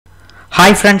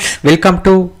Hi friends, welcome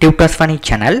to Tutusfunny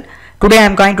channel. Today I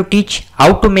am going to teach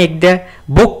how to make the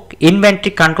book inventory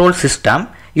control system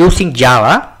using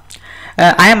Java.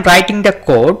 I am writing the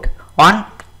code on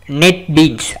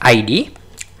NetBeans ID.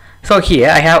 So here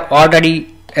I have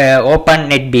already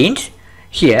opened NetBeans.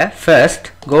 Here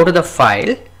first go to the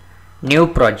file, new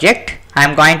project. I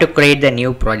am going to create the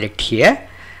new project here.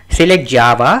 Select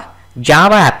Java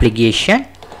application,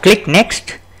 click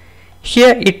next.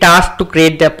 Here it asks to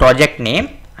create the project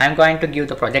name. I am going to give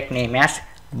the project name as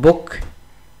book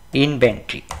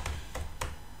inventory.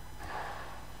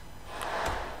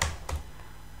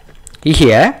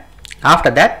 Here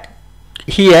after that,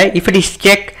 here if it is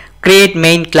check create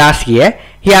main class, here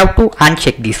you have to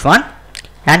uncheck this one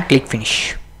and click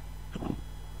finish.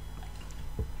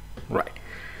 Right,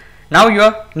 now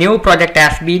your new project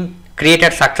has been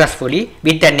created successfully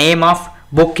with the name of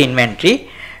book inventory.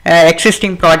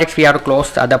 Existing projects we have to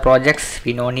close, other projects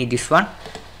we don't need this one.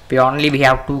 We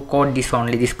have to code this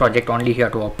only, this project only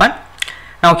here to open.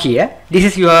 Now here this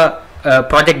is your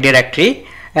project directory,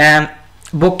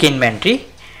 book inventory.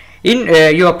 In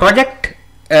your project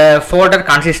folder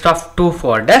consists of two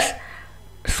folders,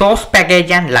 source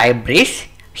package and libraries.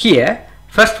 Here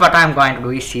first what I am going to do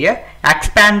is here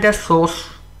expand the source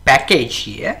package.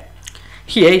 Here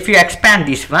if you expand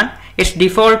this one, its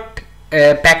default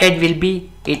package will be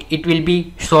it will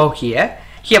be show here.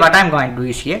 Here what I am going to do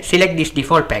is here select this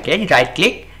default package, right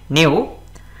click, new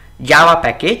Java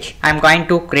package. I am going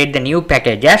to create the new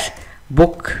package as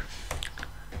book.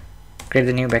 Create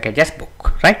the new package as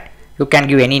book. Right, you can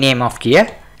give any name of here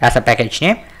as a package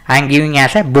name. I am giving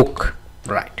as a book.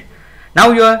 Right, now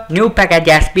your new package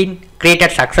has been created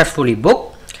successfully,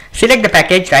 book. Select the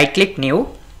package, right click, new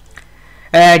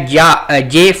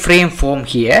JFrame form.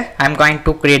 Here I am going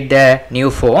to create the new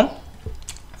form.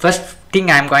 First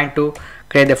thing I am going to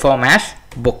create the form as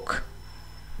book.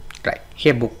 Right,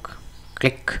 here book,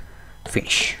 click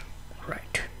finish.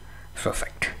 Right,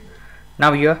 perfect.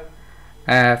 Now your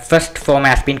first form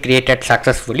has been created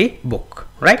successfully, book.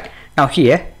 Right, now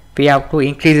here we have to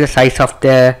increase the size of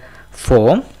the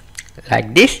form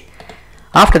like this.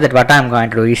 After that what I am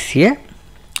going to do is here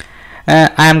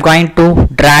I am going to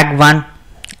drag one,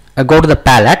 go to the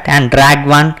palette and drag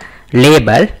one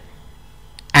label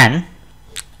and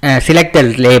select the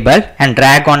label and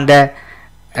drag on the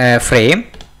frame,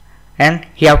 and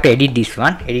you have to edit this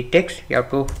one, edit text. You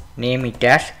have to name it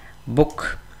as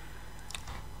book.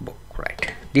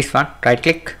 Right, this one, right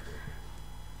click,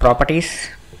 properties.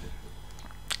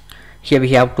 Here we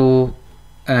have to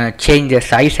change the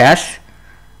size as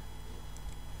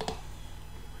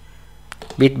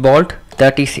with bold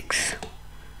 36.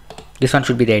 This one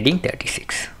should be the heading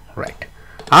 36. Right,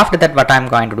 after that what I am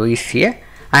going to do is here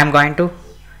I am going to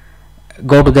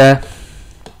go to the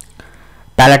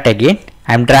palette again.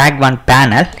 I am drag one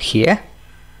panel here.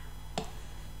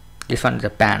 This one is the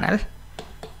panel.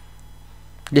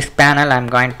 This panel I am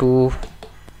going to,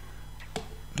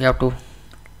 we have to,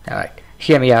 alright,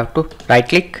 here we have to right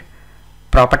click,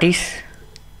 properties,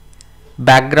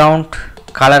 background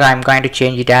color I am going to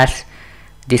change it as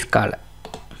this color.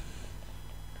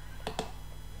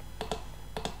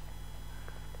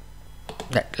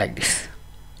 That like this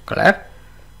color,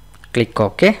 click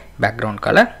OK, background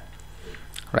color.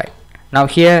 Right, now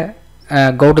here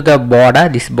go to the border,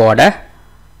 this border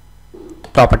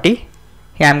property.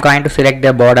 Here I am going to select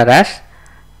the border as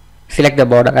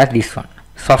this one,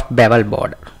 soft bevel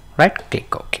border. Right,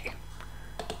 click OK.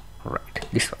 Right,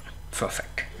 this one,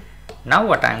 perfect. Now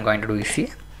what I am going to do is here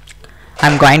I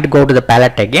am going to go to the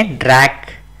palette again,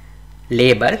 drag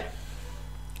label.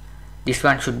 This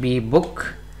one should be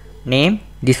book name,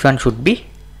 this one should be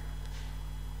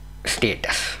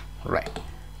status. Right,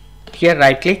 here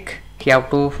right click, you have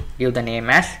to give the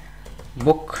name as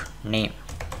book name.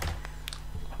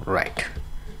 Right,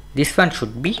 this one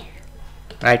should be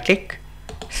right click,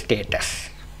 status.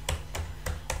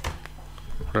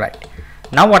 Right,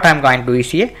 now what I am going to do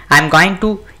is here I am going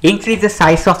to increase the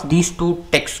size of these two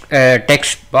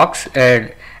text box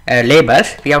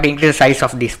labels. We have to increase the size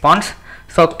of these fonts.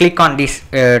 So click on these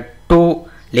two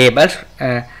labels,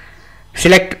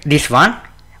 select this one,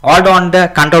 hold on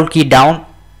the control key down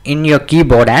in your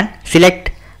keyboard and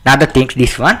select another things,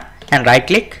 this one, and right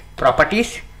click,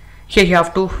 properties. Here you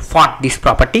have to font this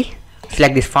property,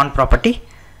 select this font property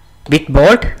with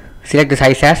bold, select the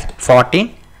size as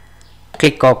 14,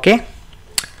 click OK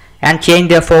and change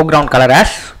the foreground color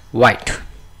as white,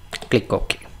 click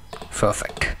OK.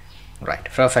 Perfect. Right,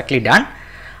 perfectly done.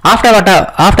 After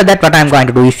that what I am going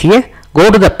to do is here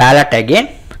go to the palette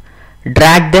again,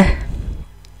 drag the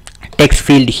text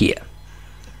field here.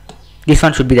 This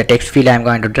one should be the text field I am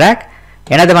going to drag.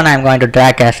 Another one I am going to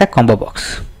drag as a combo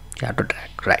box. You have to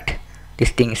drag, right? This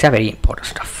thing is a very important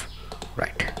stuff,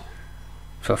 right?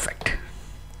 Perfect.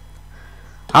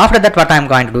 After that, what I am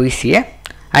going to do is here,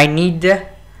 I need the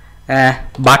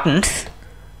buttons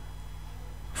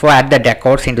for add the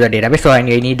records into the database. So I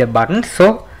need the buttons.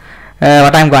 So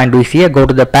what I am going to do is here, go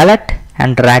to the palette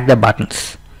and drag the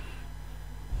buttons.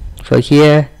 So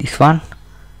here, this one,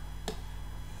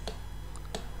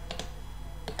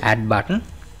 add button,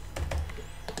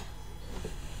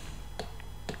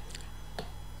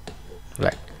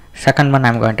 right? Second one I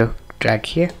am going to drag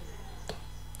here.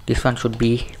 This one should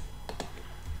be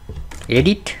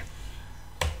edit.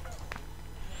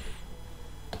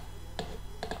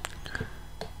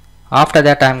 After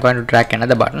that I am going to drag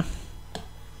another button.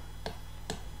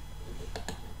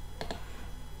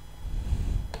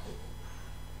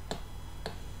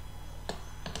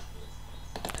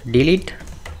 Delete.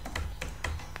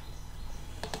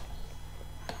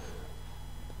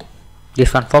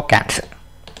 This one for cancel.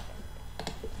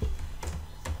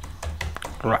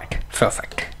 Right,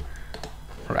 perfect.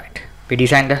 Right, we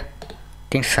designed the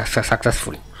things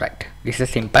successfully. Right, this is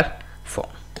a simple form.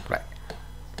 Right,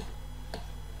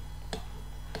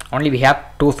 only we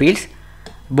have two fields,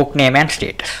 book name and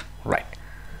status. Right,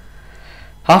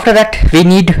 after that we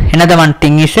need another one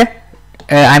thing is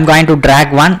I'm going to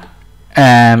drag one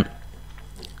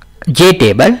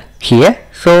JTable here.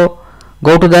 So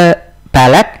go to the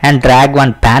palette and drag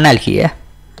one panel here.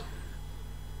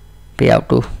 We have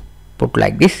to put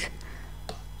like this.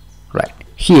 Right,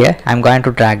 here I am going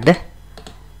to drag the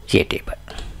JTable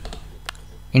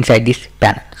inside this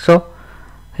panel. So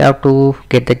you have to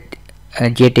get the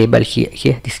JTable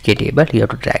here, this JTable you have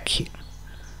to drag here.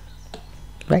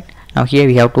 Right, now here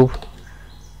we have to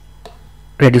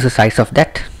reduce the size of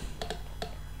that.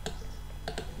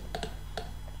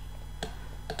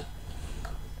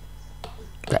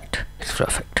 Right, it's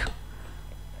perfect.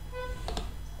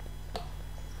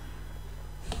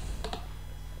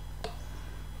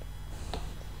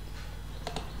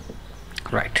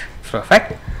 Right,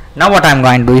 perfect. Now what I am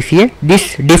going to do is here,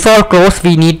 this default clause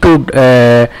we need to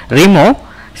remove.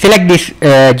 Select this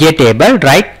JTable,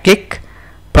 right click,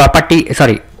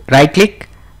 right click,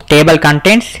 table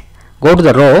contents, go to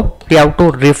the row. We have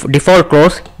to default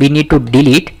clause we need to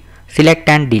delete. Select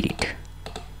and delete.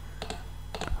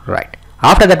 Right,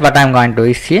 after that what I am going to do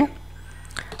is here,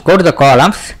 go to the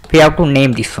columns. We have to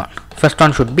name this one. First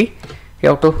one should be, you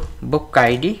have to book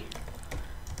ID,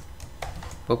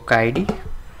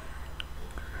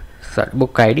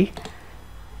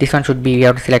 this one should be, we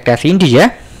have to select as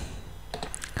integer.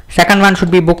 Second one should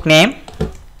be book name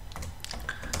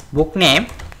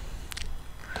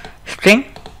string.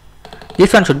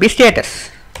 This one should be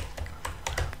status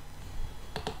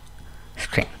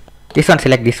string. This one,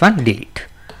 select this one, delete.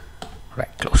 Right,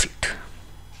 close it.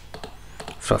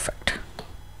 Perfect.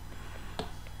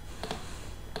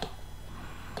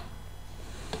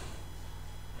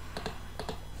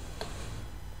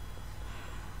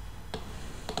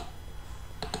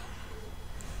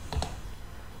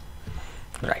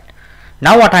 Right,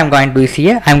 now what I am going to do is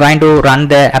here, I am going to run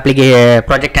the application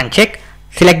project and check.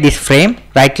 Select this frame,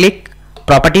 right click,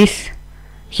 properties.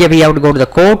 Here we have to go to the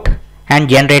code and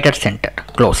generator center,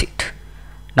 close it.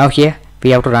 Now here we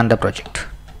have to run the project.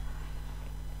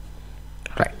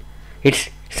 Right, it's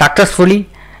successfully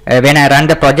when I run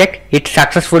the project, it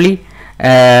successfully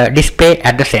display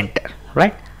at the center.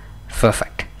 Right,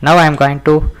 perfect. Now I am going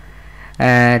to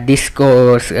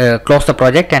close the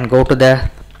project and go to the,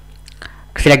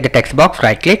 select the text box,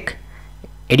 right click,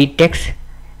 edit text,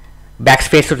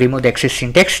 backspace to remove the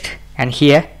existing text, and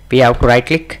here we have to right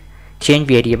click, change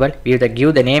variable. We have to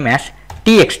give the name as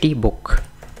txt book.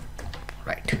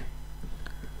 Right,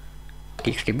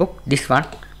 txt book. This one,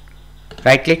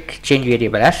 right click, change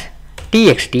variable as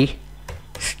txt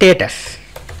status.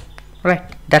 Right,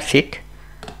 that's it.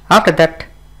 After that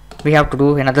we have to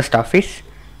do another stuff is,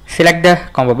 select the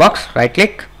combo box, right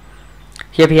click.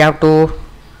 Here we have to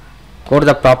go to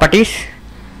the properties,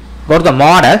 go to the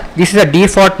model. This is a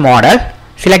default model.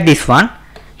 Select this one.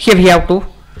 Here we have to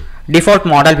default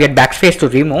model, we have backspace to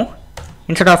remove.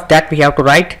 Instead of that we have to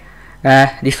write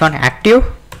this one active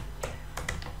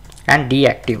and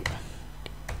deactive.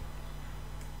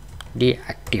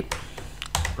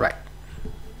 Right,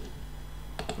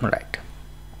 right,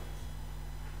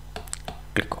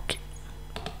 click OK,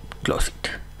 close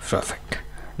it. Perfect,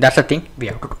 that's the thing we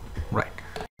have to do. Right,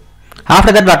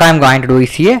 after that what I am going to do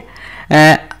is here,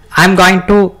 I am going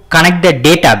to connect the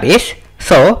database.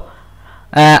 So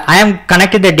I am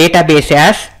connected the database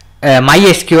as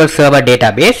MySQL server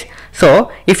database. So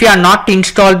if you are not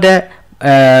installed the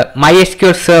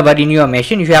MySQL server in your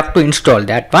machine, you have to install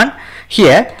that one.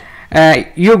 Here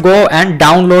you go and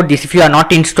download this. If you are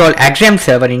not installed exam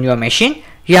server in your machine,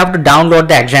 you have to download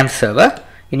the exam server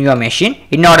in your machine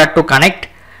in order to connect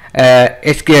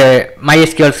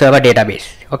MySQL server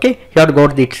database. Okay, you have to go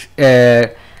to this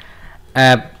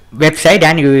website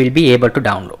and you will be able to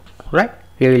download, right?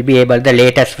 You will be able, the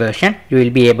latest version you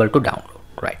will be able to download,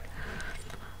 right?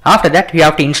 After that you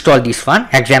have to install this one,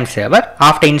 exam server.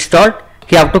 After installed,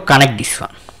 you have to connect this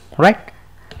one, right?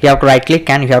 You have to right click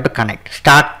and you have to connect,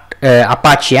 start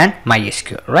Apache and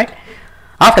MySQL, right?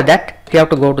 After that you have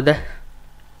to go to the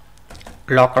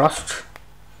localhost.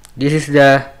 This is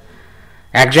the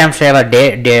exam server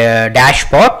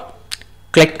dashboard.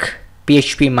 Click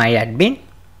PHP my admin.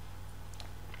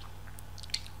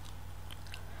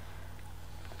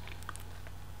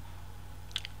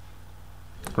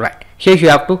 Right, here you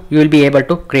will be able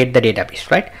to create the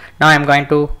database, right? Now I'm going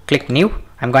to click new.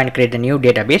 I'm going to create the new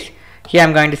database. Here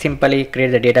I'm going to simply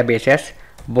create the database as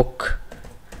book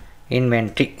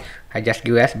inventory. I just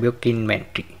give as book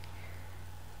inventory,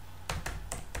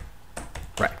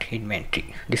 right?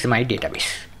 Inventory, this is my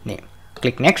database name.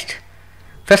 Click next.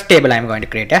 First table I'm going to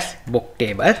create as book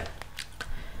table.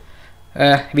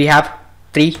 We have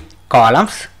 3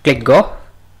 columns. Click go.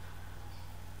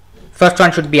 First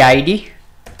one should be ID.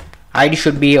 ID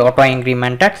should be auto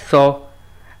incremented, so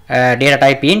data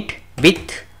type int,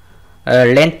 width,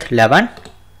 length 11,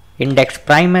 index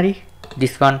primary,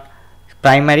 this one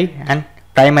primary, and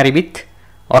primary width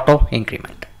auto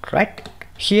incremented, right?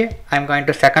 Here I'm going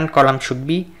to, second column should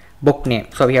be book name,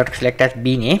 so we have to select as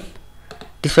B name.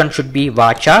 This one should be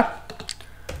varchar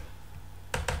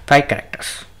 5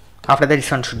 characters. After that, this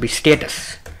one should be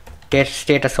status.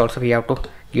 Status also we have to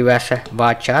give as a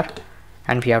varchar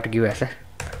and we have to give as a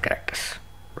characters,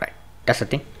 right? That's the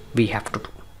thing we have to do,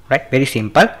 right? Very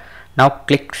simple. Now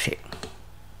click save.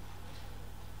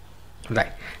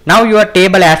 Right, now your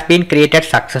table has been created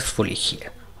successfully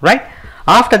here, right?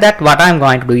 After that, what I'm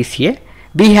going to do is, here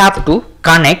we have to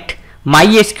connect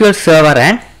MySQL server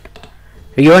and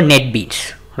your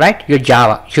NetBeans, right? Your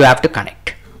Java you have to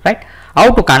connect, right?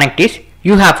 How to connect is,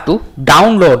 you have to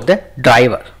download the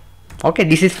driver. Okay,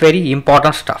 this is very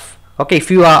important stuff. Okay, if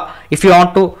you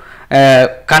want to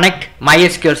connect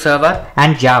MySQL server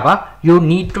and Java, you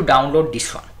need to download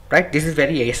this one, right? This is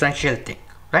very essential thing,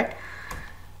 right?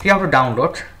 You have to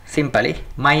download simply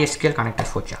MySQL connector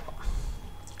for Java.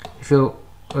 If you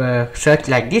search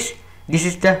like this, this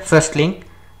is the first link.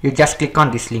 You just click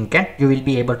on this link and you will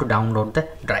be able to download the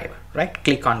driver, right?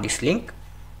 Click on this link.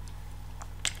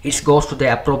 It goes to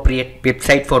the appropriate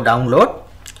website for download.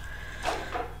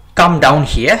 Come down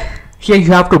here. Here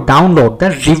you have to download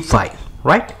the zip file,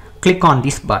 right? Click on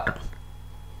this button.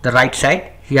 The right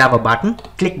side you have a button.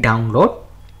 Click download.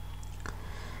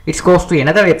 It goes to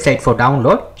another website for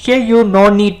download. Here you no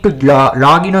need to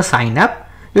log in or sign up.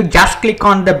 You just click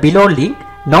on the below link.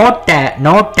 No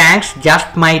thanks,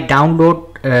 just my download.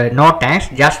 No thanks,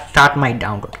 just start my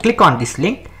download. Click on this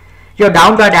link. Your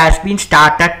download has been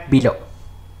started below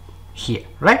here,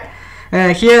 right?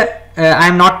 Here I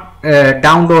am not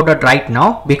downloaded right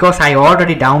now because I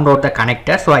already downloaded the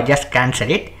connector, so I just cancel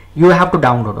it. You have to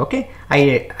download. Okay,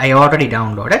 I already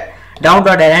downloaded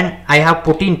and I have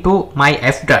put into my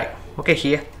F drive. Okay,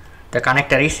 here the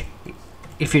connector is,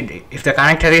 if the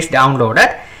connector is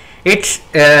downloaded, it's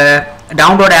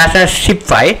downloaded as a zip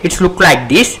file. It's look like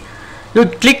this. You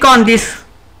click on this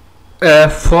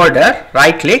folder,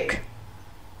 right click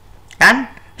and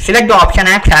select the option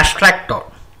as extract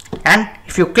all, and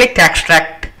if you click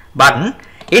extract button,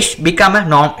 it's become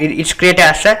a it's created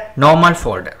as a normal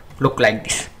folder, look like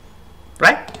this,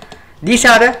 right? These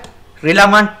are the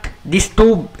relevant, these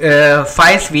 2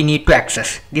 files we need to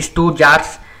access, these 2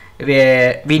 jars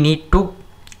we need to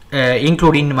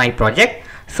include in my project.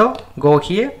 So go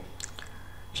here.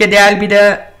 Here there will be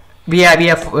the we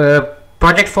have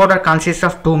project folder consists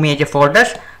of 2 major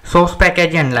folders, source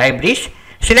package and libraries.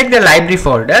 Select the library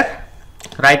folder,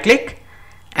 right click,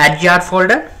 add jar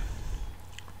folder.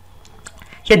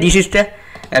 Here this is the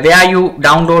where you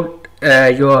download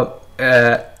your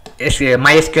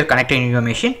MySQL connector in your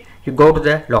machine. You go to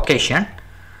the location.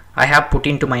 I have put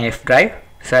into my F drive.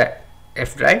 So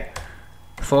F drive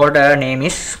folder name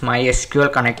is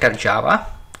MySQL connector Java.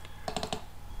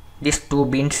 These 2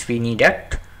 bins we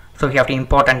needed, so we have to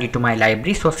import and into my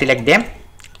library. So select them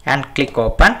and click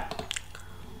open.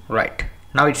 Right,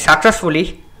 now it's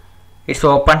successfully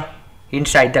open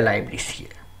inside the libraries here.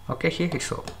 Okay, here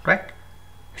it's open, right?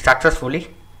 Successfully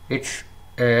it's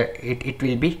it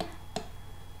will be,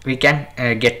 we can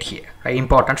get here, right?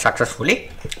 Important successfully.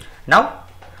 Now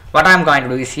what I am going to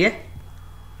do is, here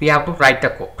we have to write the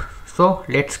code. So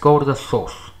let's go to the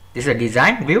source. This is a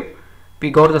design view.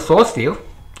 We go to the source view.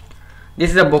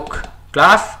 This is a book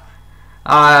class.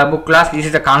 This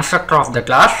is the constructor of the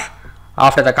class.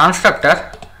 After the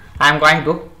constructor, I am going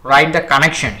to write the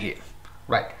connection here.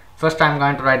 Right. First I am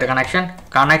going to write the connection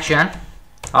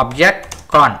object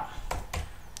con.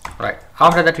 Right.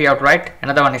 After that we have to write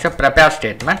another one is a prepared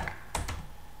statement.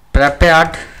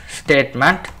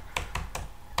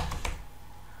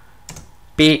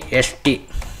 PST.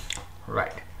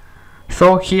 Right.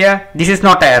 So here this is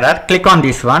not an error. Click on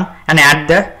this one and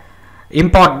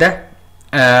import the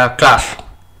class,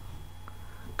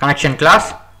 connection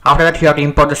class. After that you have to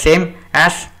import the same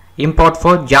as import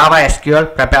for Java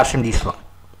SQL preparation, this one.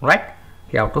 Right.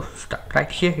 You have to start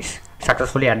right here is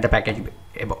successfully add the package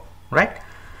above. Right.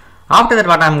 After that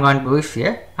what I am going to do is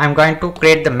here I am going to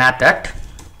create the method.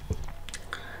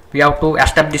 We have to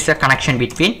establish a connection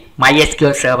between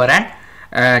MySQL server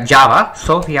and Java.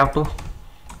 So we have to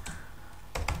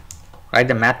write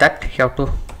the method. You have to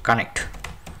connect.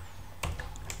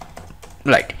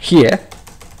 Right here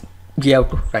we have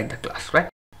to write the class. Right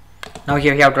now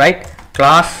here we have to write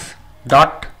class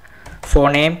dot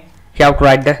for name. You have to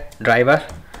write the driver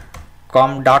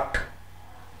com dot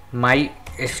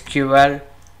mysql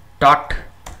dot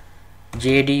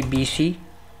jdbc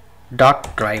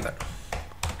dot driver.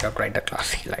 You have to write the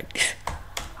class like this.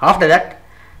 After that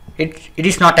it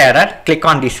is not error. Click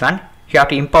on this one. You have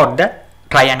to import the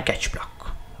try and catch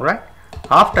block. Right.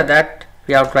 After that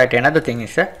we have to write another thing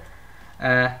is a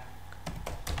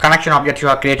connection object you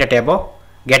have created above.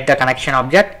 Get the connection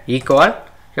object equal.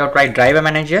 You have to write driver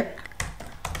manager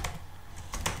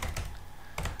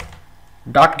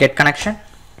dot get connection.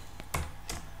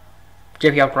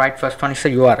 Okay, we have to write first one is a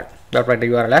URL. You have to write the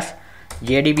URL as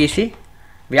JDBC.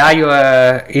 Where you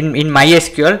in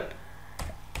MySQL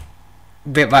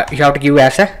you have to give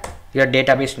as your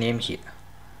database name here.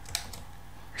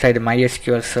 Say the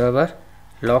MySQL server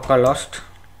localhost.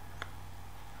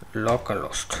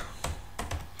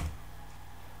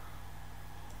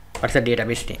 What's the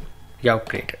database name you have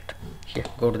created? Here,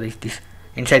 go to this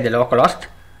inside the localhost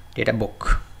data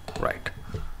book. Right.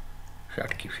 So you have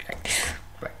to give it like this.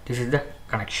 Right. This is the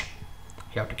connection.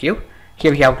 You have to give.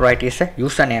 Here we have to write is a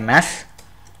username as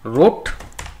root.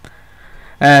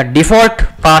 Default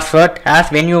password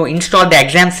as when you install the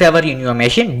exam server in your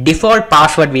machine, default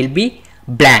password will be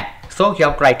blank. So you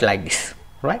have to write like this.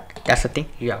 Right. That's the thing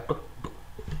you have to do.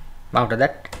 After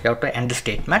that you have to end the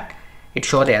statement. It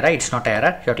shows the error. It's not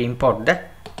error. You have to import the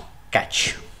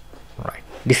catch. Right.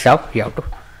 This is how you have to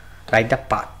write the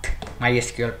path.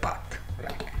 MySQL path.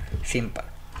 Right. Simple.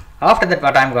 After that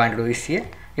what I am going to do is here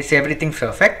is everything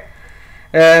perfect.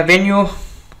 When you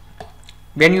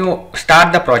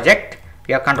start the project,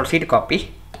 we have Ctrl C to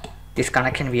copy this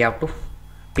connection. We have to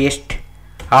paste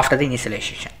after the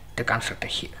initialization the constructor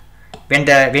here.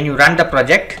 When you run the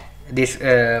project, this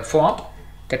form,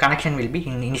 the connection will be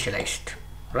initialized.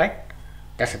 Right.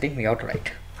 That's the thing we have to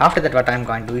write. After that what I am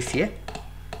going to do is here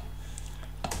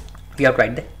we have to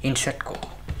write the insert code.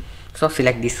 So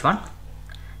select this one,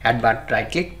 add button, right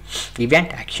click,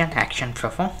 event, action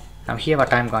perform. Now here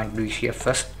what I am going to do is here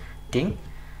first thing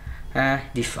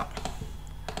this one.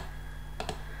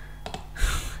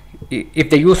 If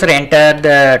the user entered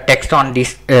the text on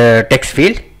this text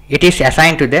field, it is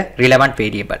assigned to the relevant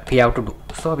variable. We have to do.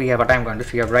 So we have what I am going to do.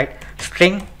 We have write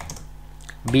string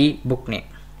b book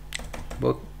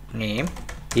name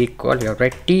equal. We have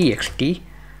write txt.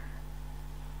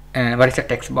 What is the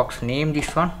text box name?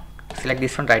 This one. Select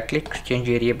this one. Right click. Change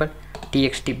variable.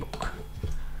 txt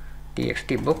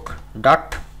book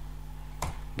dot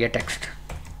get text.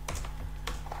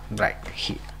 Right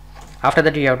here. After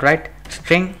that you have to write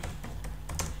string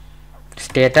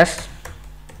status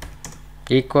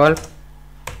equal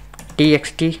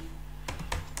txt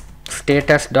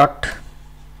status dot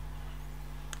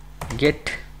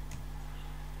get.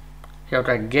 You have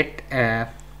to write get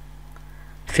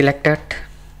selected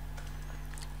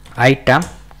item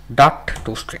dot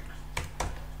toString.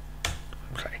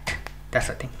 Right. That's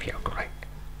the thing we have to write.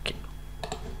 Okay.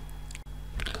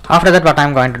 After that what I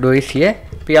am going to do is here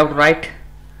we have to write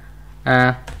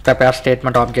prepare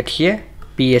statement object here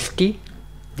pst.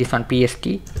 This one pst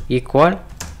equal.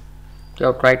 You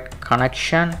have to write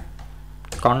connection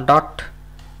con dot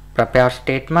prepare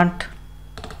statement.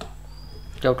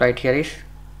 You have to write here is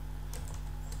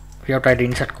we have to write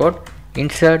insert code.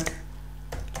 Insert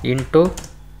into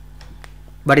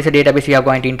what is the database we are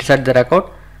going to insert the record?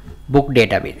 Book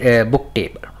database, book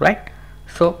table, right?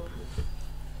 So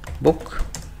book.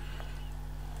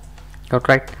 You have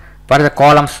to write what are the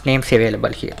columns names available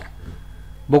here?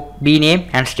 Book b name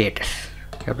and status.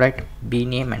 you write b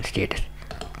name and status,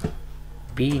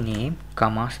 b name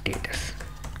comma status.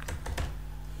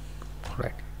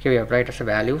 Right, here we have write as a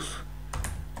values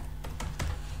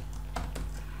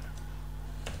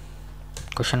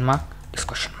question mark, this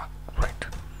question mark. Right.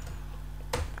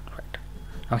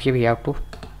 Now here we have to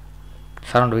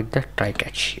surround with the try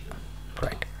catch here.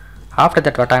 Right. After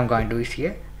that, what I am going to do is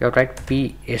here you have to write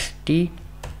pst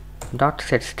dot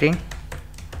set string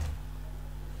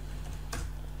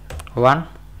 1.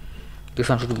 This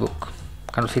one should be book.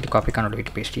 Control C to copy, Control V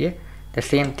to paste here. The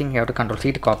same thing you have to Control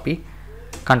C to copy,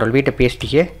 Control V to paste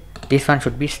here. This one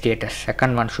should be status.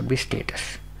 Second one should be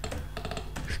status.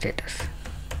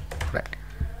 Right.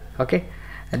 Okay.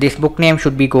 This book name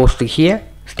should be goes to here.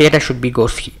 Status should be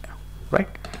goes here. Right.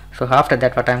 So after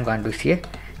that, what I am going to do is here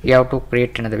you have to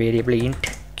create another variable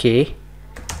int k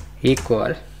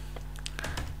equal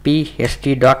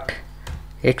pst dot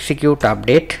execute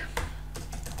update.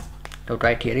 So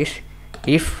right here is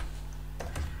if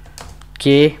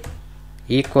k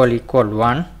equal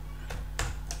 1,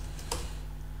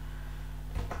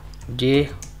 j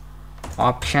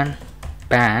option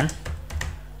pan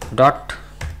dot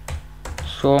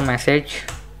show message,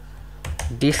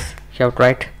 this you have to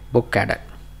write book added,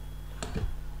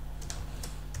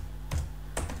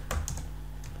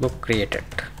 book created.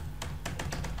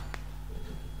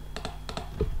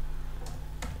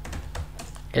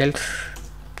 Else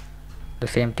the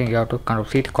same thing you have to Control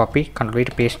C to copy, Control V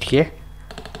to paste here.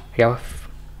 You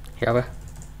have a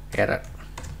error.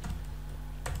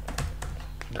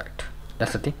 Right,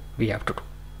 that's the thing we have to do.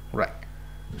 Right,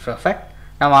 perfect.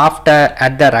 Now after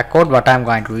at the record, what I am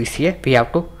going to do is here we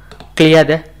have to clear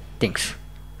the things.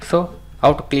 So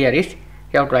how to clear is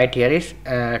you have to write here is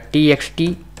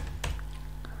txt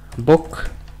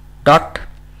book dot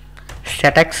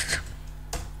settext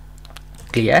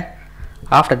clear.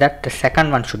 After that, the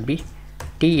second one should be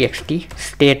txt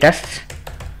status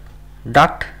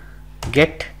dot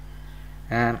get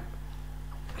you have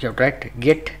to write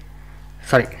get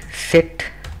set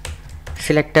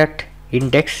selected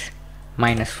index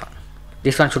 -1.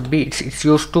 This one should be it's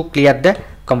used to clear the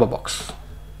combo box.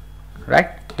 Right,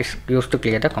 it's used to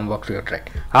clear the combo box. Right.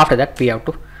 After that, we have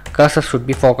to cursor should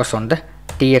be focused on the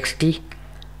txt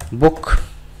book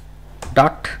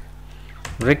dot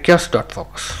request dot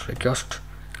focus.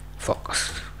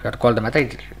 You have to call the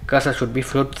method. Cursor should be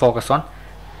focus on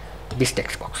this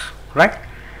text box. Right.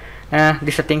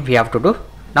 This is the thing we have to do.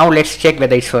 Now let's check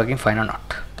whether it's working fine or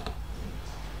not.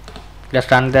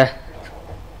 Just run the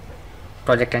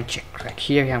project and check. Right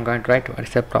here I am going to write what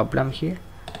is the problem here.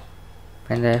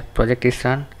 When the project is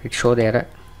run, it show the error.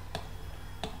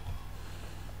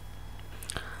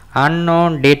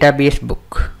 Unknown database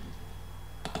book.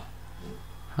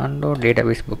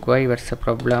 Why? What's the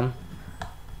problem?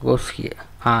 Goes here.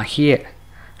 Here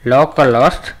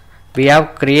localhost, we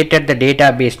have created the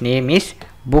database name is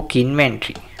book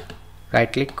inventory.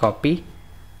 Right click, copy,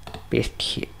 paste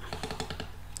here.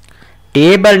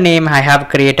 Table name I have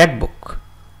created book.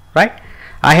 Right,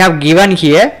 I have given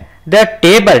here the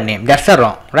table name. That's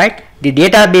wrong. Right, the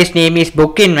database name is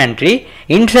book inventory.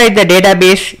 Inside the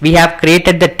database we have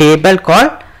created the table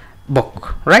called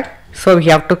book. Right, so we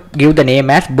have to give the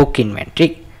name as book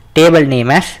inventory, table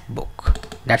name as book.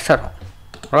 That's wrong.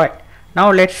 Right,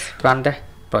 now let's run the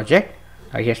project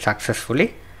here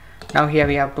successfully. Now here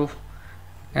we have to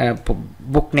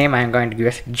book name I am going to give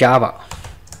as Java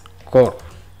core.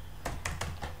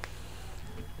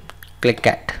 Click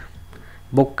at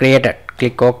book created,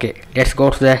 click OK. Let's go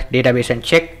to the database and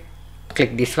check.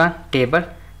 Click this one, table.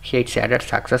 Here it's added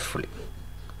successfully.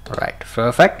 Right,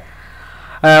 perfect.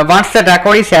 Once the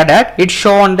record is added, it's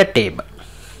shown on the table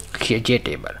here, J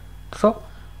table. So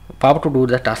how to do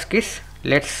the task is,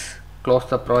 let's close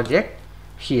the project.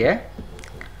 Here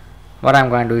what I'm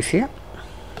going to do is here,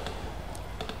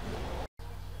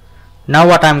 now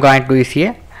what I'm going to do is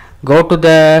here, go to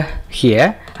the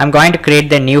here I'm going to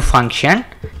create the new function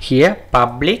here,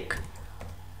 public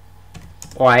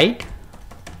void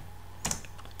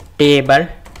table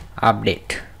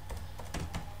update.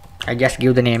 I just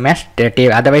give the name as the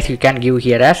table, otherwise you can give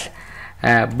here as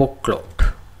book load.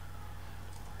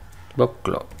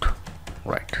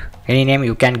 Right, any name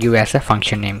you can give as a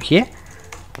function name here.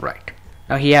 Right,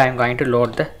 now here I am going to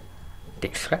load the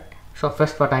things. Right, so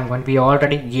first what I'm going, we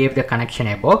already gave the connection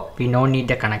above, we no need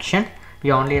the connection,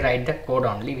 we only write the code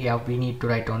only. We need to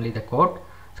write only the code.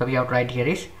 So we have to write here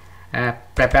is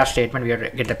prepare statement. We have to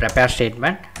get the prepare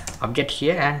statement object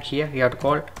here, and here we have to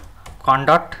call con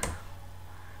dot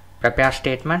prepare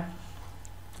statement.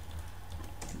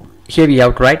 Here we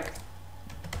have to write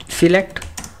select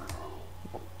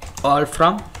all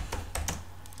from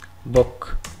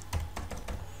book.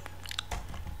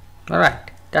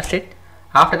 Alright, that's it.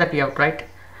 After that we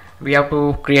have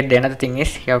to create another thing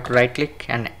is you have to right click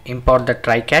and import the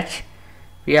try catch.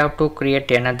 We have to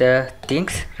create another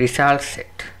things, result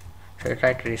set. So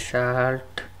write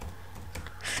result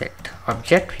set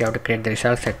object. We have to create the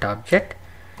result set object.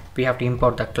 We have to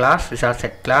import the class result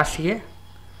set class here.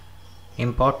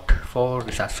 Import for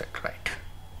result set, right.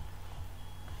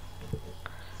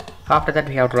 After that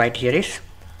we have to write here is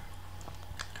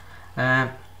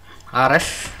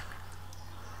rs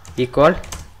equal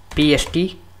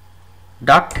pst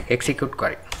dot execute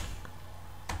query,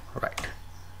 right.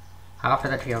 After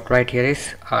that we have to write here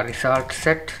is result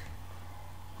set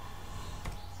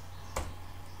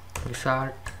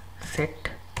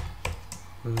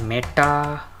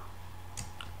meta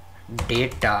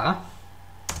data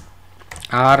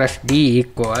rsd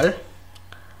equal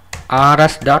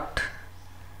rs dot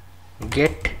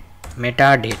get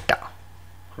metadata,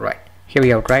 right. Here we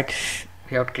have to write,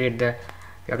 we have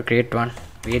to create one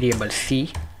variable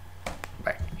c,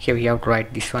 right. Here we have to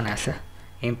write this one as a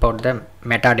import the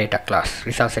metadata class,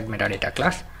 result set metadata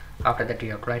class. After that we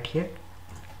have to write here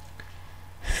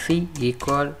c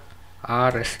equal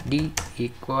rsd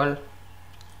equal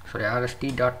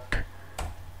rsd dot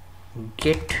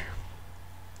get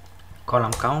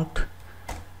column count.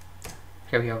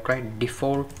 Here we have to write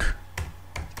default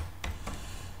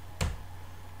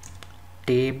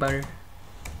table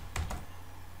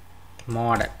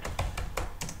model.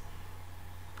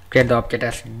 Create the object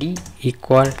as d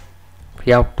equal,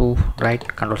 we have to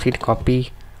write control C to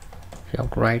copy, we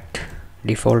have to write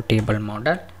default table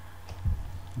model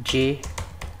j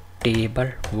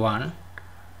table 1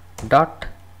 dot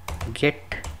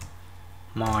get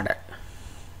model,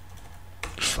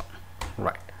 this one,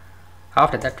 right.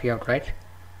 After that we have to write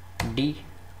d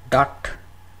dot,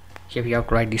 here we have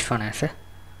to write this one as a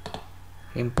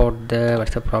import the,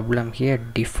 what's the problem here,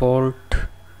 default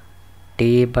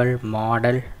table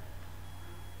model,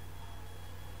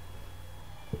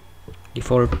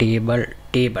 default table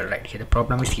right here. The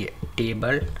problem is here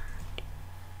table,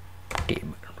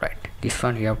 right. This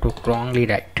one we have to wrongly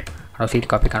write, I'll see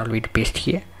copy control V to paste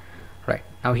here, right.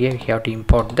 Now here we have to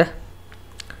import the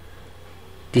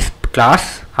this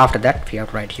class. After that we have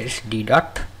to write here is d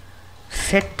dot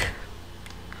set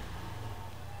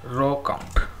row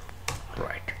count,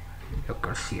 right,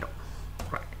 equals 0,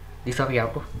 right. This one we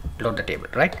have to load the table,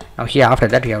 right. Now here after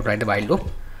that we have to write the while loop.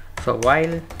 So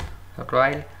while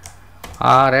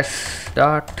rs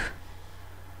dot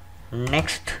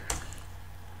next,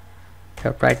 we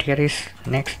have to write here is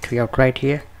next, we have to write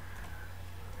here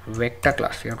vector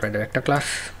class, we have to write the vector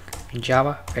class in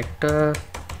Java, vector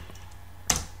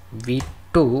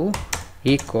v2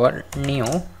 equal new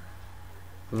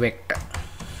vector,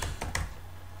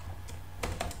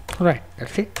 right.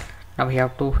 That's it. Now we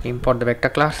have to import the vector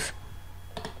class.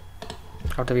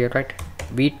 After we have to write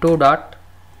v2 dot,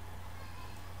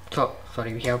 so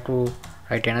sorry, we have to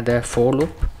write another for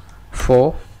loop,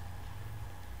 for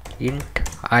int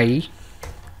I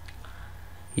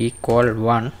equal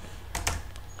 1,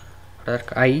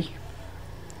 I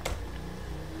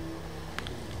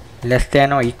less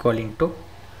than or equal into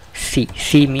c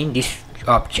mean this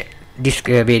object, this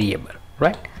variable,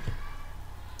 right,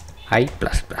 I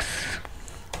plus plus,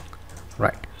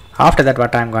 right. After that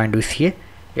what I am going to do is here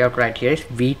you have to write here is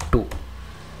v2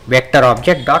 vector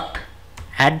object dot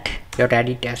add, you have to add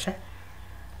it as a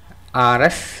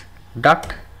rs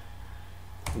dot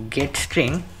get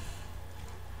string,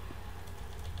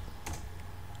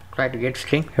 try to get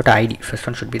string, you have to id, first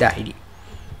one should be the id,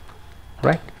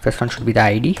 right. First one should be the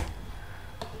id,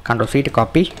 control C to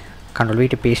copy, control V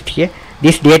to paste here.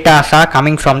 These data are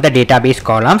coming from the database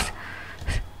columns.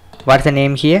 What's the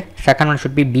name here? Second one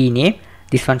should be b name,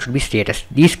 this one should be status.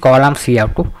 These columns we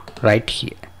have to write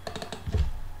here,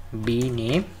 b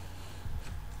name,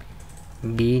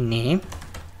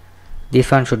 this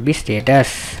one should be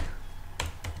status,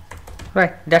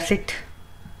 right. That's it,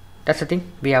 that's the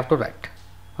thing we have to write,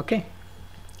 okay.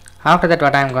 After that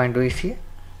what I am going to do is here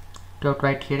to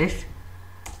write here is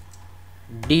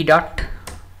d dot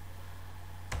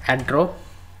add row,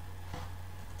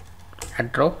 you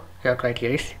have to write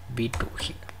here is b2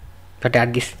 here, but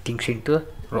add these things into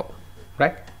row,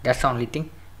 right. That's the only thing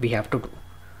we have to do,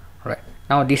 right.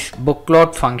 Now this book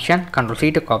load function, control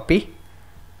C to copy,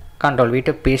 control V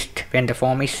to paste when the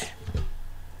form is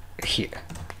here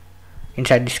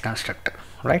inside this constructor,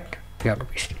 right. We have to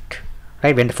paste it,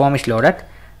 right. When the form is loaded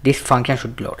this function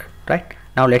should be loaded, right.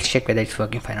 Now let's check whether it's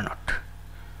working fine or not.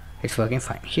 It's working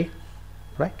fine here,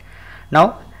 right.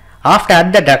 Now after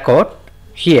add the code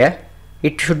here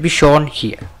it should be shown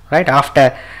here, right.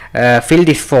 After fill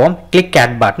this form, click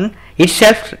add button,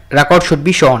 itself record should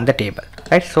be shown on the table,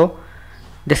 right? So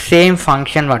the same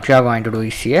function what you are going to do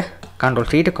is here, Control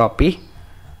C to copy,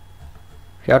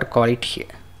 you have to call it here.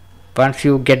 Once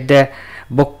you get the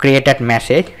book created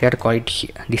message, you have to call it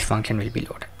here. This function will be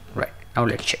loaded, right? Now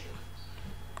let's check.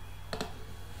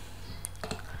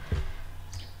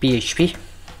 PHP,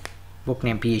 book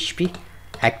name PHP,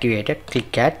 activated,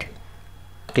 click add,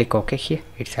 click OK here,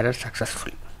 it's added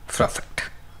successfully. Perfect,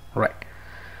 right?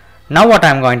 Now what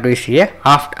I'm going to do is here,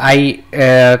 after I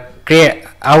create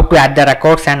how to add the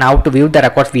records and how to view the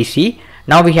records we see.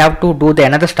 Now we have to do the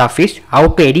another stuff is how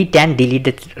to edit and delete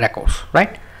the records,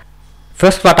 right?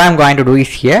 First what I'm going to do is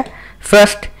here,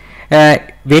 first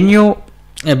when you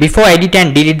before edit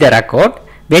and delete the record,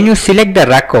 when you select the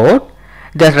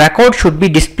record should be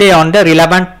displayed on the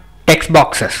relevant text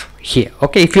boxes here,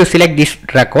 okay? If you select this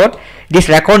record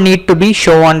need to be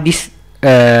shown on this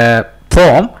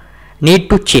form, need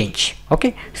to change,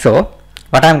 okay? So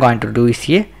what I'm going to do is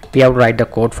here, we have to write the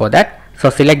code for that. So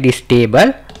select this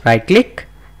table, right click,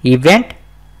 event,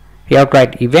 we have to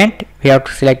write event, we have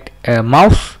to select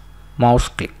mouse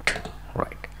clicked,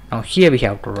 right? Now here we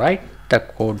have to write the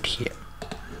code here,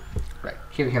 right?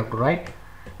 Here we have to write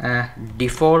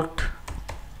default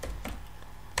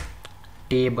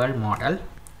table model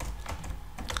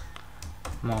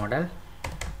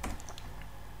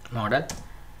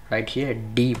right here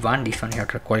D1, this one you have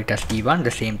to call it as D1.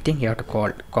 The same thing you have to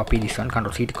copy this one,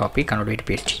 Control C to copy, Control V to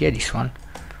paste here, this one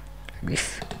like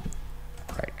this,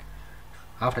 right?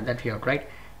 After that we have to write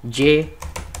J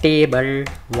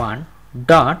table1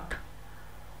 dot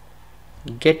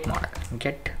get model,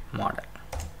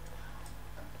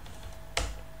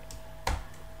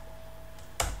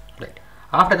 right?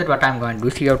 After that what I'm going to do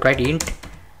is you have to write int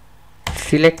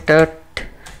selected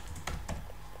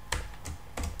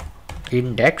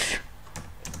index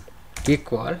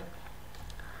equal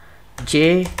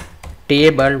J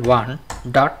table1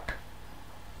 dot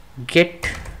get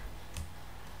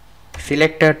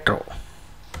selected row,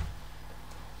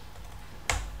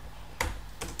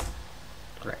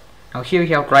 right? Now here we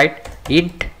have to write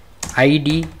int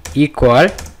id equal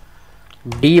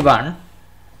d1,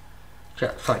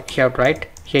 sorry, here have to write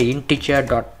here integer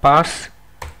dot parse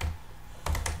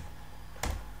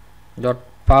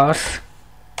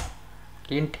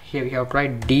int, here we have to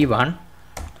write d1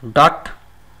 dot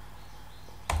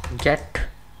get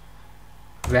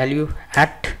value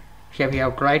at, here we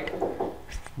have to write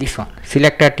this one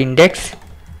selected index,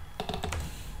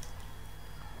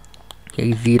 here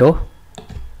is 0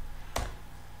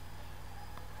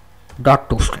 dot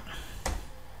toString,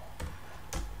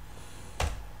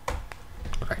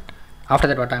 right? After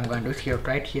that what I'm going to do is here to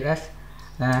write here as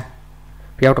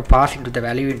we have to pass into the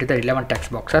value into the relevant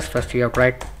text boxes. First we have to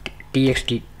write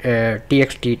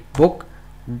txt book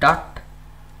dot,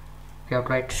 we have to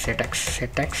write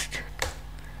setText,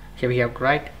 here we have to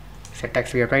write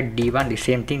setText, we have to write d1, the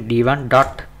same thing, d1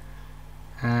 dot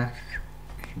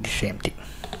the same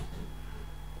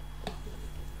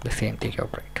thing you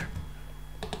have to write,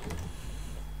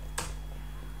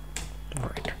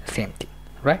 right? Same thing,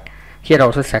 right? Here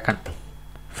also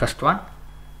first one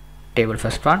table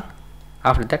first one.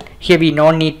 After that here we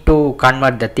no need to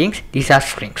convert the things, these are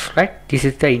strings, right? This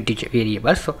is the integer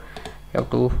variable, so you have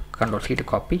to Control C to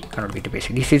copy, Control V to paste.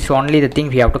 This is only the thing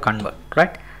we have to convert,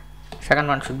 right? Second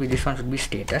one should be, this one should be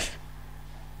status,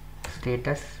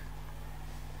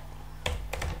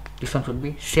 this one should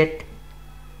be set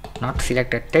not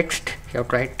selected text, you have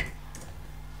to write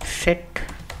set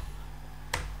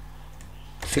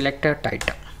selected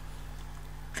item,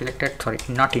 selected, sorry,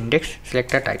 not index,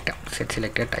 selected item, set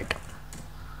selected item,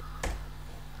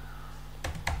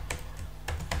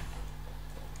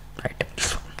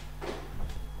 this one,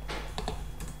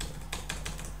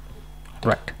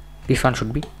 right? This one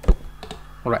should be 2,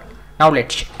 right? Now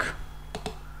let's check.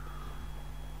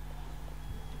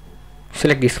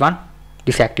 Select this one,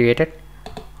 this activated,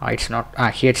 it's not,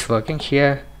 here it's working,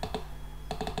 here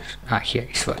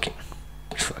it's working,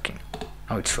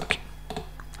 now it's working,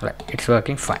 right? It's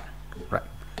working fine, right?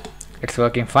 It's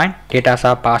working fine, data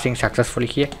are passing successfully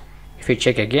here. If you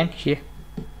check again here,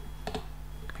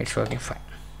 it's working fine,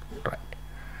 right?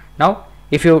 Now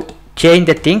if you change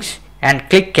the things and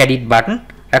click edit button,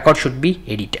 record should be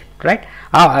edited, right?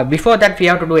 Before that we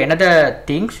have to do another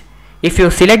things. If you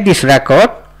select this record,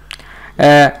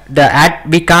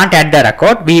 we can't add the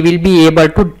record, we will be able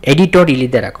to edit or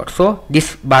delete the record, so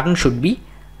this button should be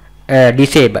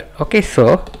disabled, okay?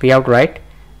 So we have to write,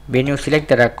 when you select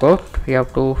the record, we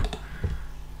have to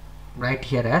write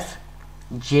here as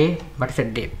J, what is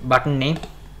the button name,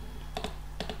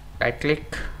 right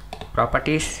click,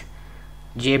 properties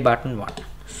j button 1.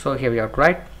 So here we have to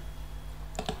write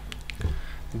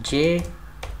j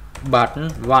button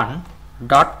 1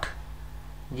 dot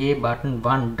here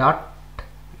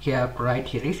I have to write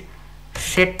here is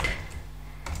set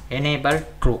enable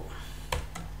true.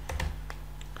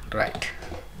 Right.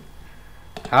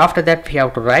 After that we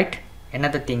have to write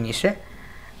another thing is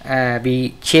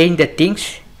we change the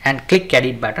things and click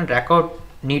edit button, record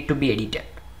need to be edited.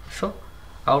 So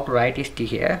how to write is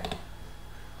here,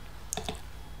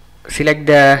 select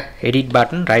the edit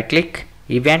button, right click,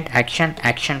 event action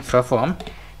perform.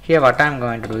 Here what I am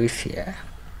going to do is here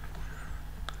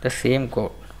the same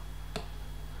code,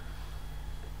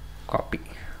 copy,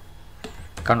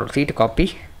 Ctrl C to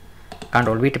copy,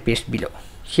 Ctrl V to paste below.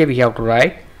 Here we have to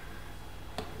write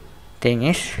thing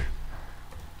is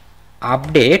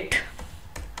update.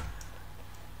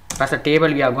 As a table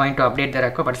we are going to update the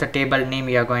record, but as a table name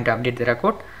we are going to update the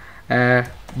record.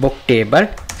 Book table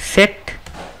set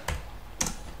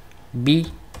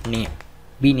b name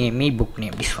me book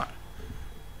name, this one,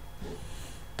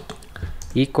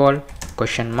 equal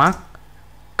question mark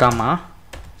comma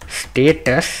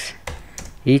status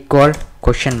equal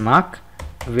question mark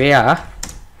where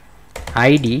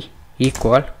id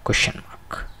equal question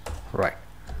mark. Right.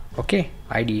 Okay,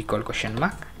 id equal question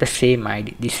mark, the same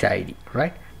id, this id,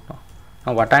 right?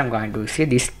 Now what I am going to do is here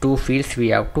these two fields we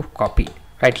have to copy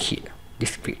right here,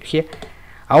 this field here.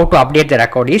 How to update the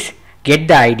record is get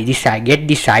the id, get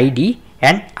this id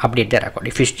and update the record.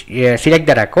 If you select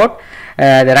the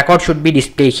record should be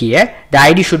displayed here, the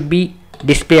id should be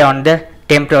displayed on the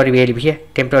temporary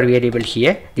variable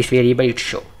here, this variable it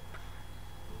show.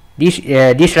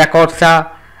 These records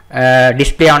are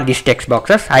display on these text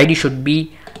boxes, id should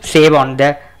be saved on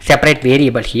the separate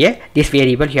variable here, this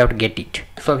variable you have to get it.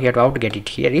 So we have to how to get it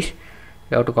here is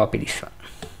you have to copy this one,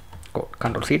 code,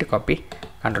 Ctrl C to copy,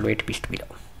 Ctrl V to paste below.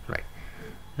 Right.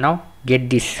 Now get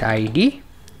this id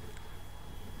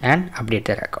and update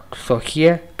the record. So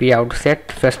here we have to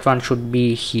set first one should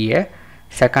be here,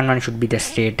 second one should be the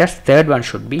status, third one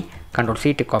should be Ctrl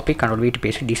C to copy, Ctrl V to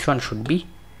paste. This one should be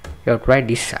you have to write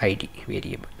this id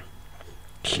variable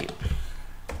here.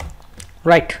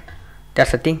 Right.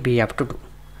 That's the thing we have to do.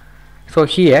 So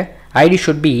here id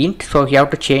should be int, so you have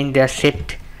to change the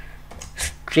set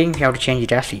string, you have to change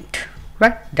it as int.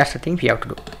 Right. That's the thing we have to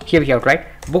do. Here we have to write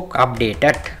book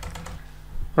updated.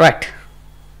 Right.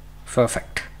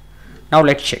 Perfect. Now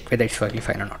let's check whether it's working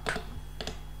fine or not.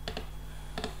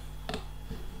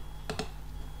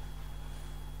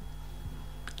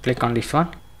 Click on this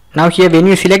one. Now here when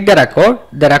you select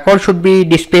the record should be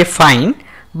display fine,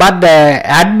 but the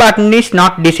add button is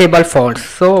not disabled false.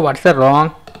 So what's the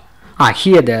wrong?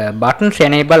 Here the buttons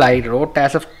enable I wrote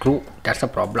as of true, that's a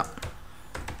problem.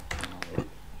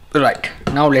 Right.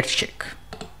 Now let's check.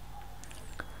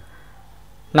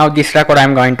 Now this record I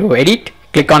am going to edit.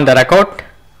 Click on the record.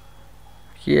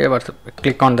 Here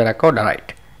click on the record.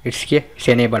 Right. It's here. It's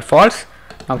enable false.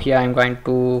 Now here I am going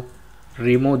to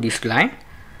remove this line.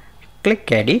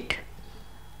 Click edit.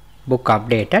 Book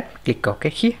updated. Click OK.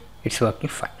 Here it's working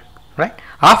fine. Right.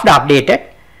 After updated,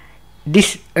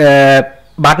 this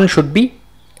button should be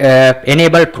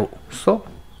enable true. So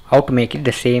how to make it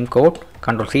the same code?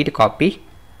 Ctrl C to copy.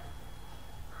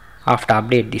 After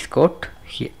update this code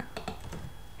here,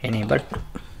 enable true.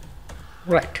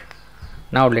 Right.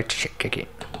 Now let's check again.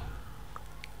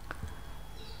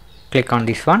 Click on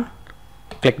this one.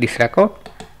 Click this record.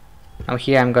 Now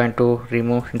here I am going to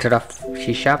remove, instead of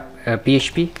C#,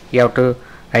 PHP, you have to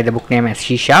write the book name as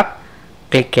C#.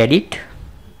 Click edit.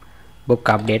 Book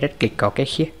updated. Click OK.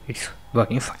 Here it's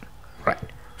working fine. Right.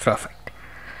 Perfect.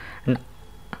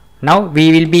 Now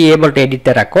we will be able to edit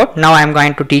the record. Now I am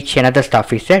going to teach another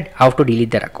stuff. We said how to delete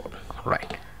the record.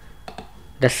 Right.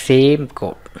 The same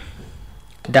code,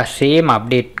 the same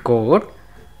update code.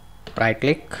 Right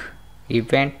click,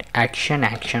 event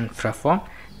action perform.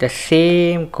 The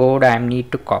same code I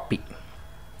need to copy.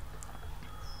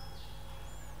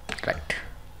 Right.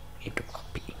 Need to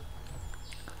copy.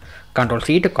 Ctrl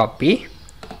C to copy.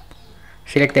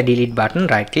 Select the delete button.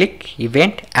 Right click,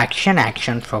 event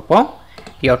action perform.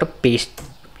 You have to paste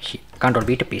here. Ctrl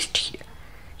V to paste here.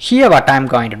 Here what I am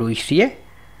going to do is here,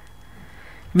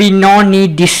 we no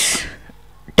need this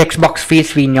text box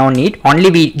fields, we no need,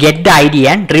 only we get the id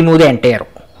and remove the entire row.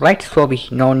 Right. So we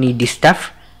no need this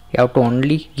stuff. You have to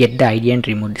only get the id and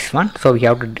remove this one. So we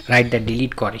have to write the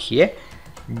delete code here.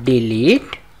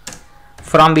 Delete.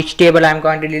 From which table I am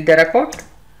going to delete the record?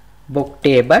 Book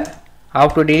table. How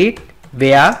to delete?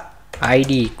 Where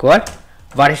id equal,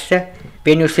 what is the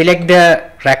when you select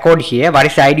the record here, what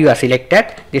is the ID you are selected,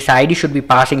 this ID should be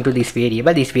passing to this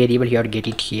variable. This variable you have to get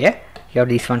it here. Here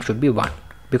this one should be 1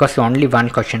 because only one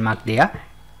question mark there,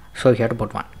 so you have to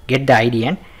put 1. Get the ID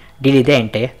and delete the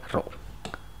entire row,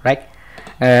 right?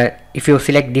 If you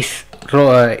select this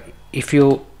row, if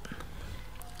you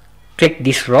click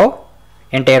this row,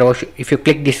 entire row, if you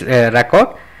click this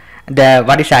record, the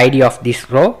what is the ID of this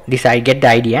row, this I get the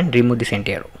ID and remove this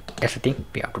entire row. That's the thing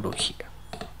we have to do here,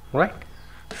 right?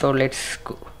 So let's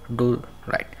go do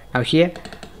right now. Here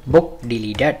book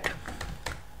deleted,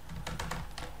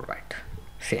 right?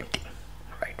 Same thing,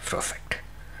 right? Perfect.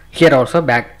 Here also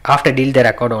back after delete the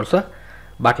record also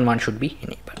button 1 should be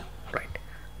enabled, right?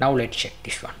 Now let's check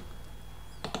this one.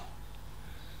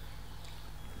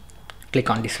 Click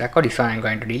on this record. This one I'm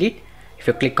going to delete. If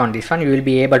you click on this one, you will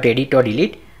be able to edit or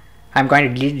delete. I'm going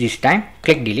to delete this time.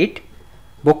 Click delete.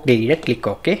 Book deleted. Click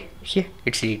OK. Here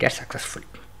it's deleted successfully,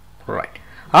 right?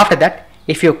 After that,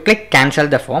 if you click cancel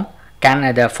the form,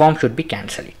 the form should be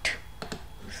cancelled.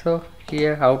 So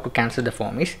here how to cancel the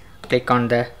form is click on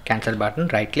the cancel button,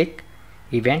 right click,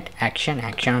 event,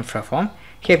 action for form.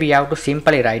 Here we have to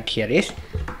simply write here is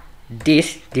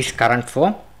this current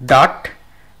form dot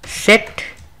set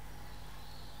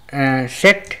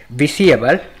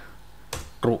visible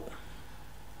true,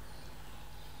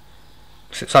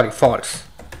 sorry, false,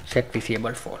 set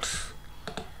visible false,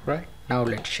 right? Now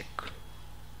let's check.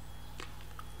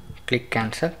 Click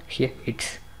cancel. Here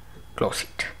it's close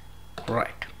it, right?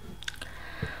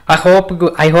 I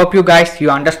hope you guys you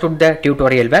understood the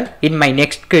tutorial well. In my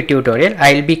next tutorial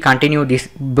I will be continue this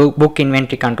book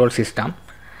inventory control system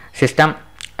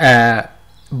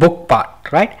book part,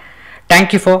 right?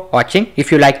 Thank you for watching.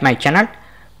 If you like my channel,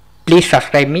 please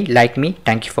subscribe me, like me.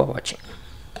 Thank you for watching.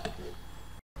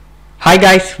 Hi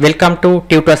guys, welcome to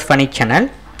Tutusfunny channel.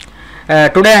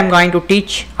 Today I am going to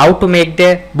teach how to make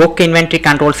the book inventory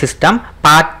control system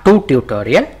part 2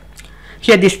 tutorial.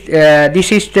 Here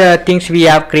this is the things we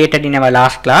have created in our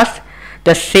last class.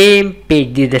 The same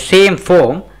page, the same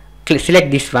form.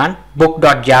 Select this one,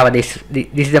 book.java. This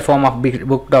is the form of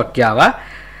book.java.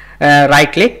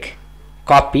 Right click,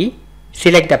 copy,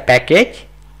 select the package,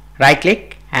 right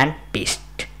click and paste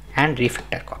and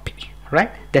refactor copy,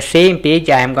 right? The same page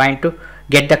I am going to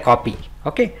get the copy.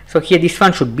 Okay, so here this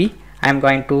one should be, I am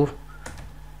going to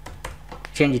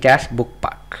change it as book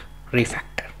part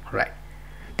refactor, right?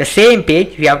 The same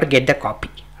page we have to get the copy,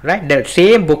 right? The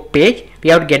same book page we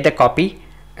have to get the copy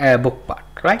book part,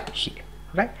 right here,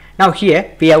 right? Now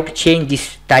here we have to change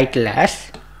this title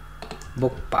as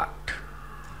book part,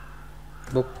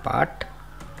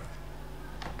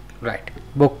 right?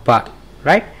 Book part,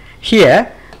 right?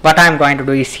 Here what I am going to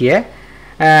do is here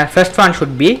first one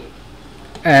should be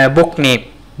book name.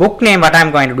 Book name, what I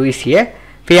am going to do is here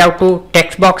we have to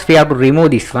text box, we have to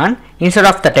remove this one. Instead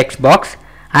of the text box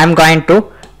I am going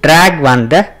to drag one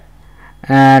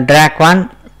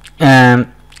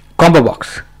combo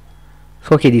box.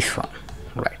 So okay, this one,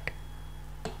 right?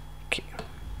 Okay.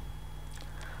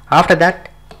 After that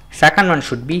second one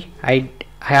should be I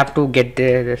have to get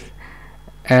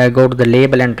go to the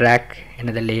label and drag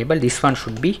another label. This one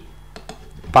should be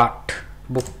part,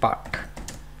 book part,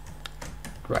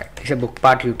 right? This is a book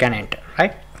part you can enter,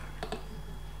 right?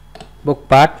 Book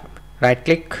part, right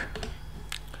click,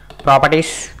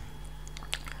 properties,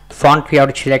 font we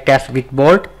have to select as with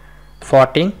bold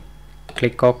 14,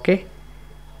 click OK,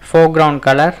 foreground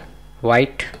color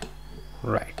white,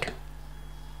 right?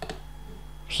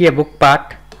 Here book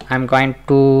part I am going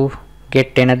to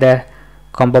get another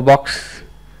combo box.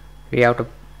 We have to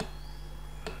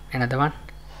another one.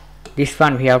 This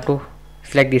one we have to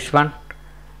select this one,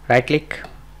 right click,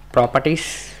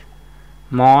 properties,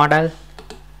 model.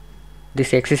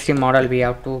 This existing model we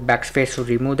have to backspace to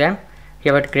remove them.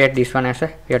 We have to create this one as a,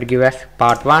 we have to give us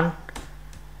part 1,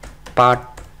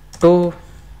 part 2,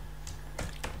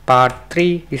 part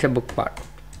 3 is a book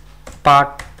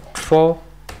part 4,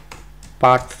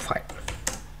 part 5,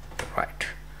 right?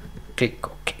 Click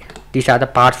OK. These are the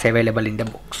parts available in the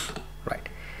books, right?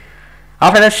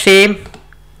 After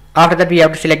that we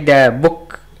have to select the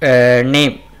book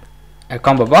name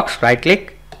combo box, right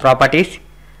click, properties,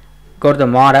 go to the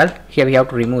model. Here we have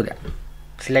to remove them,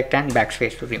 select and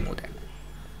backspace to remove them,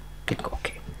 click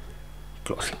OK,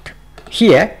 close it.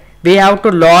 Here we have to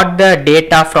load the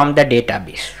data from the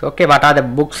database. Okay, what are the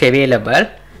books available?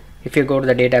 If you go to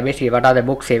the database, what are the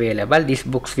books available? These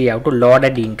books we have to load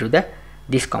it into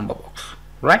this combo box,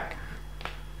 right?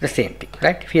 The same thing,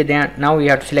 right? Here then now we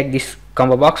have to select this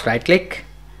combo box, right click,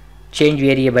 change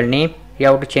variable name. You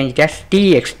have to change it as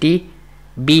txt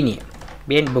b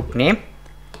name, book name.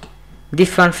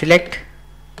 This one select,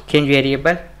 change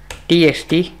variable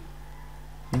txt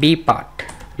b part.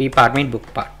 B part means book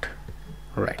part.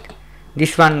 Right.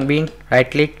 This one being right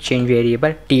click, change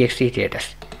variable txt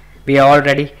status. We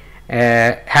already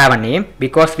have a name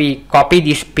because we copy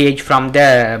this page from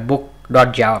the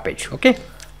book.java page. Okay,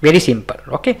 very simple.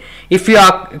 Okay, if you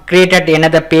are created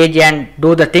another page and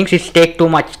do the things, it take too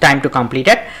much time to complete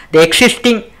it. The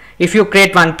existing, if you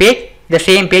create one page, the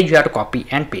same page you have to copy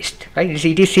and paste. Right,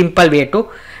 it is simple way to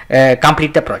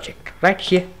complete the project. Right,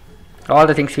 here all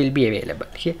the things will be available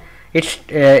here. It's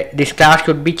this class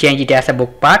should be changed it as a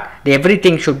book part.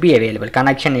 Everything should be available,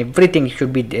 connection, everything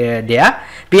should be there.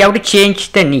 We have to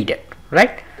change the needed.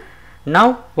 Right,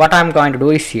 now what I'm going to do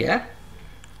is here,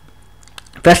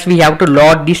 first we have to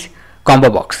load this combo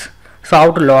box. So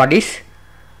how to load is,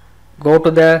 go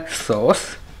to the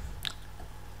source.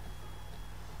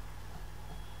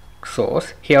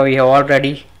 Here we have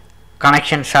already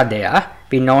connections are there,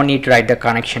 we no need to write the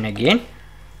connection again.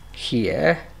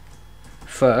 Here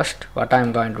first what I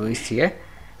am going to do is here,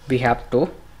 we have to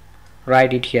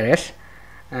write it here as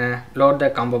load the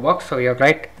combo box. So we have to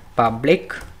write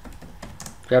public,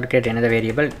 we have to create another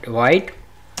variable void.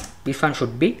 This one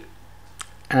should be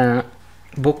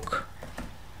book.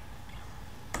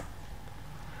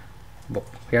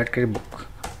 We have to create book.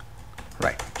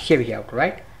 Right, here we have to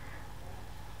write,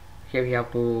 here we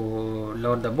have to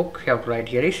load the book. We have to write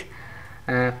here is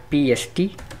pst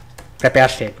prepare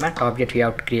statement. Object we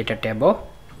have to create a table.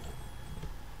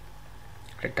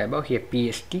 Here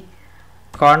pst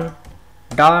con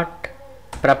dot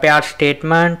prepare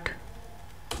statement.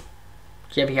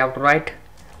 Here we have to write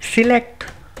select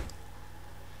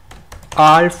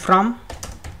all from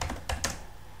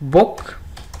book.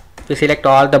 We select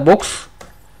all the books.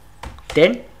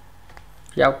 Then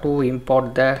you have to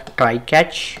import the try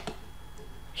catch.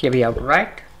 Here we have to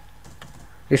write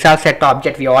result set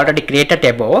object. We already created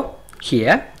table.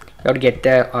 Here you have to get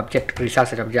the object result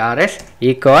set of JRS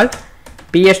equal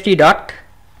pst dot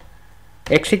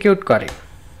execute query.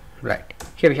 Right,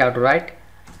 here we have to write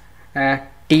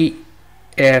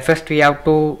first we have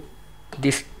to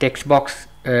this text box,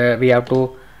 we have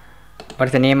to, what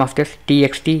is the name of this,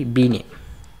 txt b name,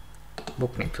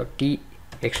 book name. So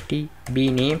txt b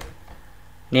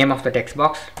name of the text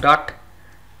box dot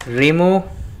remove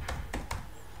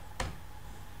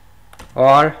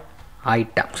all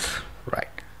items. Right,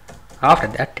 after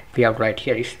that we have to write,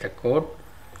 here is the code.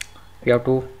 We have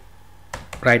to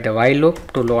write the while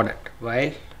loop to load it.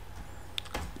 While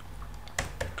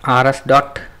rs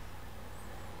dot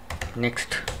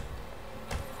next.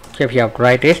 Here we have to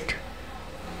write it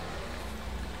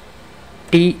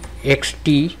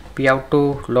txt. We have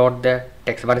to load the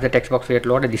text. What is the text box? We have to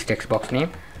load this text box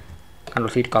name. Control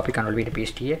C to copy, Control V to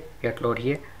paste here. We have to load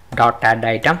here dot add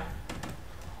item.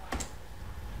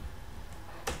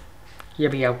 Here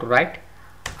we have to write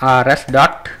rs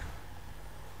dot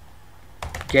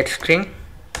get string.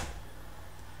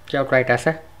 You have to write as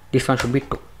a, this one should be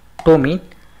 2. 2 mean,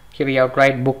 here we have to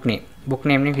write book name. Book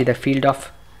name with the field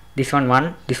of this one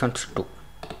 1, this one's 2.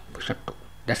 Position 2.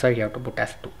 That's why you have to put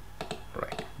as 2.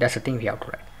 Right, that's the thing we have to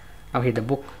write. Now here the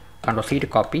book, Control C to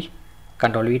copy,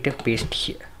 Control V to paste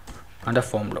here on the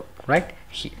form load. Right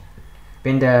here,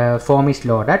 when the form is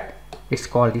loaded, it's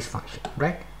called this function.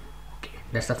 Right, okay,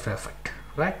 that's the perfect.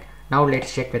 Right, now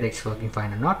let's check whether it's working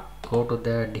fine or not. Go to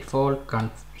the default,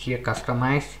 here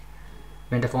customize.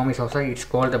 When the form is also, it's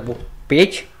called the book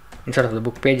page. Instead of the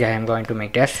book page, I am going to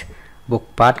make it as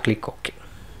book part. Click OK.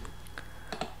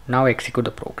 Now execute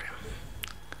the program.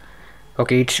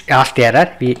 Okay, it's asked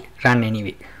error, we run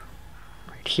anyway.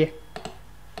 Right here,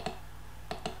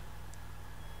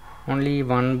 only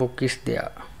one book is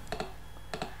there.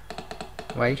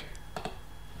 Why?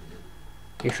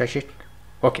 Refresh it.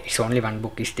 Okay, it's only one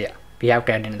book is there. We have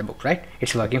to add another book. Right,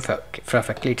 it's working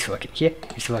perfectly. It's working here,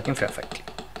 it's working perfectly.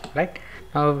 Right,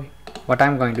 now what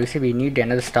I'm going to say, we need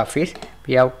another stuff is,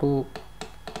 we have to,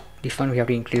 this one we have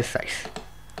to increase size,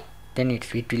 then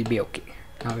it will be okay.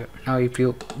 Now if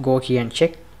you go here and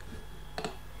check,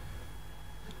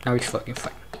 now it's working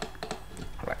fine.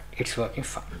 Right, it's working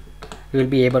fine. You will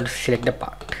be able to select the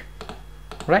part.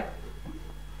 Right,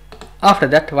 after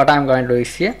that what I'm going to do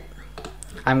is here,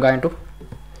 I'm going to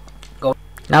go.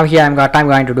 Now here I'm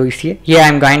going to do is here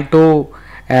I'm going to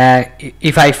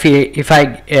if I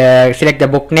select the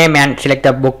book name and select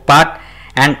the book part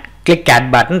and click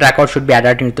add button, record should be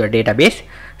added into the database.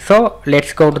 So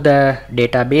let's go to the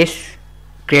database,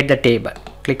 create the table,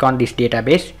 click on this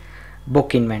database,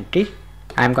 book inventory.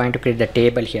 I am going to create the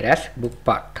table here as book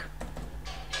part.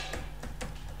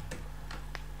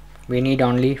 We need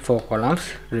only 4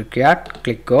 columns required.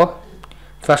 Click go.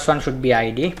 First one should be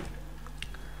ID,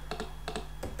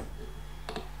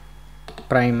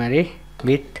 primary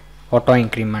with auto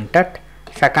incremented.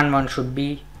 Second one should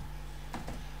be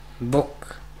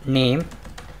book name,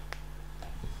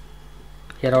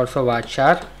 here also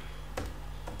varchar.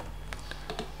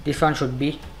 This one should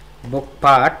be book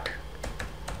part,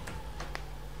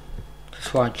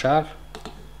 varchar.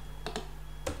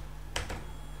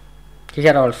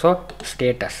 Here also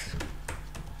status.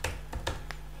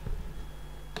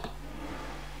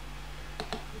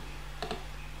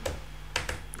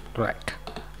 Right,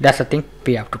 that's the thing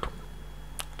we have to do.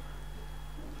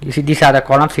 You see, these are the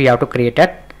columns we have to create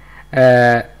it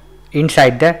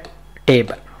inside the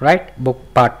table, right?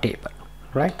 Book part table,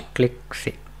 right? Click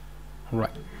save.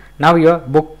 Right, now your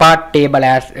book part table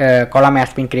as column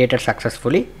has been created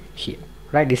successfully here,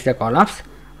 right? This is the columns.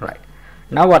 Right,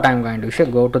 now what I'm going to do is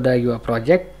go to the your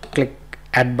project, click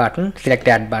add button, select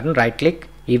add button, right click,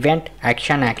 event,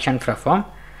 action perform.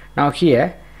 Now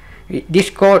here this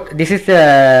code, this is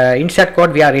the insert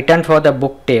code we are written for the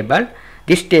book table.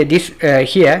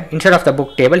 Here instead of the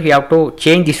book table we have to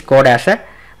change this code as a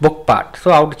book part.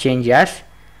 So how to change? As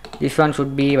this one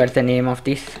should be, what's the name of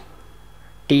this?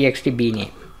 txt b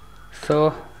name.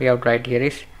 So we have to write here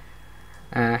is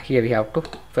here we have to,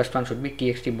 first one should be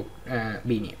txt book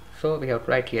b name. So we have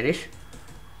to write here is,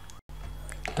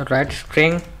 to write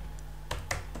string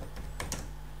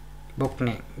book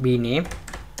name b name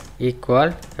equal,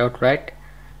 you have to write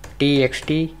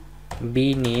txt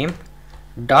b name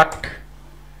dot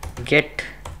get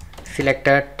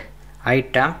selected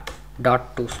item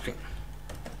dot toString.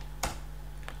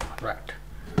 Right,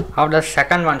 how the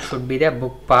second one should be the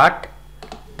book part.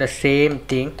 The same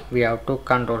thing, we have to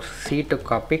Ctrl C to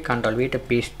copy, Ctrl V to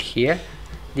paste here.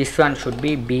 This one should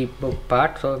be b book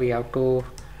part, so we have to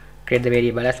create the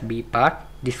variable as b part.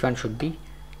 This one should be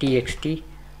txt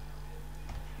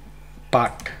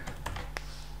part,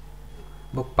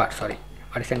 book part, sorry,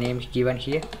 what is the name given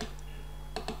here?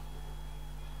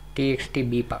 txt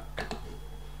b part.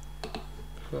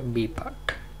 So b part,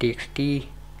 txt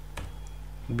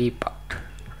b part.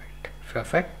 Right,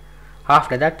 perfect.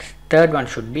 After that, third one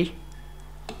should be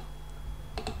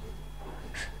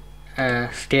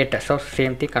status. So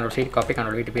same thing, Ctrl C copy,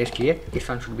 Ctrl V to paste here. This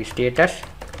one should be status.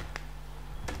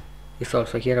 This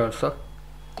also, here also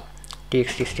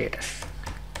txt status.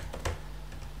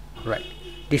 Right,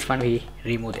 this one we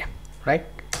remove them. Right,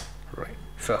 right,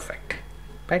 perfect.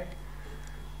 Right,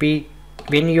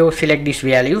 when you select these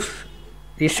values,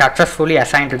 is successfully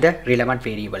assigned to the relevant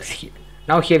variables here.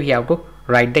 Now here we have to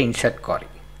write the insert query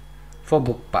for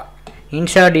book part.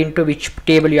 Insert into which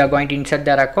table you are going to insert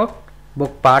the record?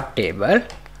 Book part table.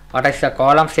 What is the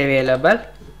columns available?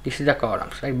 This is the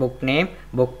columns, right? Book name,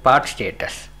 book part,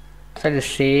 status. So the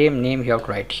same name you have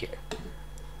to write here.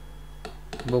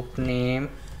 Book name,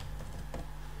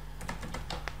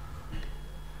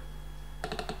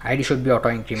 ID should be auto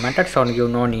incremented, so you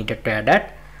no needed to add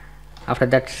that. After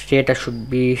that, status should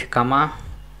be comma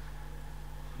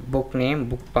book name,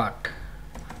 book part,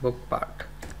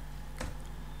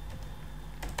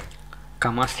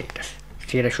 comma status.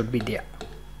 Status should be there,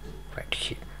 right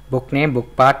here. Book name,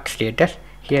 book part, status.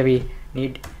 Here we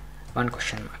need one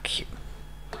question mark here.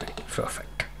 Right,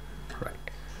 perfect.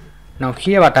 Right, now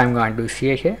here what I'm going to do is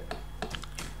here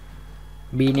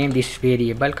b name this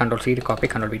variable, Ctrl C to copy,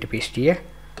 Ctrl V to paste here.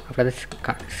 After this,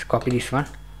 copy this one,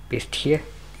 paste here.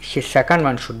 His second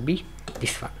one should be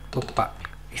this one, book part,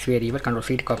 this variable, Ctrl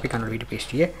C to copy, Ctrl V to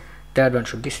paste here. Third one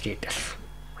should be status.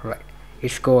 Right,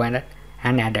 let's go and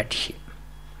add it here.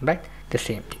 Right, the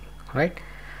same thing. Right,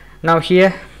 now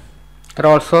here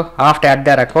also after add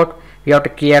the record we have to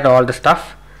clear all the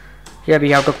stuff. Here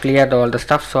we have to clear all the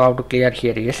stuff. So how to clear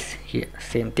here is here,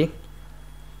 same thing.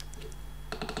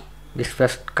 This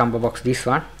first combo box, this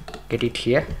one, get it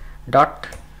here, dot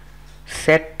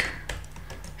set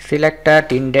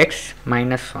selected index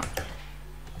 -1.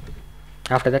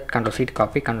 After that, Ctrl C to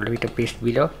copy, Ctrl V to paste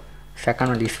below. Second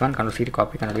one, this one, Ctrl C to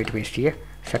copy, Ctrl V to paste here.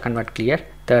 Second one clear.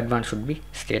 Third one should be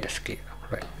status clear.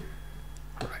 Right,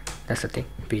 right, that's the thing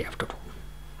we have to do.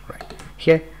 Right,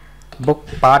 here book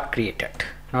part created,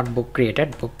 not book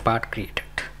created, book part created.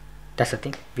 That's the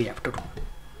thing we have to do.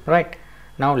 Right,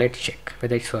 now let's check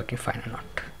whether it's working fine or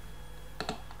not.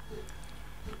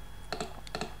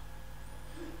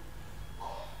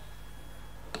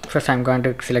 First I'm going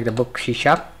to select the book C#,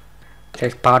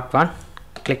 select part 1,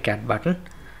 click add button,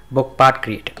 book part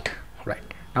created.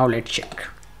 Right, now let's check.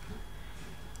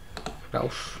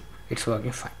 Browse, it's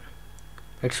working fine.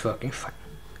 It's working fine.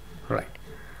 Right,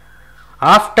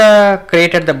 after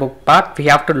created the book part, we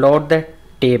have to load the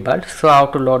table. So how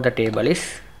to load the table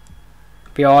is,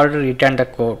 we already written the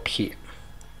code here,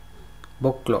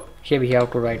 book load. Here we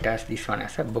have to write as this one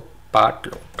as a book part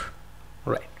load.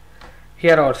 Right.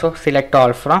 Here also select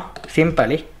all from,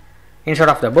 simply instead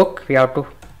of the book we have to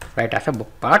write as a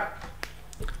book part.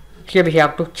 Here we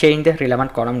have to change the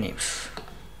relevant column names.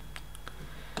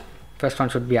 First one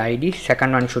should be ID,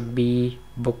 second one should be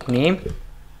book name,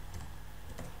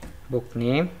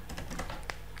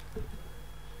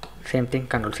 same thing,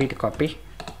 Ctrl C to copy,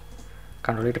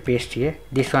 Ctrl V to paste here.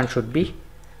 This one should be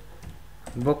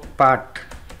book part.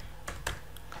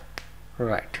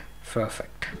 Right,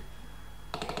 perfect.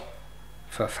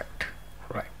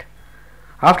 Right.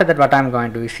 After that, what I am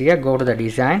going to do is here, go to the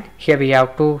design. Here we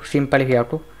have to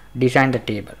design the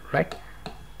table, right?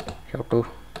 You have to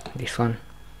this one.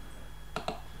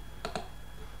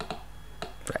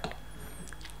 Right.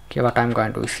 Okay, what I am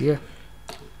going to do is here.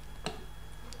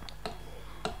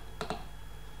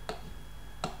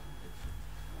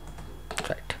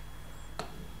 Right.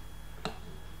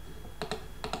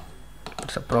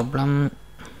 What's the problem?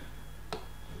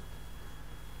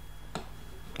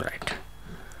 Right.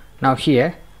 Now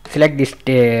here select this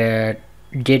J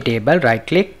table, right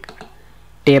click,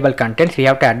 table contents. We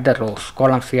have to add the rows,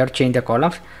 columns we have to change the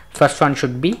columns. First one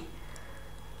should be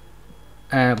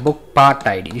book part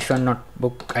ID. This one not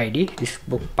book ID, this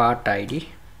book part ID.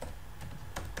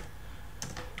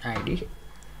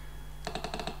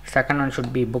 Second one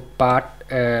should be book part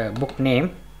book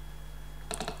name.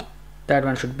 Third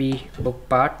one should be book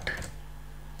part.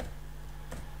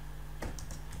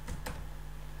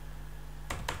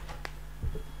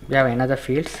 We have another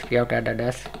fields we have to add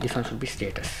as, this one should be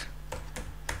status.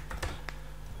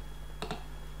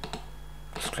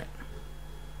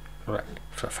 Right,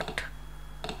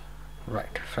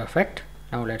 perfect.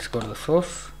 Now let's go to the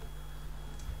source.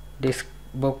 This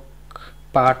book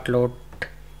part load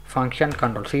function,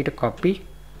 Ctrl C to copy,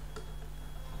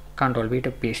 Ctrl V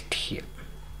to paste here.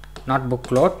 Not book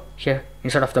load, here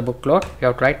instead of the book load you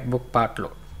have to write book part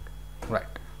load. Right,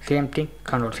 same thing,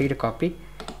 Ctrl C to copy.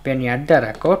 When you add the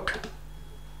record,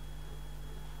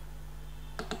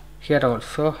 here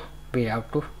also we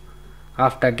have to,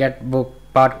 after get book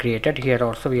part created, here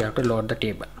also we have to load the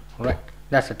table. Right,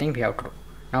 that's the thing we have to do.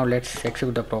 Now let's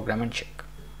execute the program and check.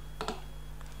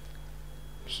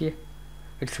 Here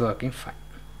it's working fine,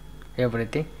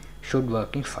 everything should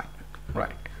working fine.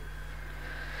 Right,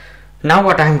 now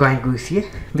what I am going to do is here,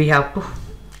 we have to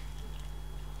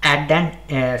add and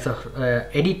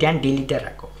edit and delete the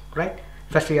record. Right,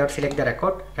 first we have to select the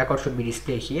record should be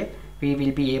displayed here. We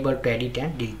will be able to edit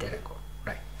and delete the record.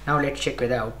 Right, now let's check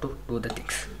whether how to do the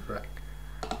things. Right,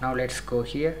 now let's go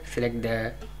here, select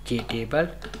the J table,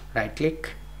 right click,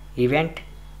 event,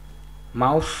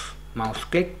 mouse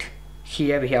clicked.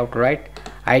 Here we have to write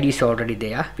ID is already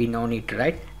there, we no need to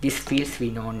write. These fields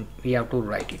we have to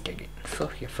write it again. So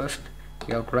here first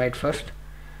we have to write first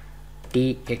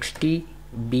txt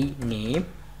b name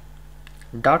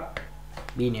dot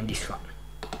b name, this one.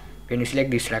 When you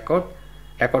select this record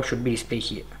should be displayed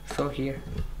here. So here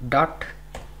dot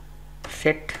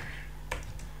set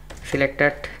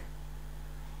selected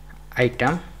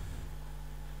item.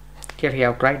 Here we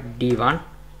have to write d1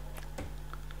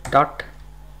 dot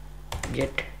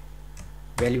get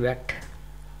value at.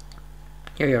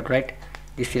 Here we have to write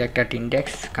this selected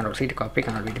index, Ctrl C to copy,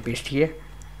 Ctrl V to paste here.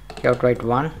 You have to write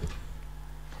 1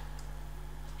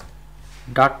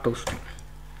 dot toString.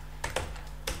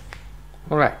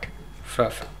 Alright,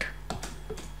 perfect.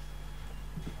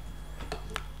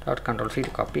 Dot Ctrl C to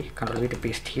copy, Ctrl V to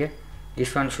paste here.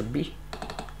 This one should be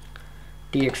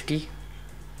txt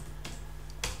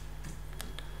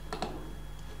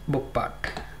book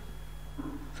part.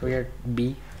 So here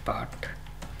B part.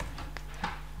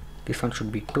 This one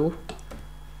should be 2.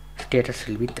 Status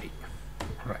will be 3.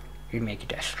 Right, we make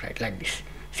it as right like this.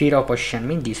 0 position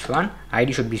mean this one.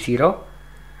 ID should be 0.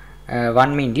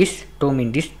 1 mean this, 2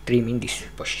 mean this, 3 mean this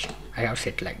position. I have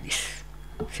set like this.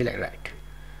 Select right.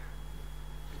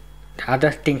 The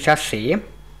other things are same.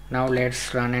 Now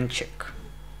let's run and check.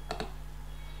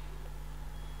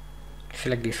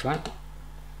 Select this one.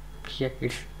 Here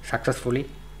it's successfully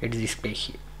it's displayed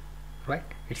here. Right,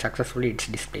 it's successfully it's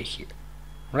displayed here.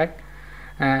 Right,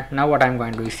 now what I'm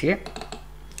going to do is here,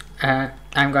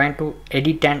 I'm going to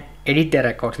edit the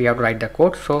records. We have to write the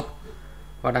code. So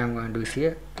what I'm going to do is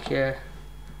here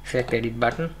select edit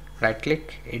button, right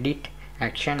click, edit,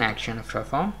 action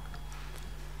perform.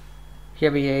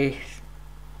 Here we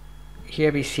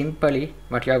simply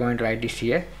what you are going to write is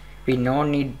here, we no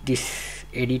need this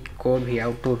edit code, we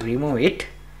have to remove it.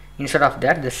 Instead of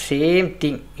that, the same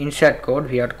thing, insert code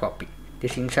we have to copy.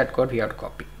 This insert code we have to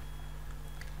copy.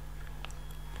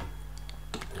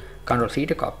 Ctrl C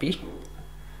to copy,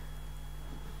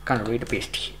 Ctrl V to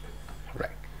paste here.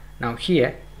 Right, now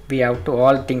here we have to,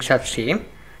 all things are same,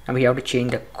 and we have to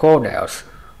change the code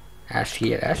as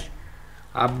here as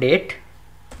update.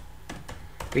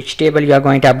 Which table you are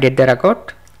going to update the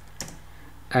record?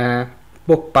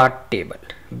 Book part table.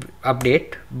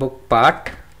 Update book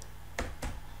part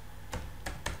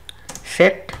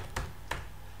set.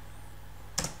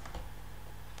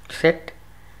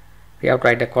 We have to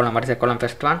write the column. What is the column?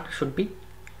 First one should be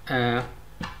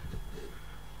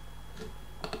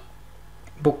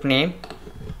book name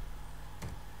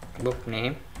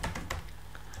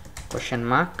question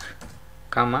mark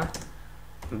comma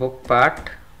book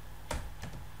part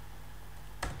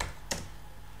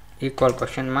equal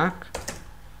question mark.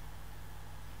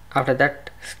 After that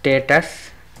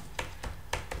status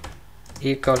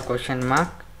equal question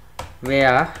mark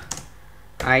where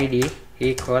id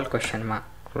equal question mark.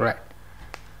 Right.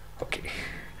 Okay,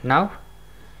 now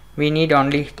we need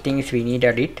only things we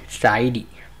needed it. It's the id.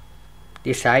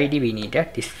 This id we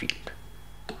needed this field.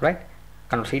 Right.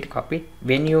 Control C, copy.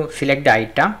 When you select the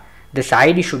item, this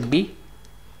id should be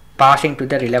passing to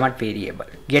the relevant variable.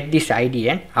 Get this id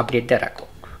and update the record.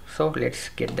 So let's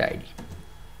get the id.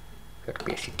 Got to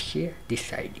paste it here.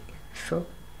 This id. So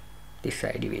this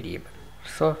id variable.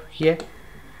 So here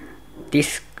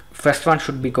this first one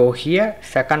should be go here.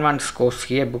 Second one goes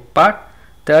here. Book part.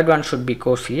 Third one should be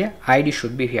goes here. ID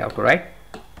should be here. To write.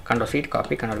 Control C,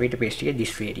 copy. Control V to paste here.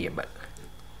 This variable.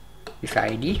 This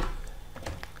id.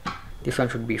 This one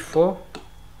should be 4.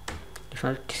 This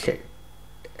one set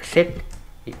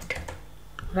it.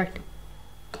 Right.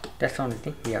 That's the only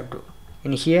thing we have to do.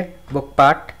 In here, book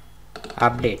part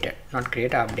updated, not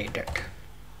create, updated.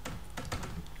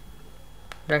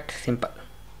 Right. Simple.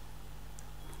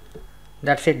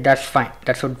 That's it. That's fine.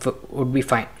 That would be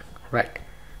fine. Right.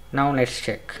 Now let's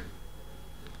check.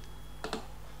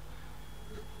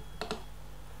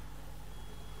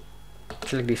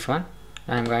 Select this one.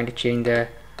 I'm going to change the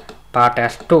part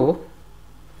as 2.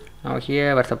 Now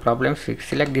here, what's the problem?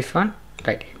 Select this one.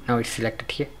 Right. Now it's selected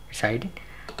here. It's ID.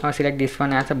 Now select this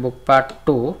one as a book part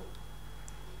 2.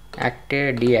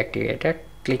 Active, deactivated.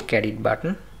 Click edit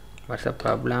button. What's the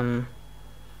problem?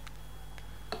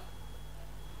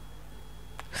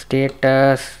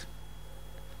 Status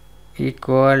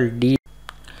equal D.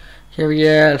 Here we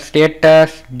are,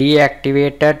 status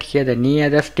deactivated. Here the near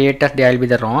the status there will be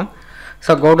the wrong.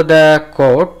 So go to the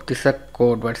code. This is a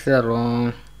code. What's the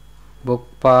wrong? Book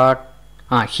part.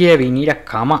 Here we need a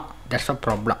comma. That's a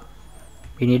problem.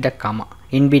 We need a comma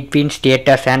in between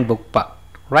status and book part.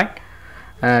 Right?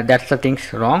 That's the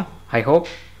things wrong. I hope.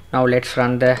 Now let's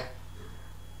run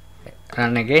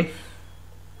again.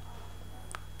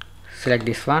 Select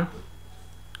this one.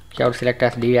 You have to select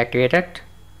as deactivated.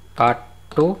 Part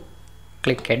 2.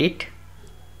 Click edit.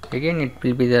 Again it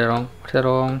will be the wrong. What's the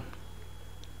wrong?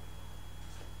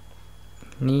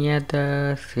 Near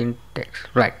the syntax.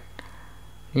 Right.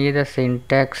 Near the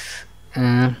syntax.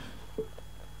 Right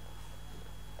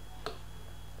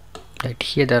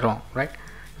here the wrong. Right.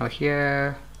 Now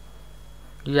here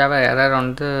you have an error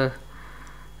on the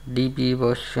DB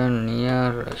version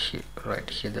near here. Right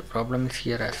here the problem is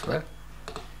here as well.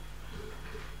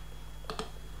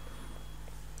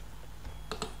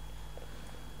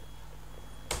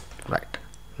 Right.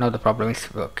 Now the problem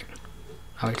is working.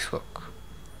 Now it's work.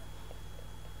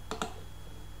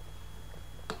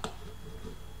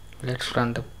 Let's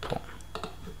run the form.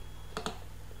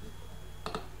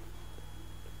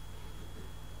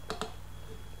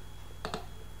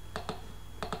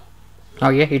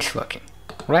 Now here it's working.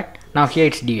 Right. Now here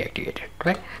it's deactivated.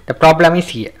 Right. The problem is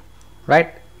here.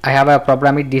 Right. I have a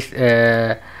problem with this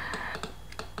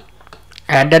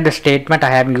added the statement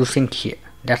I am using here.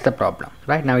 That's the problem.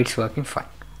 Right. Now it's working fine.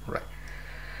 Right.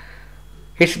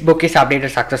 Its book is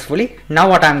updated successfully. Now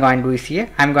what I'm going to do is here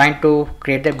I'm going to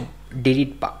create the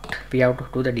delete part. We have to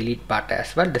do the delete part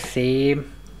as well. The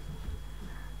same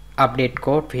update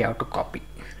code we have to copy.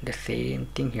 The same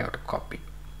thing you have to copy.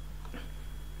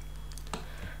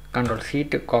 Control C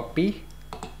to copy.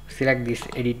 Select this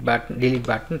edit button, delete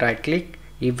button, right click,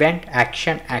 event,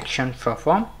 action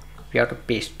perform. We have to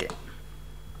paste it.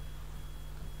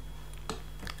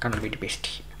 Control V to paste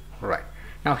here. Right.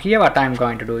 Now here what I am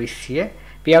going to do is here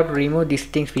we have to remove these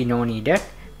things we know needed.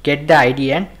 Get the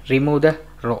ID and remove the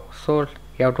row. So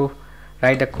you have to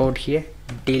write the code here.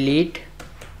 Delete.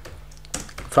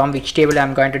 From which table I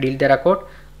am going to delete the record?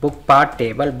 Book part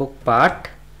table. Book part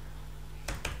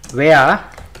where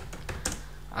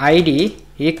ID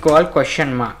equal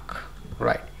question mark.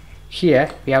 Right. Here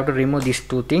we have to remove these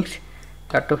two things.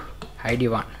 You have to ID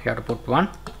 1. You have to put 1.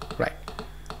 Right.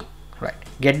 Right.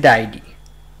 Get the ID.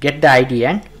 Get the ID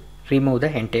and remove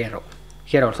the entire row.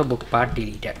 Here also book part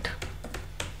deleted.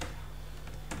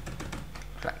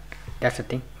 That's the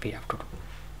thing we have to do.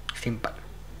 Simple.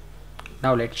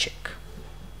 Now let's check.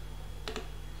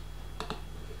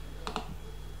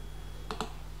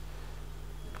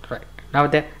 Right, now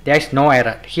there is no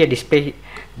error here. Display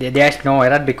there is no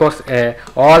error because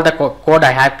all the code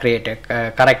I have created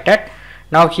corrected.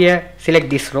 Now here select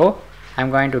this row. I'm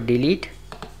going to delete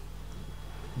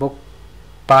book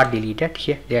part deleted.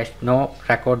 Here there is no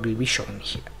record will be shown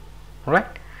here.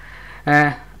 Alright,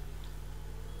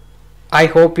 I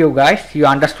hope you guys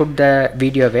understood the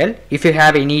video well. If you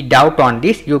have any doubt on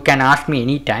this, you can ask me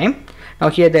anytime. Now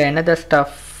here the another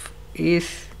stuff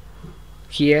is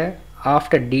here.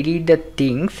 After delete the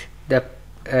things, the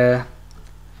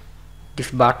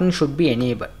this button should be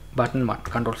enabled. Button 1,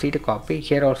 Control C to copy.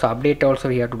 Here also update also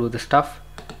we have to do the stuff.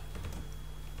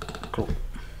 True.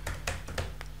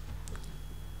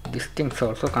 This things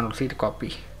also Control C to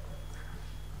copy.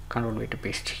 Control V to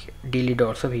paste here. Delete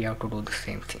also we have to do the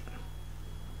same thing.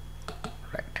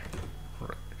 Right.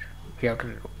 We have to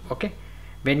do. Okay.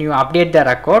 When you update the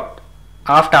record,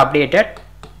 after updated,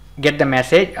 get the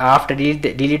message. After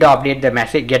delete or update the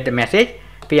message, get the message.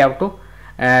 We have to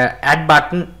add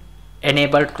button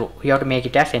enable true. We have to make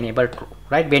it as enable true.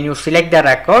 Right. When you select the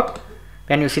record,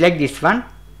 when you select this one,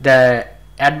 the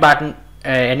add button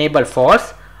enable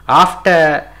false.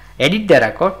 After edit the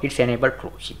record, it's enable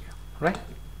true here. Right.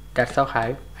 That's how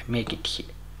I make it here.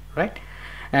 Right.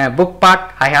 Book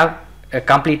part I have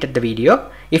completed the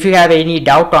video. If you have any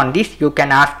doubt on this, you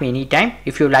can ask me anytime.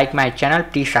 If you like my channel,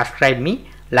 please subscribe me,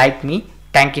 like me.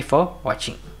 Thank you for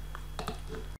watching.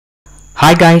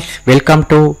 Hi guys, welcome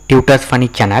to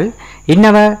Tutusfunny channel. In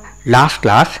our last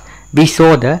class, we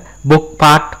saw the book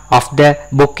part of the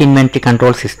book inventory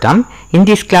control system. In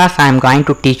this class, I am going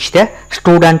to teach the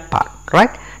student part.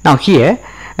 Right now here,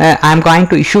 I am going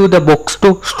to issue the books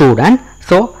to student.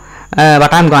 So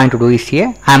what I am going to do is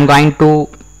here, I am going to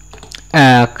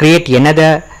create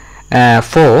another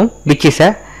form which is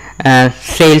a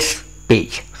sales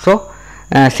page. So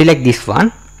select this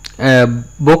one,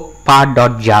 book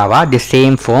part.java, the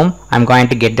same form. I'm going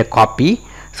to get the copy.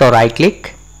 So right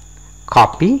click,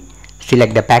 copy,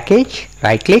 select the package,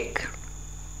 right click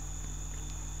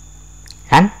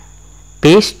and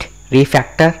paste,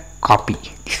 refactor, copy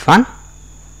this one.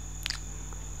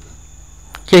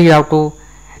 Here you have to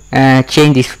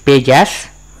change this page as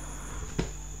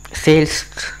sales,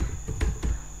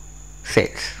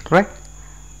 right?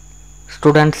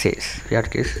 Student sales. Here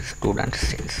it is student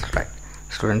sales, right?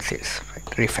 Student sales, right?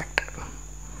 Refactor.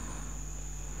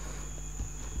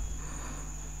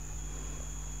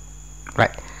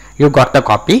 Right. You got the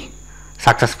copy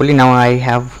successfully. Now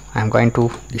I'm going to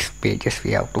this pages.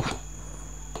 We have to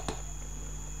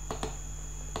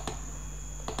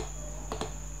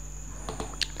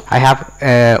I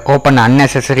have opened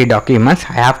unnecessary documents.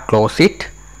 I have closed it.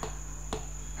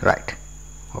 Right.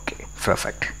 Okay.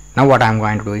 Perfect. Now what I'm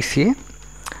going to do is here.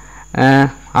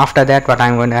 After that, what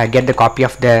I'm going to get the copy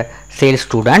of the sales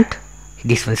student.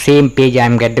 This one, same page.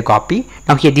 I'm get the copy.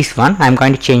 Now here this one, I'm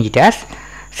going to change it as.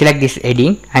 Select this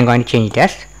heading. I'm going to change it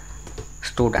as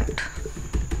student.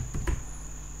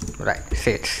 Right.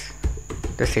 Sales.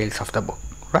 The sales of the book.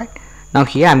 Right. Now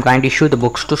here I'm going to issue the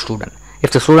books to student.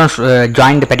 If the students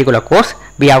join the particular course,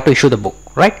 we have to issue the book,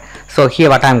 right? So here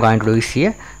what I'm going to do is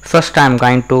here, first I'm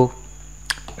going to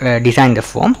design the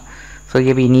form. So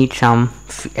here we need some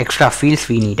extra fields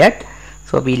we needed.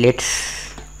 So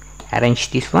let's arrange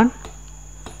this one.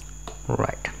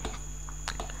 Right.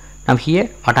 Now here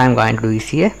what I'm going to do is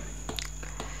here.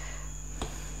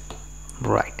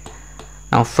 Right.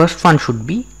 Now first one should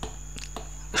be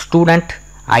student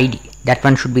ID. That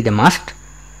one should be the must.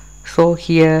 So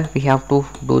here we have to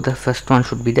do the first one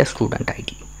should be the student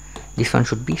ID. This one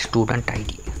should be student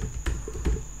ID.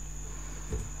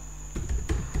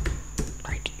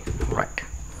 Right.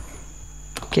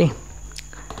 Okay.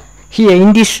 Here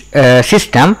in this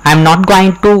system, I am not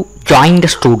going to join the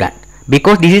student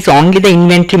because this is only the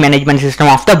inventory management system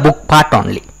of the book part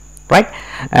only. Right.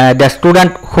 The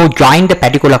student who joined the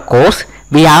particular course,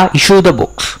 we are issue the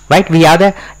books. Right. We are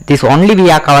the this only we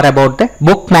are cover about the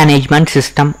book management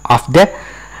system of the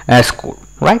school.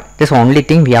 Right. This only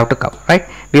thing we have to cover. Right.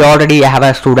 We already have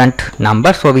a student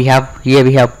number, so we have here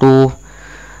we have to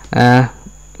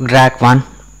drag one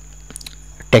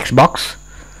text box.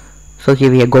 So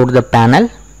here we go to the panel.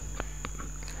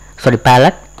 Sorry,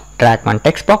 palette. Drag one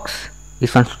text box.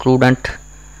 This one student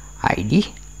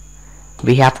ID.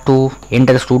 We have to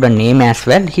enter the student name as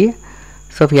well here.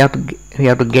 So we have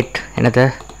to get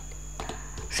another.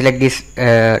 Select this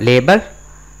label,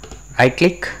 right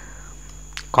click,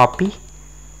 copy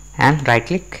and right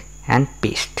click and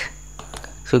paste.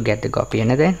 So get the copy.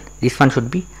 Another this one should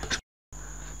be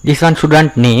This one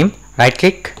student name, right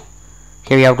click,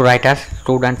 here we have to write as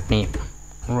student name,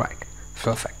 right,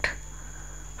 perfect.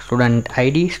 Student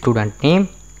ID, student name,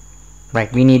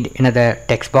 right, we need another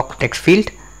text box, text field,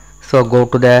 so go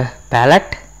to the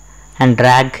palette and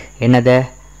drag another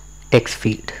text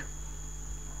field,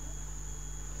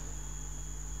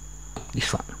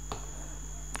 this one,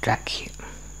 drag here,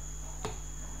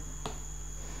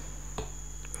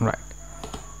 right.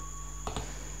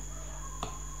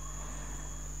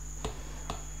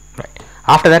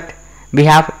 After that we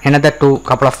have another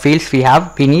couple of fields we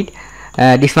need.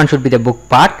 This one should be the book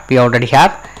part, we already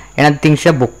have. Another thing is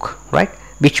a book, right,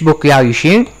 which book we are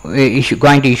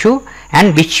going to issue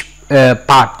and which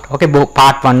part, okay,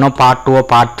 part 1 or part 2 or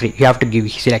part 3 you have to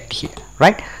select here,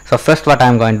 right. So first what I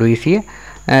am going to do is here,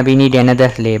 we need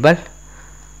another label,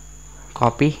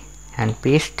 copy and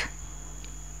paste,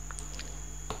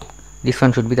 this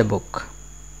one should be the book,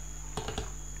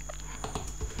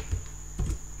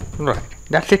 right,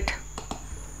 that's it.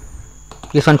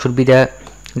 This one should be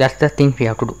that's the thing we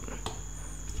have to do.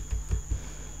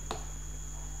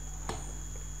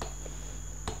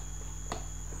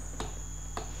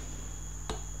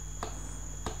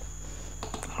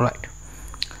 Right,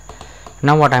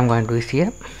 now what I'm going to do is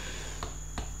here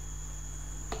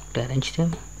to arrange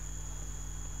them,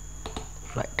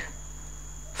 right,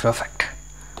 perfect.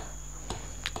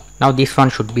 Now this one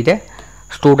should be the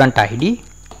student ID,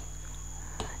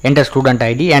 enter student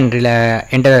ID and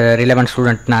enter the relevant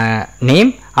student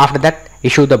name. After that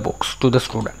issue the books to the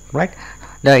student, right.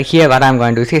 Here what I'm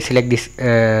going to do is select this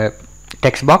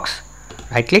text box,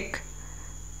 right click,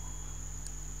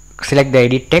 select the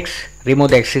edit text,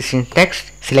 remove the existing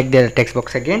text, select the text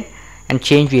box again and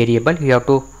change variable, you have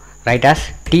to write as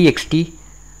txt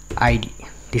id,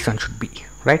 this one should be,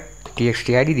 right, txt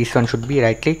id, this one should be,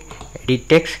 right click, edit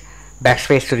text,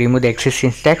 backspace to remove the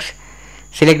existing text,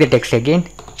 select the text again,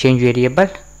 change variable,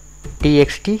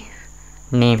 txt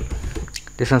name,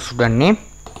 this one student name,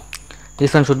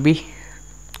 this one should be,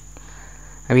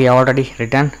 we have already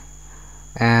written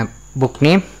book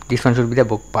name, this one should be the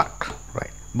book part,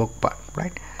 right, book part,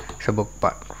 right, so book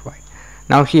part, right.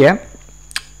 Now here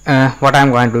what I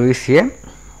am going to do is here,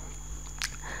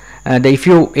 if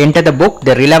you enter the book,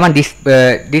 the relevant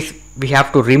this we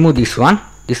have to remove this one,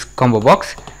 this combo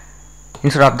box.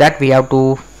 Instead of that we have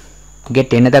to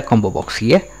get another combo box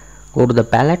here, go to the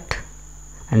palette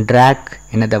and drag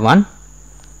another one,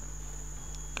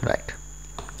 right,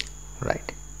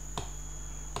 right.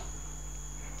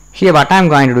 Here what I am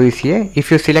going to do is here, if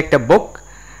you select a book,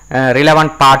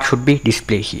 relevant part should be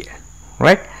displayed here,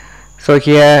 right. So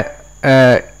here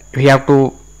we have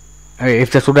to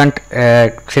if the student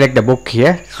select the book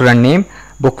here, student name,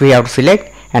 book we have to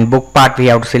select, and book part we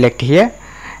have to select here,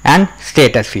 and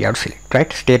status we have to select,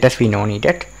 right. Status we don't need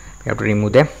it, we have to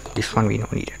remove them, this one we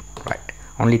don't need it, right.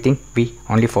 Only thing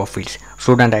only 4 fields,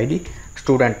 student ID,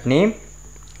 student name,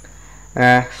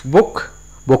 book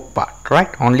part, right,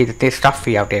 only the stuff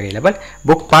we have to available.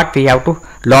 Book part we have to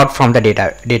load from the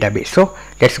database, so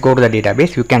let's go to the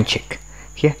database, you can check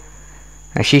here,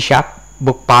 C#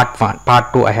 book part 1,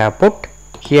 part 2 I have put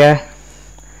here,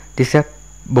 this is a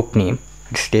book name,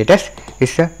 the status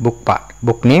is a book part,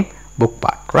 book name, book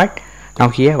part, right. Now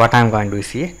here what I am going to do is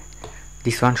here,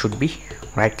 this one should be,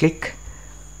 right click,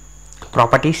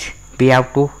 properties, we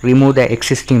have to remove the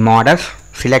existing models,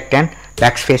 select and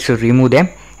backspace to remove them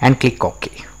and click OK,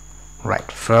 right,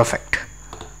 perfect,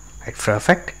 right,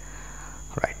 perfect,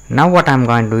 right. Now what I am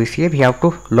going to do is here, we have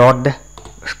to load the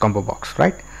combo box,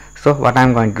 right. So what I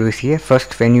am going to do is here,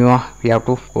 first we have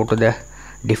to go to the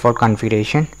default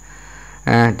configuration,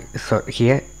 and so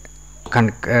here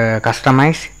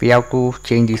customize, we have to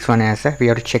change this one as we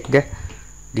have to check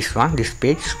this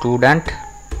page, student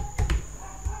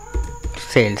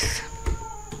sales,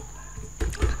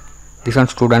 this one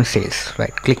student sales,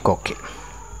 right, click OK.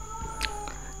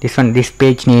 This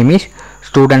page name is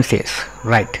student sales,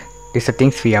 right. These are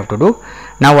things we have to do.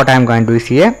 Now what I am going to do is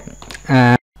here,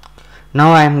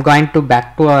 now I am going to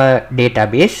back to a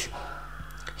database.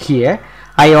 Here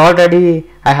I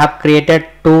have created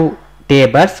 2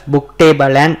 tables, book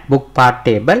table and book part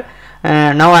table.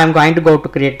 Now I am going to go to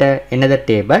create another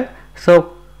table,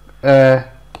 so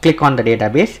click on the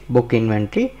database, book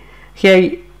inventory.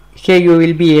 Here you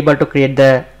will be able to create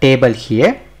the table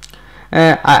here.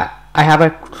 I have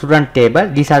a student table,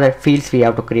 these are the fields we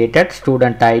have to create it,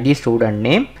 student ID, student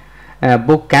name,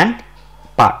 book and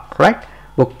part, right,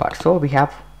 book part. So we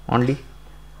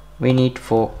need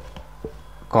 4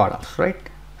 columns, right.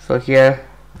 So here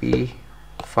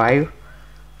 5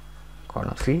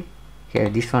 column C, here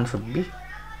this one should be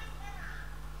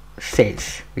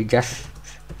sales, we just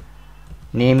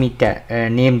name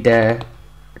the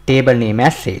table name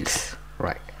as sales,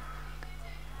 right?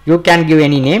 You can give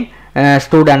any name,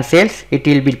 student sales, it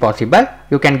will be possible.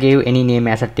 You can give any name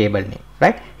as a table name,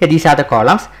 right? Here these are the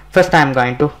columns. First I am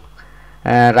going to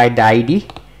write the ID.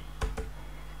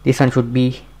 This one should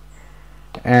be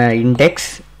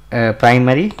index,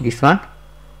 primary, this one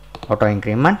auto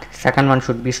increment. Second one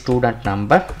should be student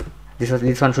number.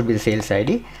 This one should be the sales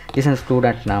ID. This one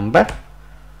student number,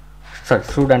 sorry,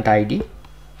 student ID.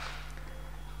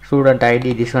 Student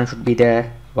ID, this one should be the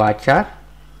varchar.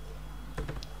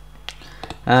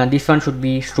 This one should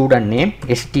be student name,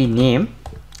 st name.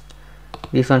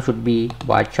 This one should be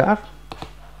varchar.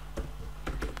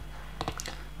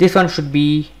 This one should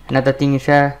be, another thing is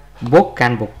a book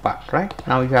and book part, right?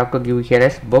 Now you have to give here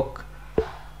as book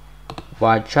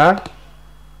varchar.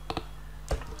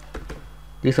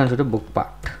 This one should be book part.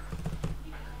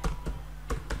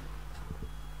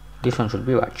 This one should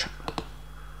be varchar.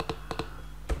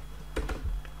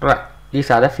 Right,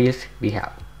 these are the fields we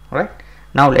have, right?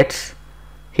 Now let's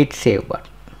hit save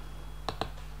button.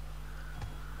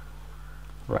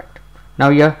 Right, now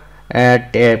your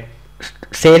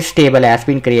sales table has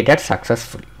been created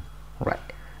successfully. Right,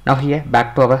 now here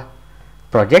back to our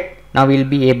project. Now we'll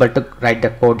be able to write the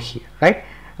code here, right?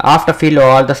 After fill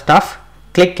all the stuff,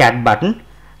 click add button.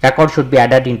 Record should be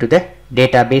added into the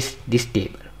database, this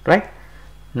table, right?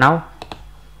 Now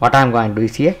what I'm going to do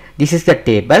is here, this is the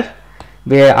table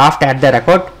where after add the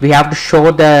record we have to show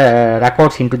the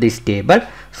records into this table.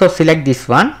 So select this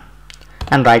one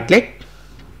and right click.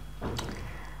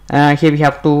 Here we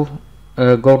have to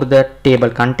go to the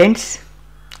table contents,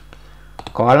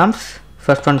 columns.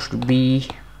 First one should be,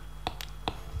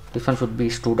 this one should be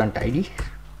student ID,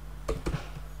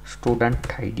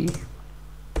 student ID.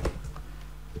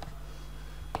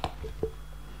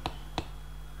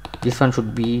 This one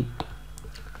should be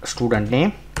student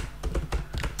name.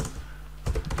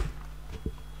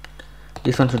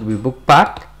 This one should be book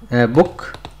part,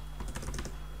 book.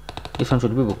 This one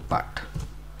should be book part.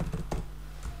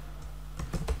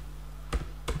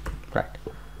 Right,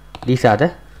 these are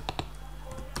the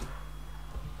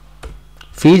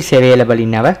fields available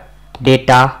in our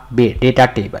data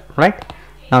table, right?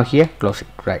 Now here close it,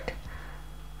 right?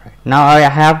 Now I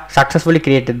have successfully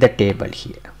created the table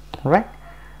here, right?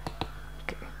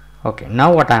 Okay,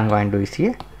 now what I am going to do is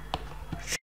here,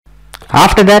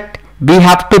 after that we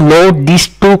have to load these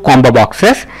two combo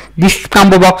boxes. This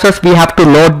combo boxes we have to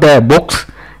load the books.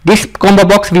 This combo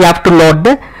box we have to load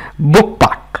the book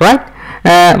part, right?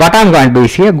 What I am going to do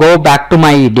is here, go back to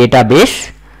my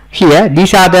database. Here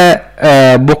these are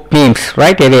the book names,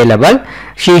 right, available: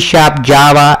 C#,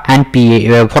 Java and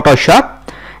Photoshop,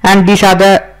 and these are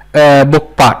the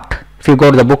book part. If you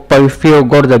go to the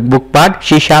book part,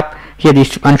 C#, here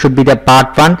this one should be the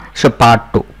part 1, so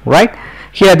part 2, right?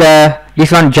 Here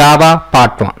this one Java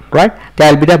part 1, right?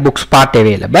 There will be the books part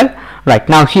available. Right,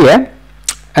 now here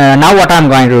now what I am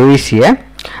going to do is here,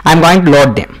 I am going to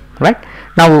load them, right?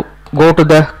 Now go to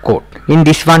the code. In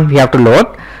this one we have to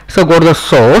load, so go to the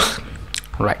source,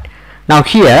 right? Now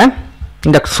here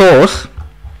in the source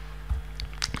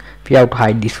we have to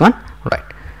hide this one, right?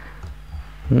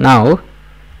 Now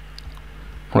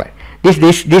right,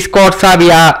 this codes are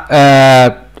we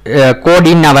are code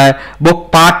in our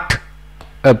book part,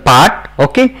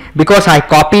 okay, because I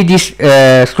copied this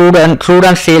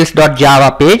student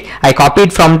sales.java page. I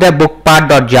copied from the book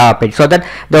part.java page, so that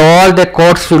all the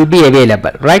codes will be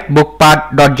available, right? Book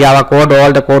part.java code,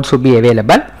 all the codes will be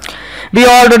available. We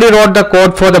already wrote the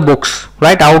code for the books,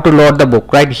 right? How to load the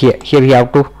book, right? Here we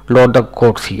have to load the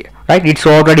codes here, right? It's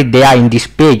already there in this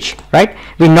page, right?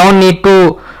 We no need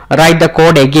to write the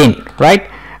code again, right?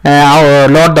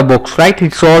 Load the books, right?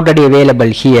 It's already available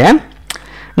here.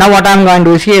 Now what I am going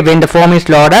to do is here, when the form is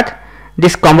loaded,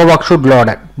 this combo box should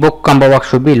loaded, book combo box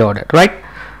should be loaded, right?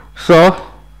 So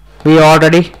we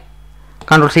already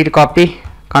Ctrl C to copy,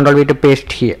 Ctrl V to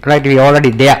paste here, right? We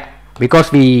already there,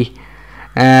 because we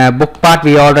book part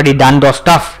we already done those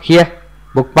stuff here.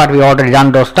 Book part we already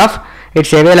done those stuff.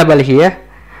 It's available here.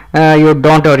 You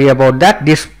don't worry about that.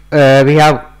 This we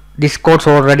have this codes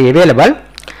already available.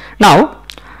 Now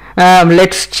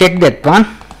let's check that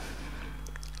one.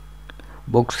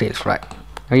 Book sales, right?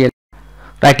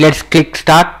 Right, let's click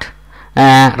start,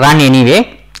 run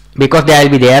anyway, because there will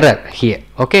be the error here,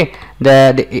 okay?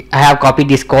 I have copied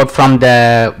this code from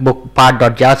the book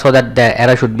part.java, so that the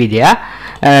error should be there.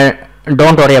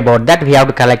 Don't worry about that, we have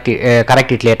to correct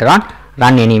it later on.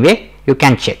 Run anyway, you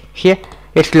can check here,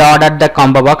 it's loaded the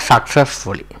combo box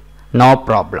successfully, no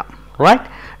problem, right?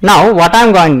 Now what I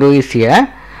am going to do is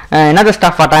here, another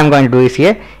stuff what I am going to do is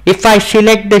here, if I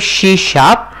select the C#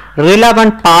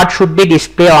 relevant part should be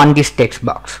displayed on this text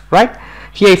box, right?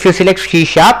 Here if you select C#,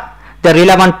 the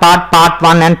relevant part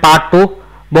 1 and part 2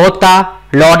 both are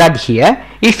loaded here.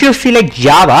 If you select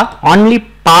Java, only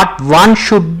part 1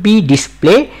 should be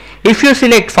displayed. If you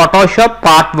select Photoshop,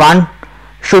 part 1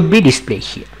 should be displayed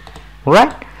here,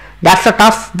 right? That's the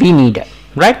stuff we needed,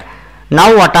 right?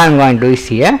 Now what I'm going to do is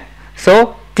here,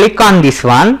 so click on this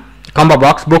one, combo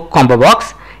box, book combo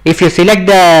box. If you select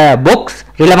the books,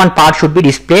 relevant part should be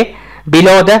displayed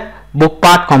below the book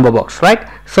part combo box, right?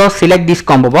 So select this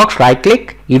combo box, right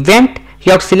click, event,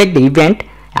 you have to select the event,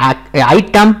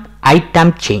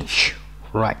 item change,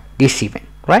 right? This event,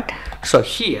 right? So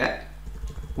here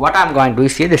what I'm going to do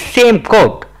is here the same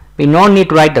code, we no need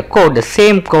to write the code, the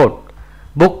same code,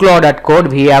 book loaded code,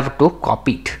 we have to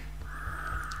copy it,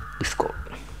 this code,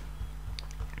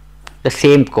 the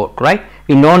same code, right?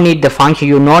 You no need the function,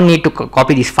 you no need to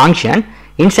copy this function.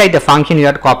 Inside the function you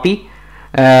have to copy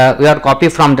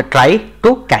from the try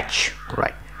to catch,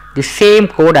 right? The same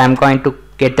code I am going to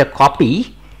get the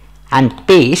copy and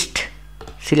paste,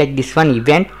 select this one,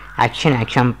 event,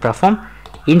 action perform,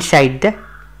 inside the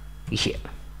here,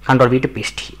 Control V to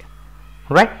paste here,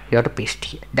 right? You have to paste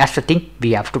here. That's the thing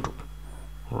we have to do,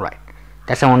 right?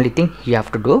 That's the only thing you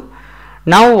have to do.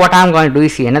 Now what I am going to do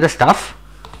is see another stuff.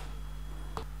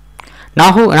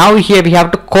 Now here we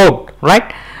have to code,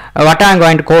 right? What I am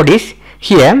going to code is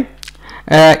here,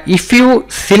 if you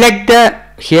select the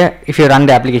here, if you run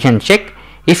the application check,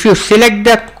 if you select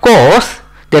the course,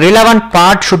 the relevant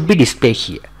part should be displayed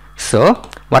here. So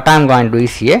what I am going to do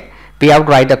is here, we have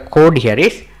to write the code here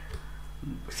is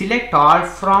select all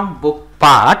from book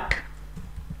part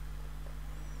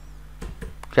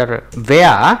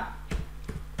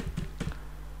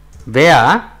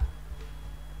where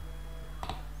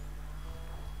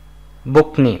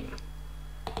book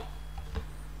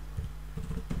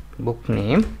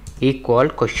name equal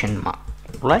question mark,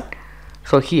 right?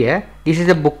 So here this is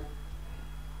a book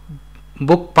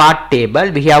part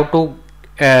table, we have to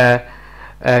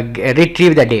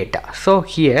retrieve the data. So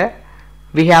here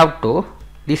we have to,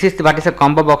 this is what is a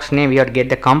combo box name, we have to get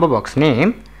the combo box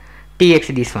name,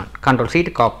 txt this one, Control C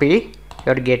to copy,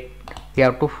 we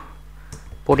have to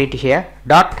put it here,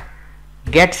 dot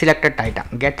get selected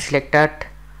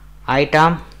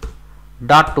item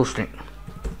dot toString,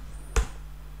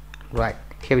 right?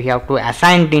 Here we have to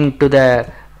assign it into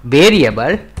the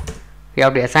variable, we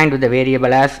have to assign to the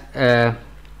variable as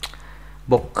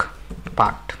book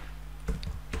part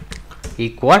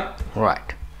equal,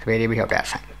 right? Variable we have to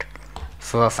assign it.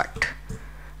 Perfect.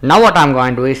 Now what I am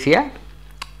going to do is here,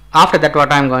 after that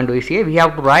what I am going to do is here, we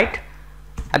have to write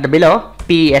at the below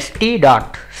pst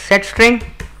dot set string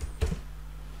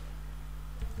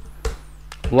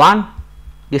 1,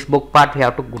 this book part we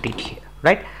have to put it here,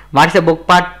 right? What is the book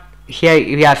part? Here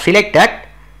we have selected,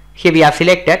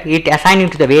 it assigned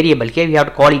into the variable, here we have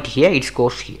to call it here, it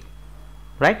goes here,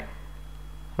 right?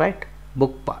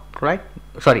 Book part, right?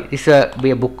 Sorry, this is a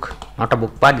book, not a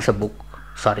book part, this is a book,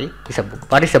 sorry, this is a book.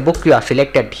 What is the book you have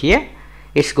selected here,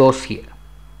 it goes here,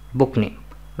 book name,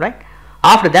 right?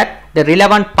 After that the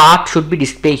relevant part should be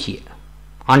displayed here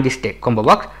on this combo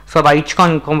box. So by each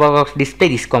combo box display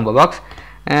this combo box,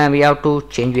 we have to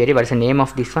change variable. What is the name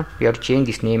of this one? We have to change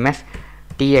this name as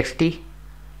txt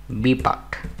b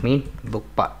part, mean book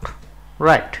part,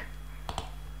 right?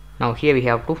 Now here we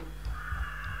have to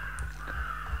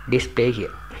display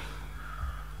here,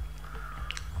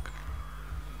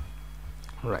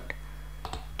 right?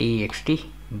 txt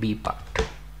b part,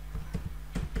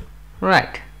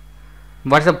 right?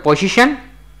 What's the position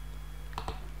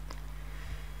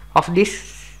of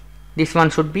this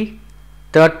one should be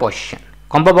third position.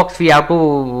 Combo box we have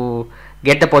to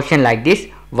get the position like this,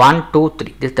 1 2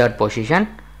 3, this third position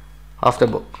of the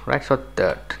book, right? So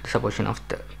third, this is the position of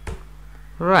third,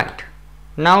 right?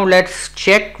 Now let's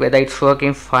check whether it's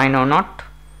working fine or not.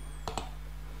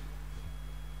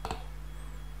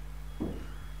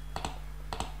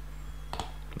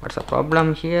 What's the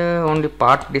problem here? Only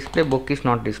part display, book is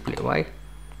not display. Why?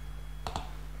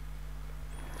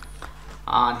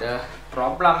 The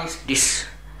problem is this,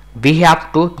 we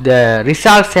have to, the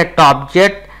result set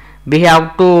object, we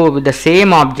have to with the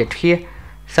same object here,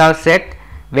 result set,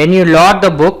 when you load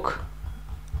the book,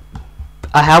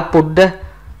 I have put the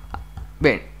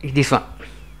this one,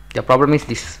 the problem is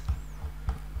this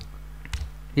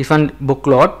one book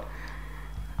load,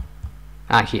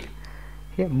 here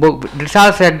book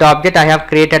result set object I have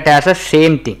created as a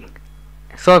same thing,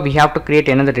 so we have to create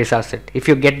another result set. If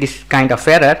you get this kind of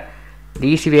error, the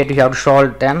easy way to have to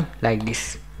solve them like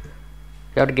this,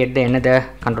 you have to get the another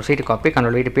Control C to copy,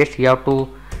 Control V to paste, you have to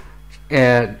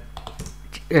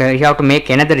you have to make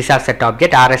another resource set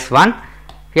object rs1.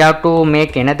 You have to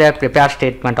make another prepare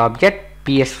statement object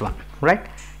ps1, right?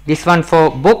 This one for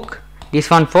book, this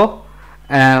one for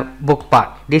book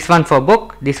part, this one for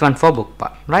book, this one for book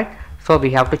part, right? So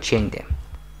we have to change them.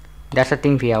 That's the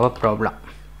thing, we have a problem.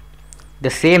 The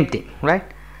same thing, right?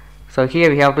 So here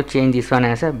we have to change this one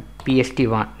as a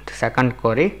pst1, the second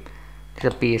query. This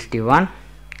is a pst1,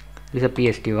 this is a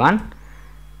pst1,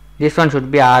 this one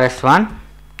should be rs1,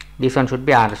 this one should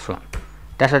be rs1.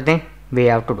 That's the thing we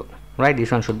have to do, right?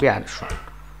 This one should be rs1,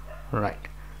 right?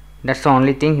 That's the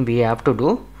only thing we have to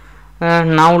do.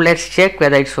 Now let's check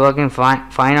whether it's working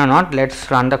fine or not. Let's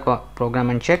run the program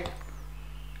and check.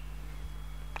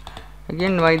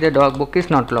 Again, why the dog book is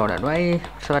not loaded? Why?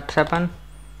 So what's happened?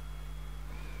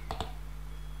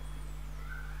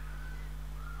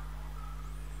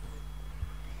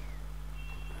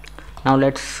 Now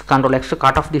let's Ctrl X to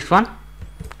cut off this one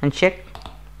and check.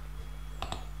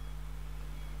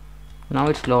 Now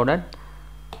it's loaded.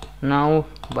 Now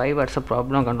why, what's the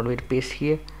problem? Ctrl V to paste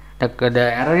here.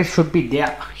 The error should be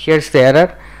there. Here's the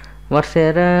error. What's the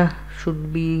error?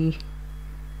 Should be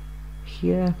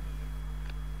here.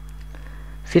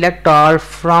 Select all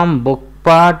from book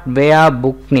part where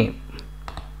book name.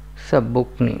 So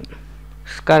book name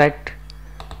is correct.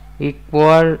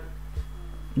 Equal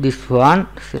this one.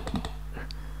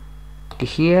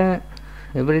 Here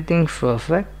everything's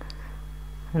perfect.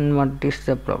 And what is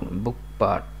the problem? Book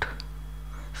part.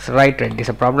 So right. This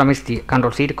problem is the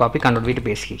Ctrl C to copy, Ctrl V to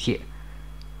paste here.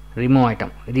 Remove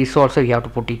item. This also we have to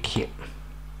put it here.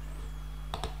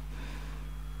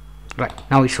 Right.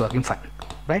 Now it's working fine.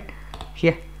 Right.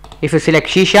 Here, if you select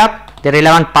C#, the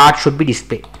relevant part should be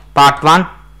displayed. Part 1,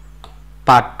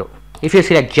 part 2. If you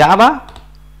select Java,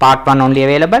 part 1 only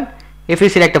available. If you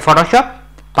select a Photoshop,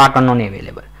 part 1 only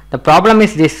available. The problem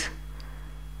is this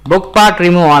book part,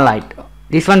 remove all item.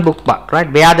 This one book part,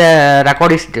 right? Where the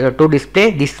record is to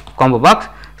display this combo box.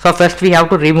 So first we have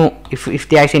to remove, if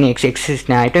there is any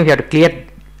existing item, we have to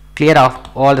clear off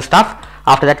all the stuff.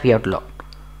 After that we have to load,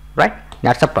 right?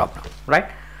 That's the problem, right?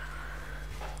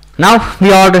 Now we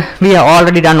have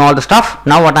already done all the stuff.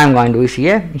 Now what I am going to do is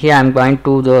here I am going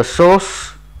to the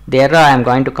source, the error I am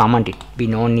going to comment it. We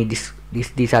don't need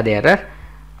these are the error,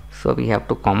 so we have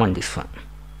to comment this one.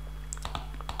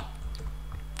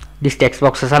 These text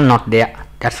boxes are not there,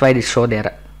 that's why this show the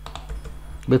error,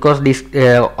 because this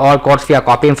all codes we are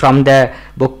copying from the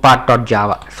book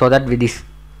part.java, so that with these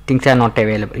things are not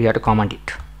available. You have to comment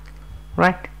it,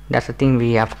 right? That's the thing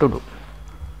we have to do,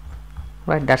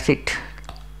 right? That's it.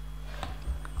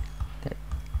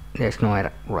 There's no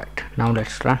error, right? Now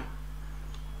let's run.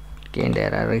 Again the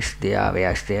error is there.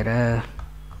 Where is the error?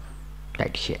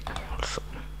 Right here also.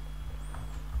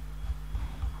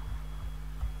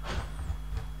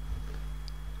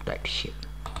 Right here,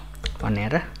 one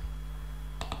error,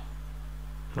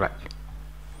 right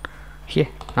here.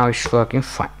 Now it's working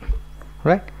fine,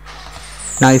 right?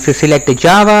 Now if you select the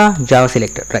Java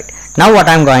selected, right? Now what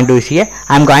I'm going to do is here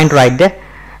I'm going to write the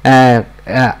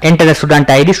enter the student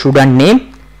ID, student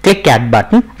name, click add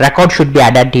button. Record should be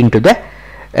added into the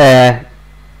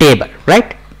table,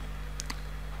 right?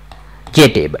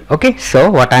 J table. Okay,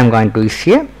 so what I'm going to do is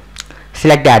here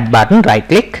select the add button, right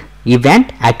click,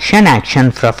 event,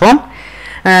 action perform.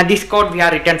 This code we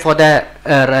have written for the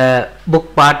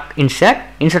book part insert.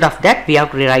 Instead of that we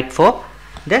have to rewrite for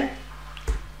the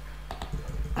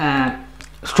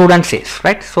student says,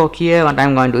 right? So here what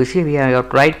I'm going to do is here we have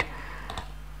to write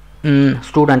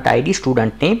student ID,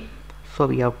 student name. So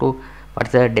we have to,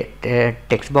 what's the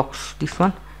text box, this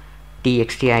one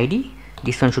txt ID,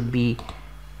 this one should be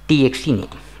txt name,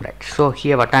 right? So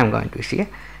here what I'm going to see here,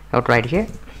 I have to write here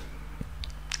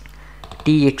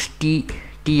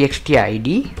txt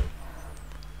ID.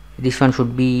 This one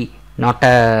should be not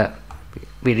a,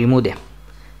 we remove them,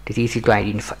 it is easy to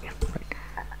identify, right?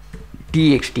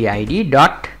 txt ID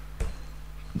dot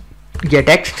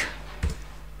getText,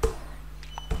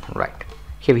 right?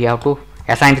 Here we have to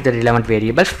assign to the relevant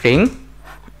variable string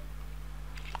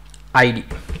ID,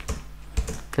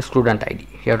 the student ID.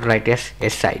 You have to write as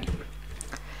SID.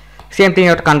 Same thing, you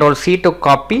have to Control C to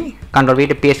copy, Control V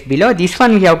to paste below. This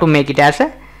one we have to make it as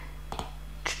a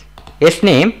S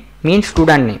name, means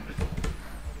student name.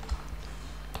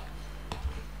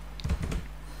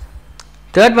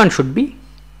 Third one should be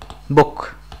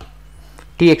book,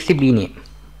 txt b name,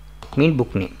 mean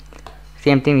book name.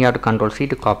 Same thing, you have to Control C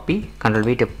to copy, Control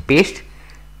V to paste.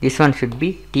 This one should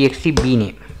be txt b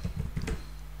name.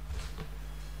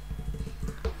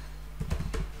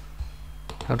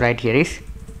 Right here is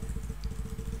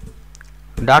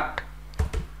dot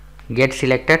get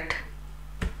selected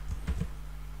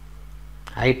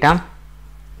item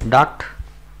dot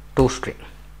toString.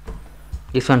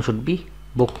 This one should be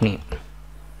book name.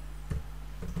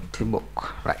 It's a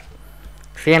book, right?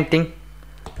 Same thing.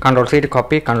 Control C to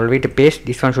copy, Control V to paste.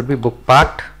 This one should be book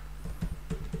part.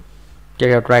 Okay,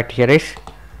 you have to write here is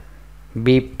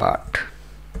B part.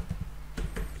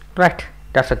 Right,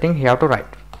 that's the thing you have to write.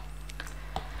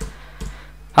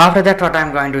 After that, what I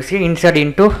am going to see, insert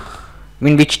into,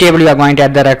 in which table you are going to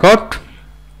add the record?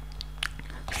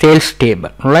 Sales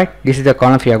table, right? This is the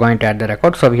column we are going to add the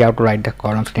record, so we have to write the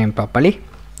column's name properly.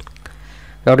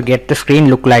 You have to get the screen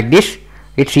look like this.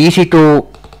 It's easy to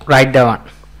write the one,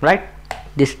 right?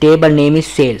 This table name is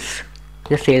sales,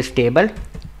 the sales table.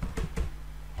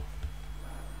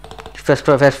 First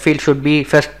field should be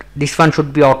this one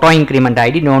should be auto increment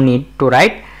ID, no need to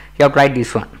write. You have to write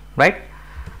this one, right?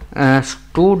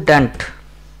 Student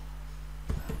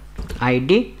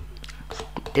ID,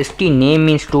 st name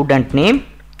means student name,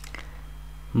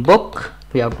 book,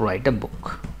 we have to write the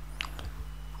book.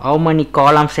 How many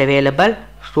columns available?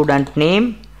 Student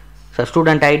name, so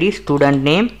student ID, student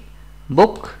name,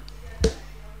 book,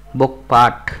 book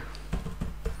part.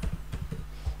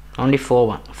 Only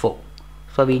 4.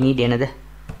 So we need another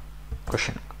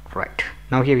question, right?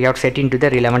 Now here we have set into the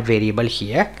relevant variable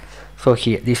here. So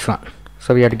here this one.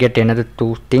 So we have to get another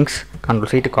 2 things. Control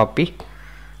C to copy.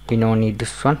 We don't need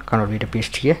this one. Control V to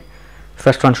paste here.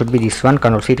 First one should be this one.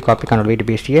 Control C to copy. Control V to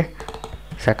paste here.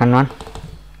 Second one.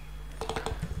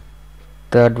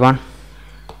 Third one.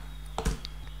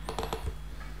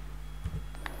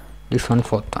 This one,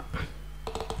 fourth one.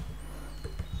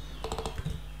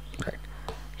 Right.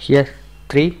 Here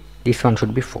 3. This one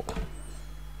should be 4.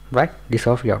 Right. This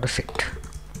off you have to set.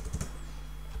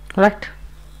 Right.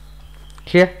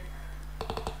 Here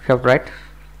you have to write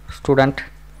student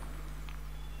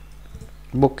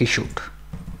book issued.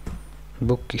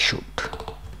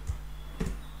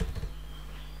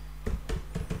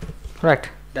 Right.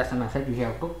 That's the message we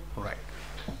have to write.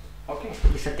 Okay.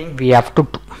 This is the thing we have to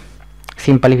do.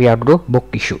 Simply we have to do book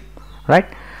issued. Right.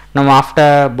 Now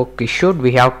after book issued,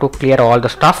 we have to clear all the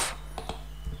stuff.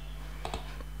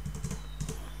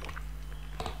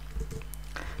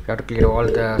 You have to clear all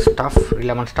the stuff,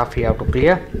 relevant stuff you have to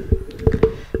clear.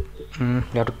 You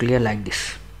have to clear like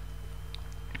this.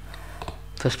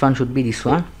 First one should be this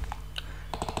one.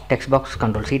 Text box,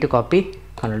 Control C to copy,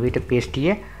 Control V to paste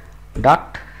here.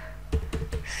 Dot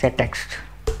set text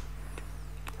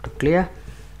to clear.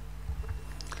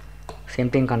 Same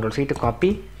thing, Control C to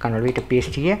copy, Control V to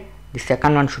paste here. The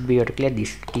second one should be you have to clear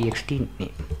this txt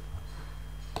name.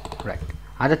 Right.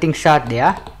 Other things are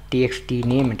there. Txt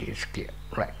name it is clear.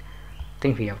 Right.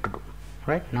 Thing we have to do.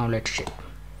 Right. Now let's check.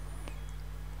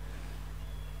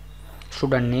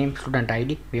 Student name, student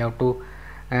ID. We have to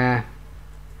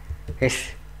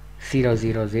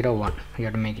S0001. We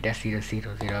have to make it as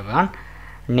 0001.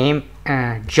 Name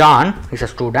John is a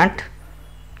student.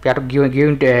 We have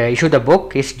to issue the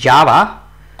book is Java.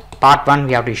 Part 1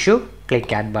 we have to issue.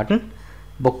 Click add button.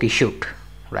 Book issued.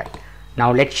 Right.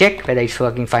 Now let's check whether it's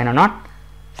working fine or not.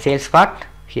 Sales part.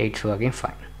 Here it's working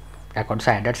fine. Records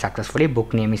are added successfully.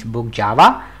 Book name is book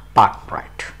Java part.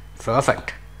 Right.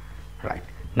 Perfect. Right.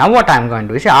 Now what I am going to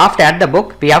do is after add the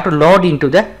book we have to load into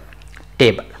the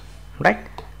table. Right.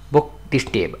 Book this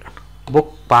table.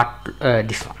 Book part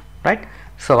this one. Right.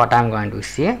 So what I am going to do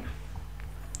is here.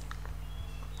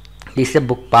 This is a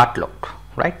book part load.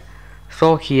 Right.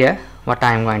 So here what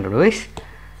I am going to do is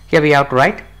here we have to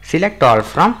write select all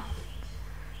from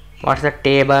what's the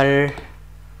table,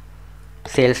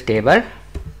 sales table.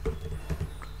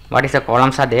 What is the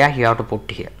columns are there you have to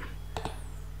put here.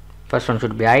 First one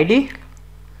should be ID,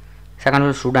 second one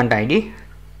is student ID,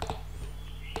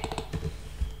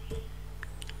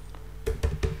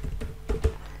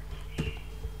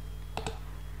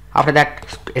 after that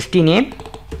st name,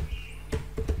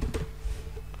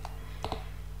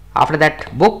 after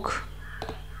that book,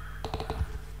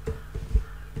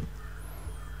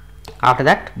 after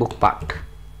that book part.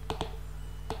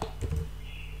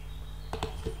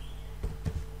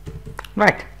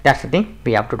 Right, that's the thing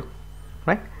we have to do.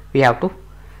 Right, we have to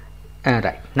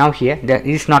right now here there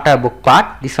is not a book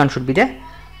part. This one should be the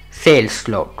sales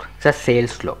load. It's a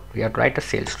sales load. We have to write a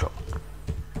sales load.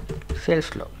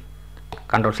 Sales load.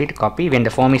 Control C to copy. When the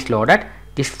form is loaded,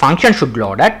 this function should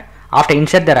load it. After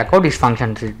insert the record, this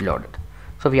function is loaded.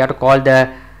 So we have to call the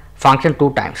function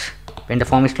 2 times. When the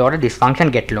form is loaded, this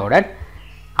function get loaded.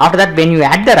 After that, when you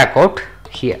add the record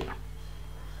here,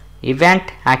 event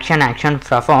action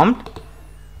performed.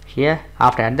 Here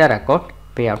after add the record,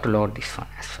 we have to load this one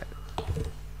as well.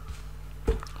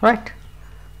 Right.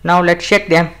 Now let's check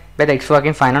them whether it's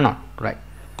working fine or not. Right.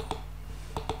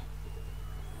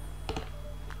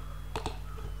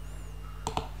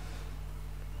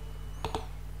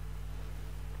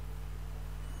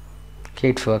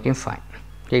 It's working fine.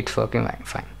 It's working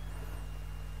fine.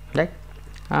 Right?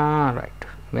 Right.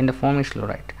 When the form is low,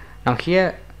 right. Now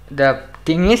here the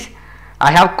thing is,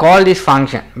 I have called this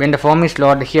function when the form is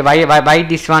loaded. Here why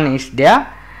this one is there.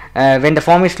 When the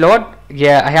form is loaded,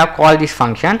 here I have called this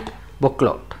function book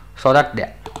load, so that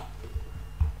there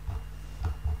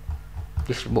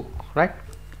this book, right,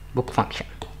 book function,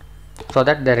 so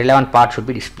that the relevant part should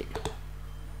be displayed,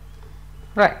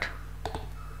 right.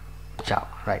 Java.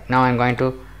 Right, now I'm going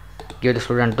to give the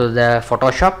student to the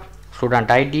Photoshop.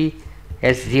 Student ID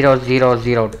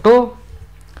S0002,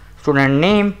 student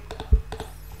name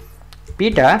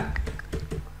Peter,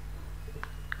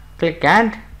 click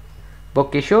and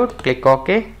book issued, click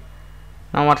OK.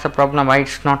 Now what's the problem? Why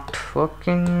it's not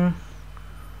working?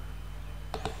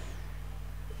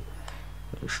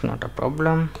 It's not a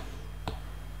problem.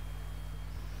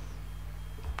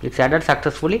 It's added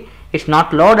successfully. It's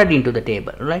not loaded into the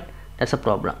table, right? That's a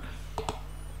problem.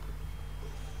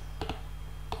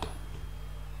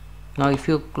 Now if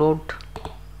you load,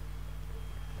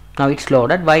 now it's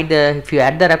loaded. Why if you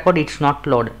add the record, it's not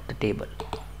loaded the table?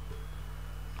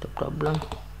 The problem.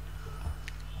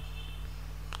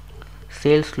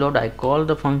 Sales load, I call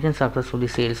the function successfully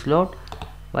sales load.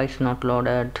 Why it's not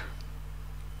loaded?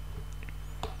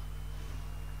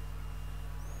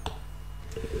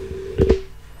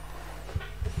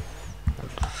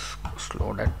 It's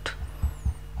loaded.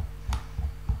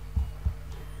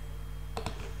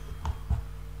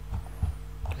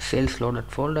 Sales loaded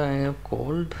folder I have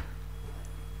called.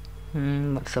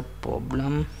 What's the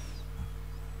problem?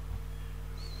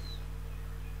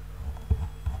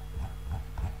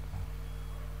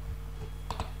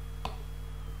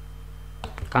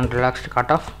 Control X to cut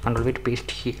off, Control V to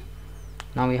paste here.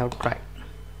 Now we have to try.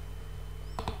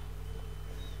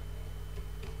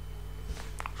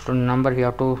 Student number we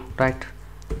have to write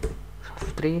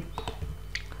 3,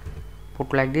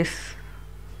 put like this,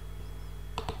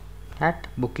 that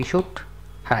book issued,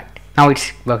 right. Now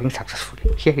it's working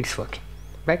successfully. Here it's working,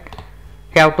 right.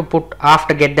 You have to put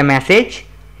after get the message,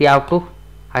 you have to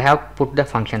I have put the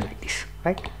function like this,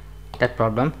 right. That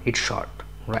problem it's short,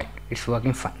 right. It's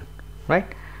working fine, right.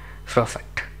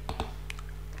 Perfect.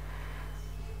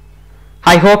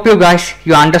 I hope you guys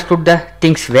you understood the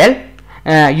things well.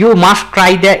 You must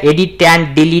try the edit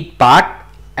and delete part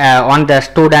on the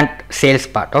student sales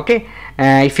part. Okay,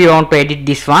 if you want to edit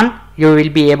this one, you will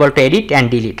be able to edit and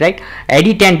delete, right.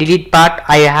 Edit and delete part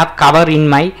I have covered in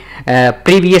my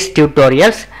previous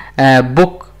tutorials,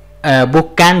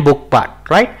 book and book part,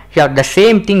 right. Here the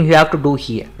same thing you have to do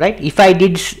here, right. If I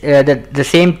did the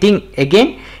same thing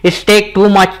again, it take too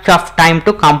much of time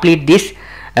to complete this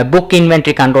book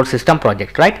inventory control system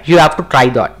project, right. You have to try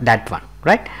that one,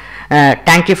 right.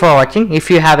 Thank you for watching. If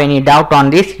you have any doubt on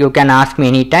this, you can ask me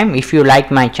anytime. If you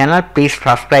like my channel, please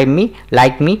subscribe me,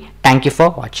 like me. Thank you for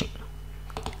watching.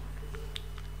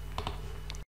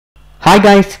 Hi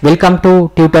guys, welcome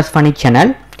to Tutusfunny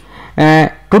channel.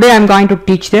 Today I am going to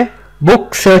teach the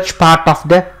book search part of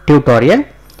the tutorial.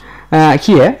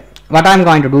 Here what I am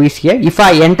going to do is, here if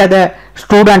I enter the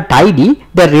student ID,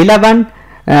 the relevant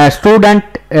student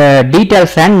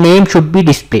details and name should be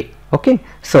displayed. Okay,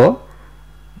 so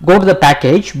go to the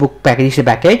package, book package is a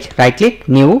package, right click,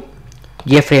 new,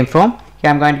 JFrame from, here I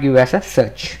am going to give as a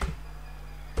search.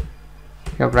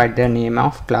 You have write the name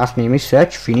of class name is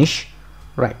search, finish.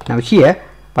 Right, now here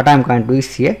what I am going to do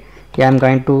is, here I am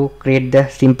going to create the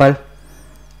simple,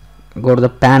 go to the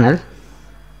panel,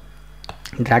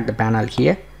 drag the panel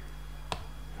here.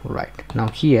 Right, now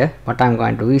here what I am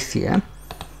going to do is, here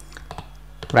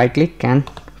right click and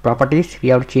properties, we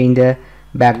have to change the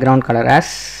background color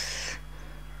as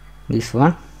this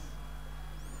one,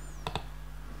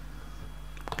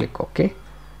 click OK.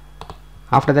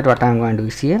 After that what I am going to do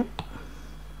is, here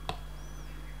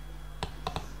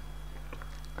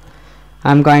I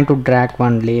am going to drag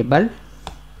one label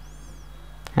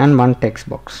and one text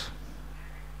box.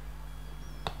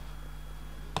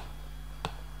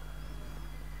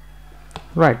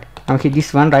 Right, now here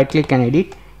this one, right click and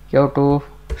edit, you have to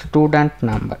student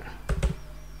number,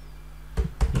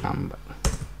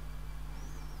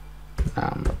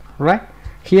 right.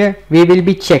 Here we will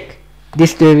be check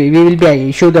this, we will be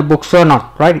issue the books or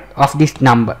not, right, of this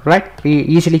number, right. We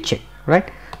easily check, right.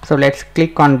 So let's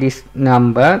click on this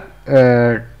number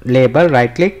label,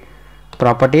 right click,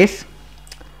 properties,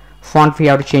 font we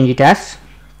have to change it as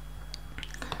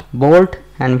bold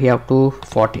and we have to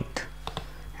 14th,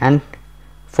 and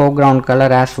foreground color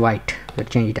as white, let's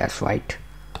change it as white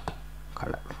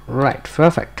color, right.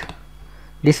 Perfect.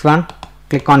 This one,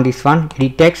 click on this one,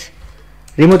 edit text,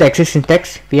 remove the existing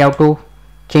text, we have to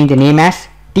change the name as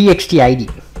txt id,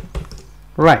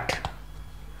 right.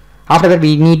 After that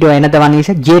we need another one is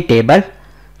a J table.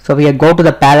 So we go to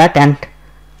the palette and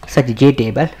search J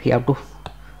table. We have to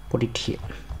put it here.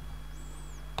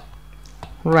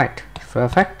 Right,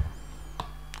 perfect.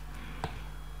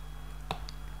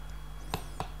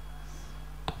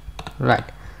 Right,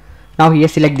 now here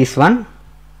select this one.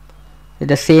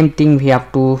 The same thing we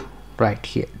have to write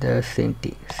here, the same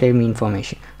thing, same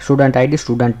information. Student ID,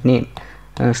 student name,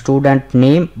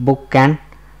 book and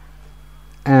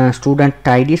student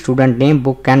ID, student name,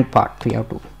 book and part. We have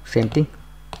to same thing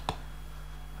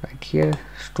right here.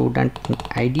 Student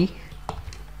ID,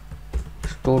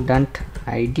 student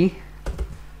ID,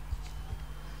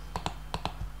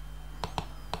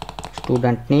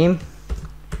 student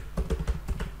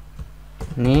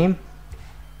name,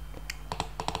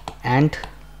 and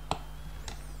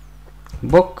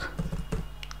book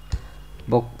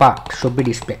part should be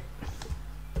displayed.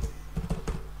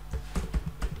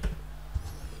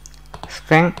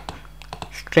 String,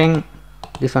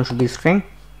 this one should be string,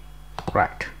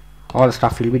 right. All the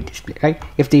stuff will be displayed, right.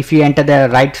 If you enter the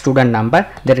right student number,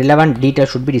 the relevant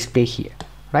details should be displayed here,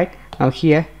 right. Now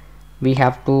here we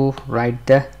have to write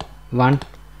the one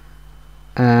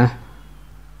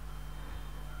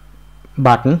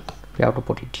button. We have to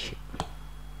put it here,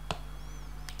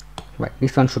 right.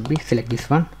 This one should be, select this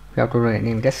one. We have to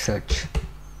rename it as search.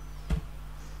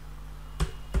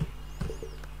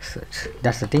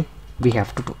 That's the thing we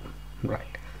have to do,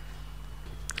 right.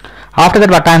 After that,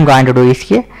 what I am going to do is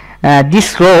here,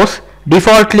 these rows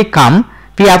defaultly come,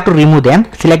 we have to remove them.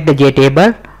 Select the J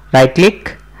table, right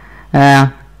click,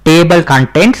 table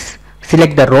contents,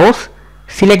 select the rows,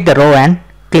 select the row and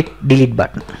click delete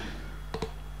button.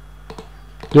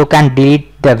 You can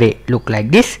delete the way look like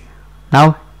this.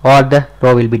 Now all the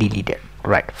row will be deleted,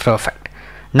 right. Perfect.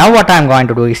 Now what I am going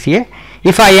to do is here,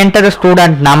 if I enter the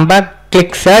student number,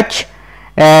 click search,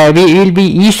 we will be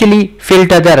easily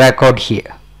filter the record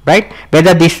here, right,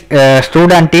 whether this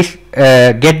student is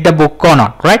get the book or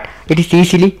not, right. It is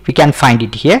easily we can find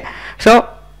it here. So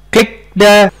click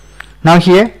the, now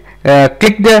here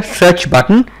click the search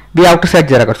button. We have to search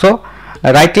the record. So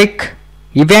right click,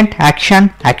 event, action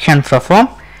perform.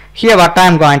 Here what I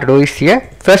am going to do is here,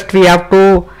 first we have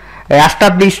to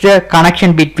establish the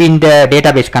connection between the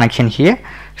database connection here.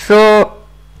 So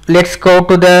let's go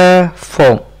to the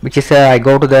form, which is I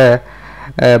go to the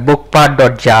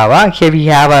bookpart.java. Here we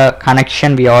have a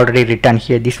connection we already written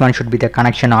here. This one should be the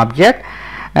connection object,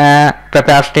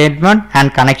 prepare statement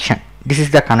and connection. This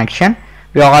is the connection.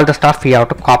 All the stuff we have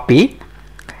to copy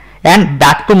and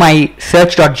back to my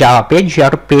search.java page. You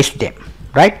have to paste them,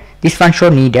 right. This one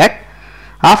should needed.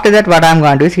 After that, what I am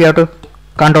going to do is you have to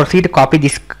Control C to copy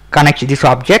this connection, this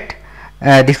object,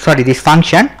 this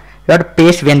function. You have to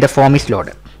paste when the form is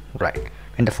loaded, right.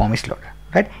 When the form is loaded,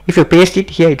 right. If you paste it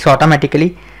here, it's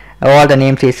automatically all the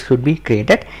namespace should be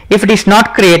created. If it is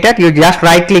not created, you just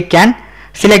right click and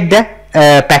select the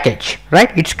package, right.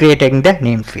 It's creating the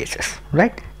namespaces,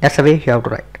 right. That's the way you have to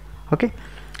write. Okay.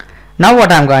 Now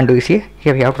what I am going to do is here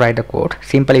we have to write the code.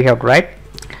 Simply we have to write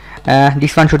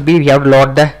this one should be, we have to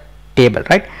load the table,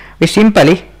 right.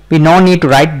 We no need to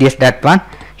write that one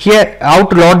here. How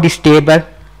to load this table,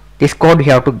 this code we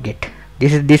have to get.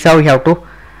 This how we have to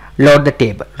load the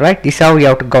table, right. This how we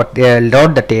have to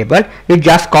load the table. You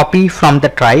just copy from the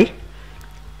try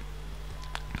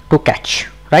to catch,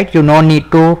 right. You no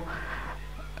need to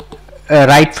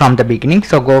write from the beginning.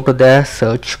 So go to the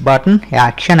search button,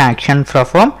 action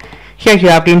perform. Here you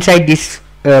have to, inside this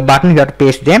button you have to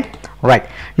paste them, right.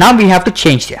 Now we have to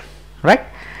change them, right.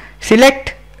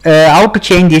 Select how to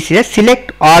change this is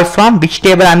select all from which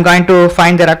table I am going to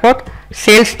find the record.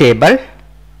 Sales table,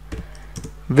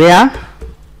 where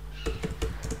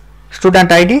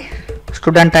student ID, the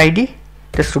student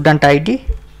ID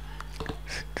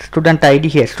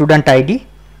here, student ID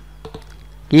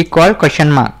equal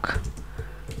question mark,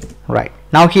 right.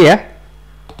 Now here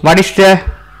what is the,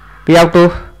 we have to,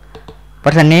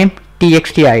 what's the name,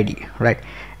 txt ID, right.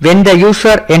 When the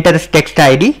user enters text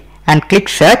ID and click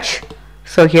search,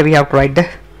 so here we have to write the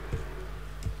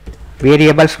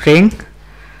variable string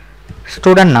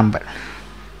student number,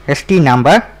 st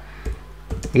number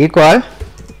equal,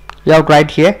 you have to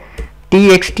write here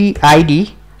txt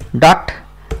id dot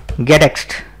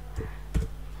gettext,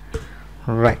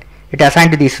 right. It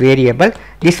assigned to this variable.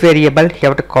 This variable you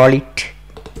have to call it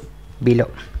below.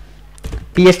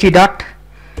 pst dot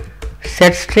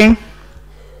set string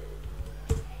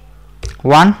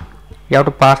 1, you have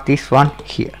to pass this one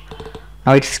here.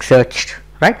 Now it's searched,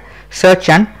 right. Search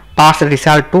and pass the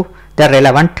result to the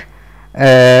relevant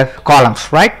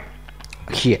columns, right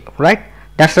here, right.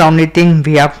 That's the only thing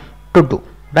we have to do,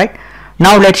 right.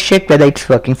 Now let's check whether it's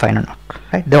working fine or not,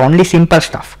 right? The only simple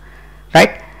stuff,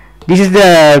 right? This is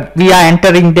we are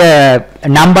entering the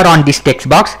number on this text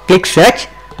box. Click search.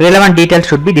 Relevant details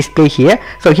should be displayed here.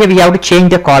 So here we have to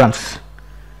change the columns.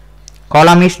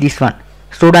 Column is this one: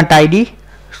 student ID,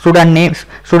 student name,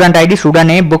 student ID, student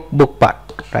name, book part,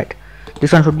 right?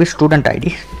 This one should be student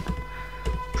ID,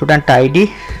 student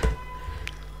ID,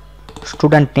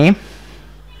 student name,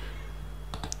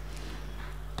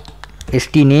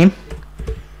 ST name,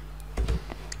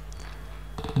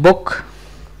 book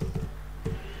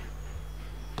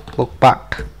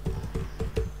part,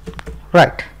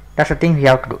 right? That's the thing we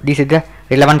have to do. This is the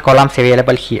relevant columns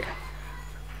available here,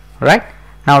 right?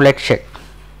 Now let's check.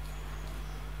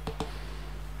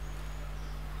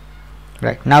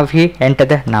 Right, now if we enter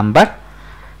the number,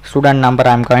 student number,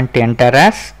 I'm going to enter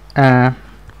as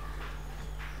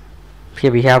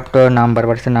here we have the number.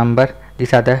 What is the number?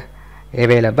 These are the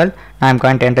available. Now I'm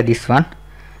going to enter this one,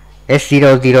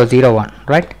 S0001,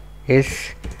 right?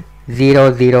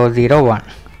 S0001.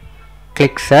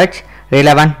 Click search.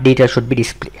 Relevant details should be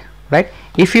displayed, right?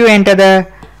 If you enter the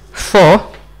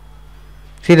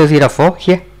 4004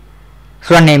 here,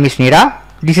 student name is Nira.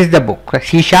 This is the book, right?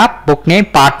 C# book name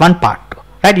part 1 part 2,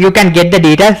 right? You can get the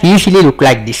data easily look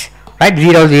like this, right?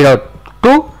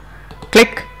 002,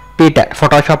 click Peter,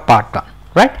 Photoshop part 1,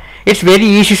 right? It's very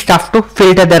easy stuff to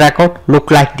filter the record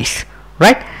look like this,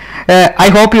 right? I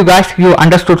hope you guys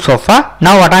understood so far.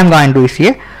 Now what I'm going to do is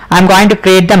here, I'm going to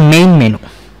create the main menu,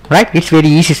 right? It's very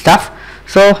easy stuff.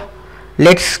 So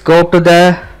let's go to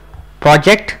the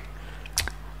project.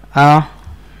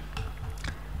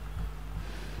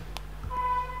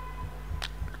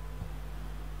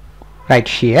 Right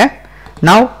here.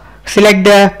 Now select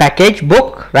the package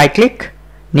book, right click,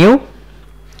 new,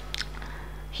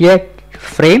 here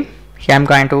frame, here I'm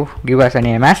going to give us a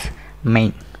name as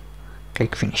main,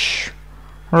 click finish.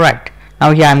 Right,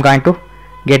 now here I'm going to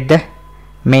get the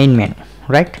main menu,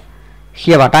 right?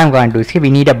 Here what I'm going to do is here we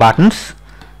need a buttons.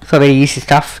 So very easy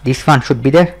stuff. This one should be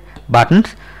the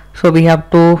buttons. So we have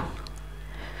to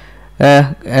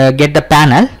get the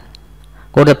panel,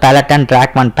 go to the palette and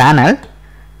drag one panel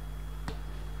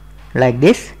like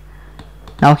this.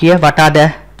 Now here what are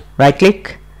the, right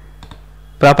click,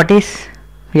 properties,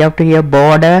 we have to here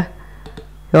border,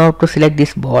 you have to select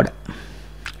this border,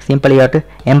 simply you have to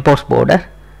impose border,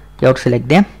 you have to select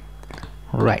them,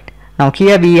 right? Now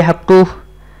here we have to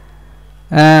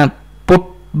put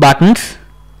buttons.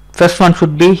 First one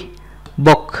should be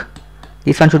book,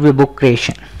 this one should be book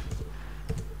creation,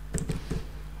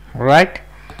 right?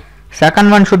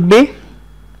 Second one should be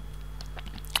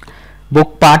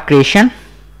book part creation,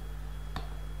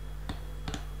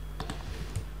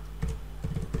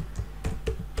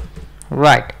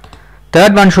 right?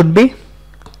 Third one should be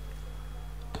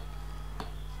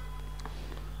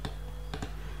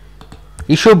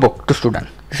issue book to student.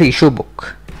 This is issue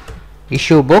book,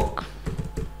 issue book.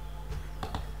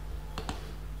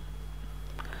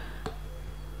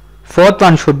 Fourth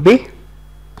one should be,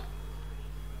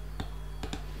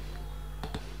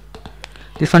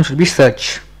 this one should be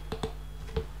search,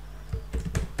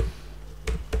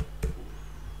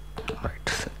 right?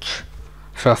 Search,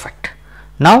 perfect.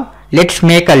 Now let's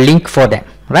make a link for them,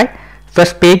 right?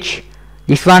 First page,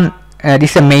 this one, this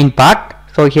is the main part.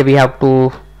 So here we have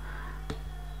to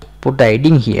put the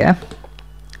heading here,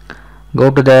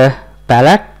 go to the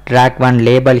palette, drag one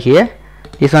label here,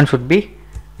 this one should be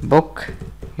book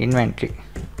inventory,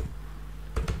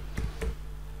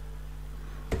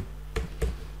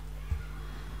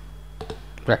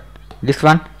 right? This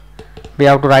one we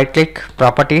have to right click,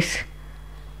 properties,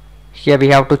 here we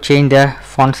have to change the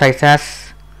font size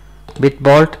as width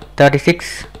bold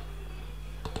 36,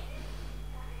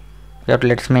 we have to,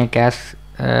 let's make as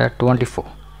 24,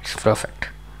 it's perfect,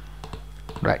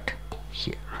 right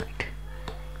here,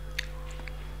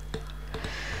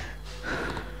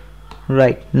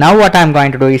 right? Now what I'm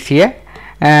going to do is here,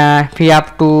 we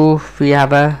have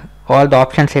all the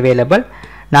options available.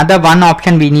 Another one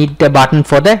option, we need the button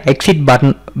for the exit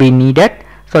button we needed.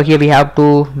 So here we have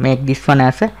to make this one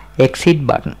as a exit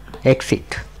button,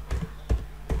 exit,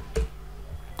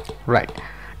 right?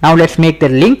 Now let's make the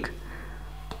link.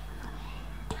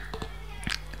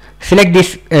 Select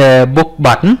this book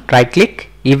button, right click,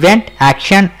 event,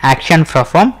 action, action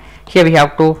perform. Here we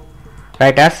have to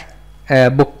write as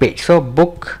book page. So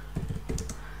book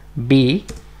B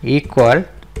equal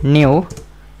new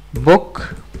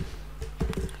book.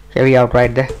 Here we have to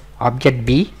write the object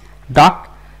B dot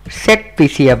set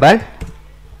visible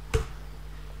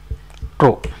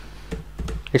true.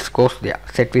 It goes there,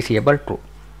 set visible true,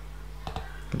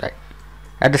 right?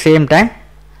 At the same time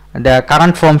the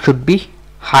current form should be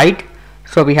hide.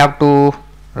 So we have to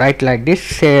write like this,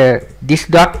 say this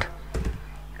dot,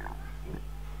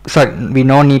 sorry, we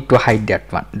no need to hide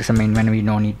that one, this is the main one, we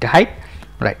no need to hide.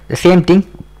 Right, the same thing,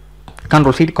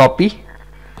 Control C to copy.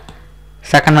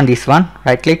 Second one, this one,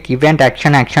 right click, event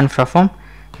action perform.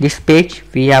 This page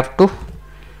we have to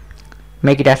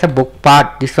make it as a book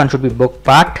part. This one should be book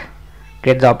part.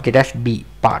 Create the object as B,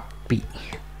 part B,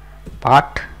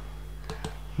 part,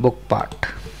 book part.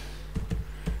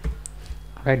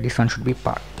 Right, this one should be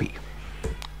part B.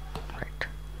 Right,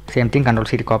 same thing, Control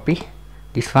C to copy.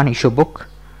 This one, issue book.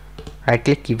 Right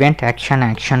click, event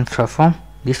action perform.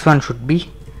 This one should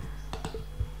be,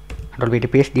 Control V to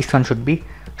paste. This one should be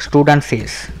student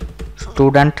sales,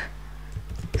 student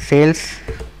sales.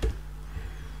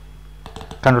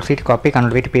 Control C to copy,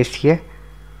 Control V to paste here.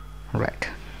 Right,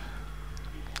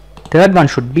 third one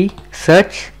should be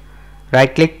search.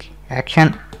 Right click,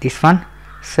 action, this one,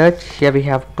 search. Here we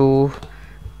have to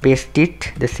paste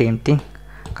it, the same thing,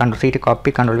 Control C to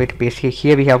copy, Control V to paste here.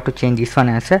 Here we have to change this one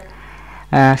as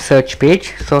a search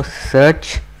page. So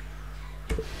search,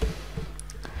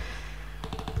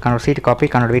 Control C to copy,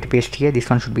 Control V to paste here. This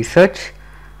one should be search.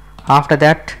 After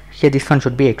that, here this one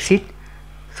should be exit.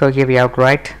 So here we have to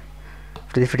write,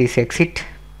 if it is exit,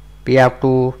 we have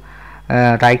to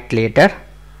write later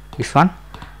this one.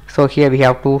 So here we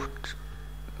have to,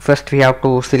 first we have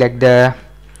to select the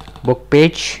book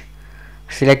page,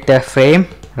 select the frame,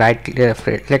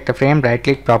 select the frame, right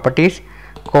click, properties,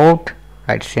 code,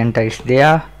 right, center is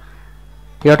there.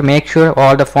 You have to make sure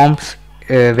all the forms,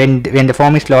 when the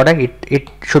form is loaded, it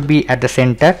should be at the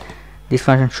center. This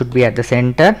one should be at the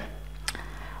center.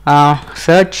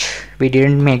 Search we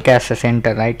didn't make as a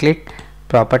center, right click,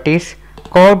 properties,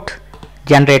 code,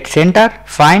 generate center,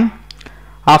 fine.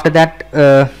 After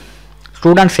that,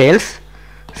 student sales,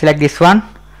 select this one,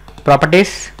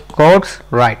 properties, codes,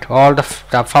 right, all the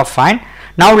stuff are fine.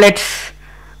 Now let's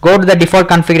go to the default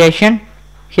configuration.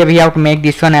 Here we have to make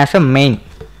this one as a main.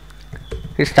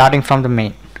 It's starting from the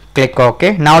main. Click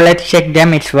OK. Now let's check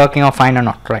them, it's working or fine or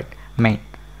not. Right, main.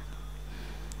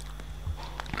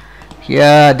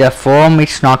 Here the form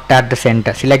is not at the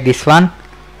center. Select this one,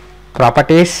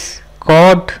 properties,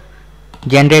 code,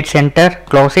 generate center,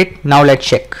 close it. Now let's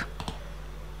check.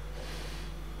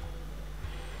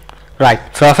 Right,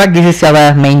 perfect. This is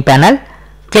our main panel.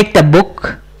 Click the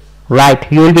book.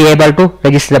 Right, you will be able to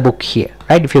register the book here.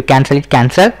 Right, if you cancel it,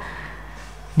 cancel.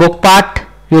 Book part,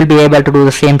 you will be able to do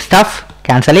the same stuff.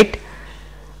 Cancel it.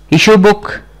 Issue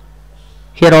book,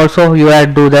 here also you will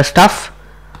do the stuff.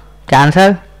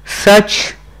 Cancel.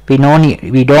 Search, we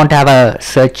don't have a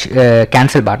search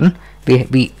cancel button.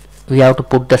 We have to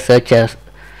put the search as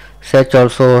search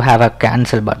also have a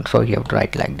cancel button. So you have to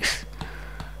write like this.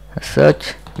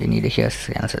 Search, we need here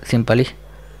cancel. Simply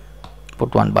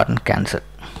put one button, cancel.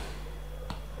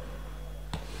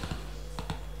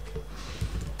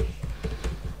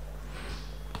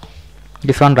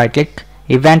 This one, right click,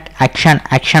 event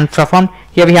action perform.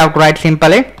 Here we have to write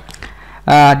simply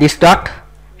this dot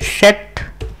set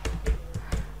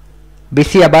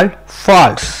visible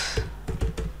false.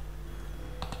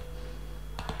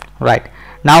 Right,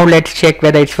 now let's check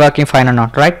whether it's working fine or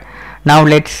not. Right, now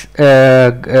let's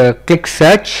click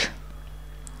search,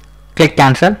 click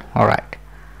cancel. All right,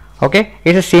 okay,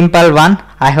 it's a simple one.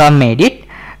 I have made it.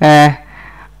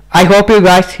 I hope you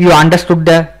guys understood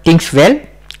the things well.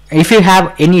 If you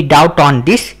have any doubt on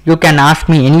this, you can ask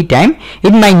me anytime.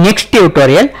 In my next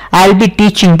tutorial, I will be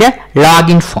teaching the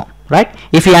login form. Right,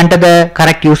 if you enter the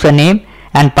correct username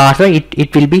and password,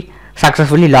 it will be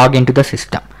successfully log into the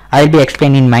system. I will be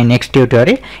explaining in my next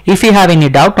tutorial. If you have any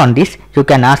doubt on this, you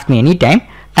can ask me anytime.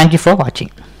 Thank you for watching.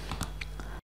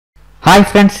 Hi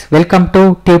friends, welcome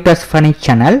to Tutusfunny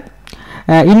channel.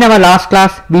 In our last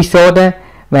class, we saw the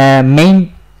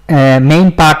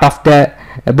main part of the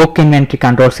book inventory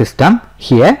control system.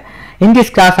 Here in this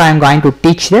class, I am going to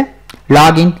teach the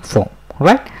login form.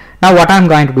 Right, now what I am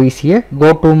going to do is here,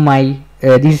 go to my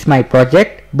this is my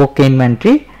project, book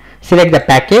inventory. Select the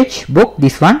package book,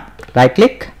 this one, right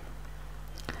click,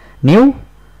 new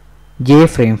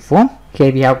JFrame form.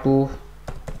 Here we have to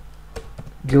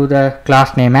give the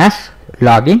class name as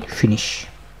login finish.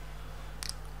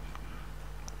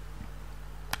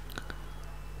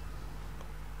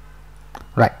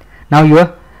 Right, now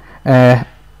your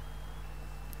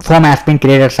form has been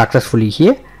created successfully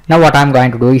here. Now what I am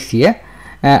going to do is here,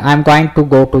 I am going to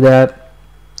go to the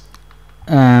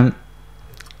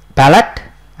palette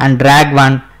and drag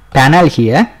one panel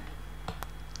here.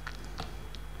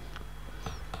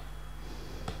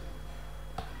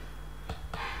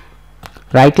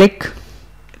 Right click,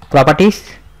 properties,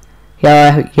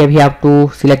 Here we have to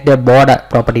select the border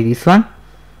property, this one.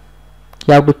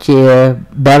 You have to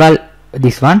bevel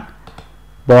this one,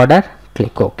 border,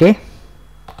 click OK,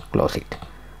 close it.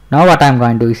 Now what I am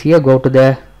going to do is here, go to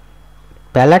the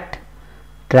palette,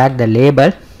 drag the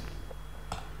label,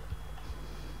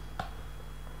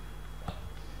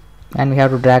 and we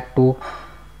have to drag two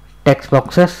text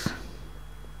boxes.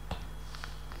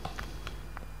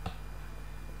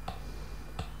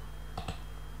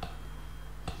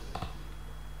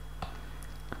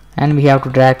 And we have to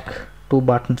drag two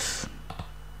buttons.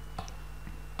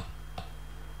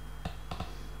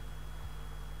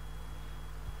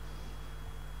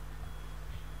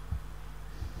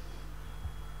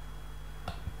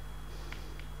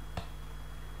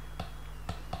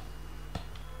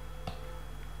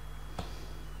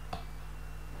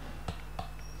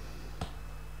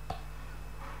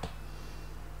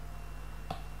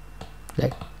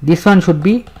 Like this one should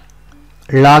be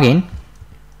login,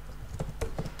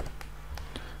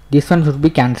 this one should be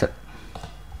cancel.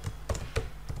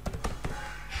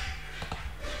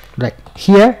 Right,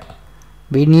 here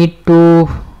we need to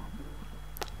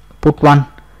put one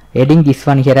heading, this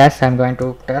one here as I am going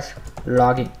to press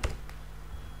login.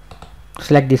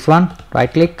 Select this one,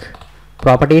 right click,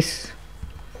 properties,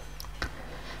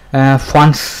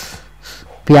 fonts,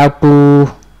 we have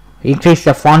to increase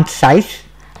the font size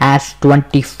as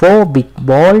 24 big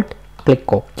bold,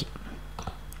 click OK.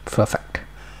 Perfect.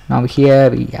 Now here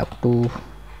we have to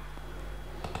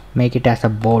make it as a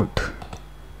bold,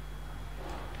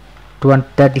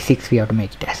 36 we have to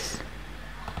make it as.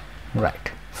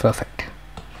 Right, perfect.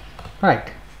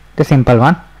 Right, the simple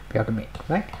one we have to make.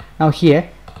 Right, now here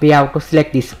we have to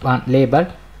select this one, label,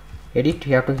 edit,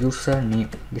 we have to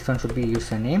username, this one should be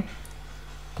username,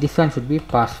 this one should be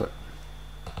password,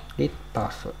 edit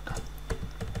password.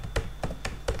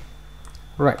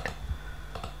 Right,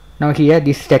 now here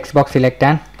this text box, select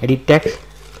and edit text,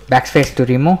 backspace to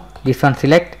remove, this one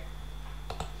select,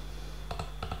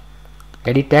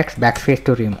 edit text, backspace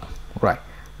to remove. Right,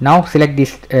 now select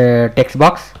this text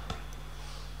box,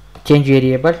 change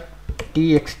variable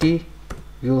txt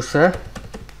user,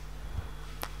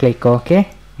 click OK,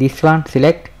 this one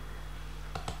select,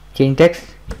 change text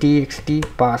txt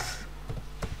pass,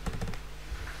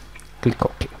 click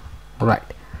OK. Right,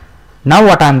 now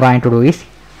what I am going to do is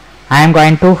I am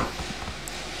going to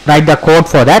write the code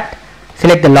for that.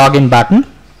 Select the login button,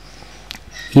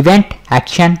 event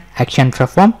action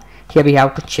perform. Here we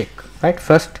have to check. Right,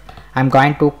 first I am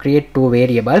going to create two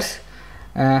variables,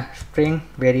 string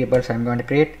variables. I am going to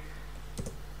create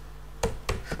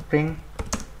string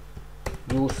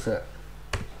user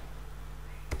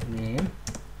name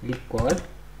equal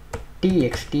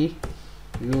txt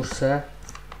user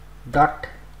dot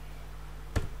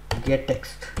get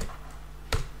text.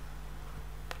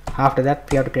 After that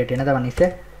we have to create another one, is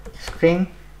a string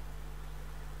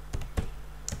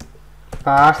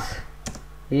pass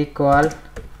equal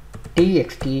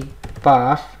txt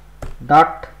pass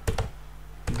dot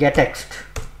get text.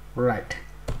 Right,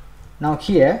 now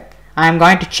here I am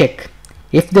going to check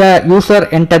if the user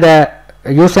enter the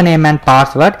username and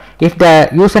password. If the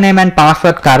username and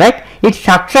password correct, it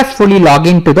successfully log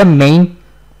into the main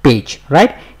page.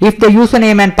 Right, if the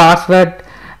username and password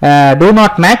do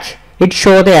not match, it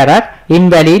show the error,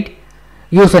 invalid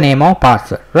username or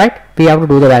password. Right, we have to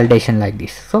do the validation like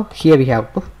this. So here we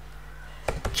have to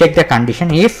check the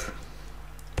condition, if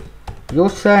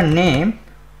username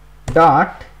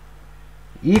dot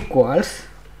equals,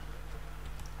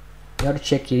 we have to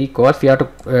check equals, we have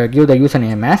to give the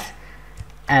username as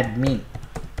admin,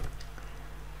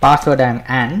 password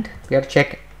and we have to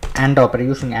check AND operator,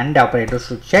 using AND operators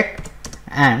to check,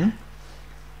 and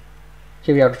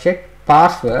here we have to check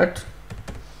password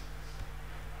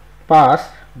pass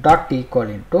dot equal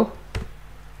into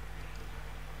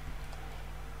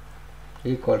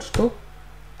equals to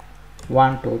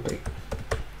 1 2 3.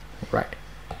 Right,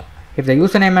 if the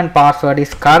username and password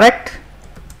is correct,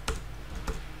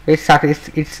 it's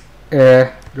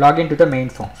log into the main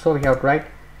form. So we have to write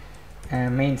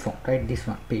main form, right, this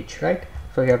one page. Right,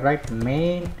 so we have to write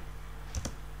main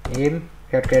name,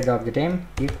 we have to create the object name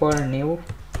equal new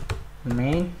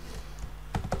main,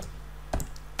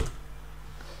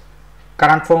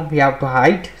 current form we have to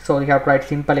hide, so we have to write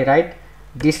simply write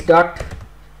this dot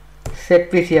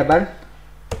set visible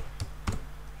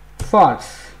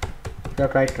false. You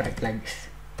have to write like this,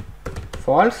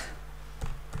 false,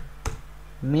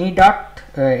 me dot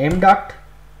m dot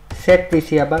set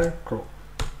visible true,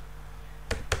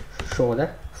 show the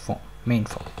form, main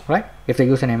form. Right, if the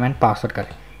username and password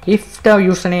correct. If the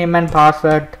username and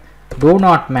password do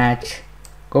not match,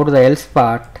 go to the else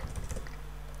part,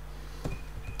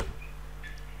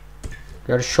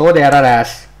 you have to show the error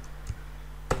as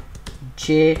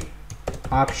j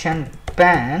option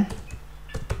pan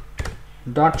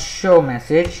dot show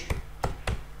message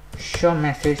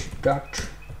dot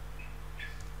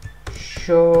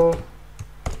show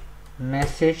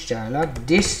message dialog.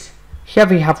 This here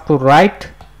we have to write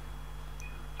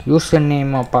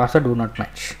username or password do not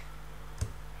match.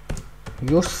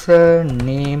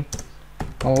 Username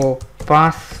or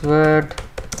password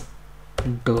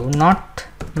do not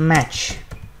match.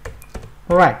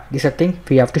 Right, this is a thing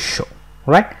we have to show.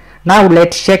 Right, now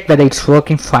let's check whether it's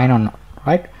working fine or not.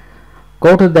 Right,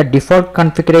 go to the default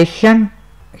configuration.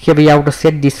 Here we have to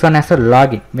set this one as a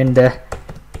login. When the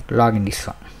login, this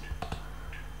one,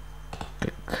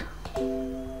 click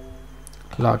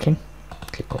login,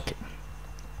 click OK.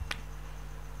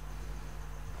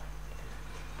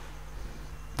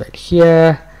 Right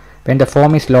here, when the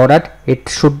form is loaded, it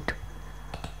should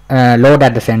load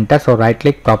at the center. So right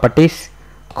click, properties,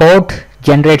 code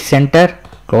generate center,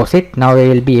 close it. Now we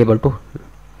will be able to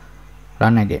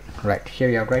run again. Right here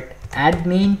we have write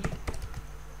admin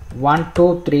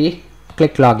 123,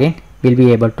 click login. We'll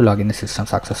be able to log in the system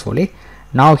successfully.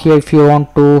 Now here, if you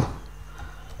want to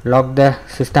log the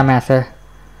system as a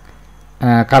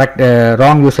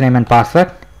wrong username and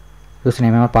password,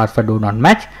 do not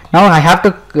match. Now I have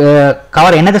to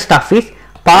cover another stuff is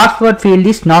password field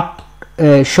is not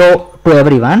show to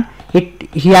everyone.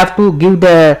 You have to give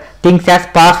the things as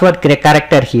password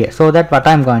character here. So that what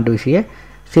I am going to do is here,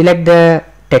 select the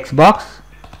text box.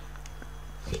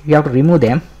 You have to remove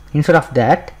them. Instead of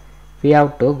that, we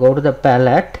have to go to the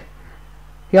palette.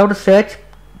 You have to search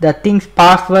the things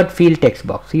password field text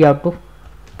box. You have to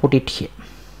put it here.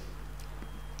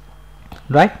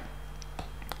 Right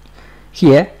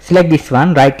here, select this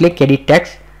one, right click, edit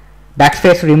text,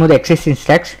 backspace to remove the existing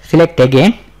text, select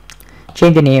again,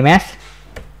 change the name as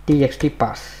txt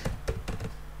pass,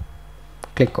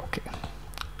 click OK.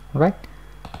 Right,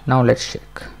 now let's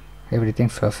check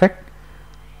everything's perfect.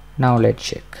 Now let's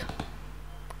check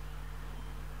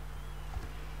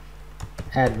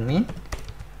admin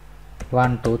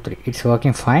 123, it's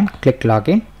working fine. Click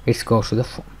login, it goes to the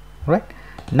phone. Right,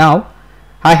 now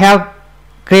I have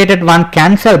created one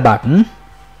cancel button.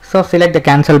 So select the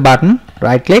cancel button,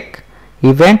 right click,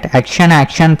 event,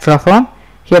 action perform.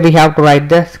 Here we have to write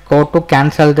the code to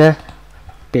cancel the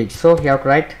page. So you have to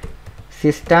write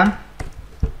system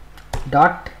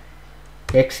dot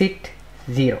exit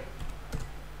 0.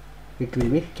 It will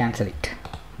be cancel it.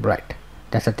 Right,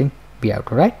 that's the thing we have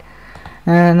to write.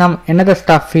 Now another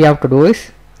stuff we have to do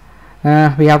is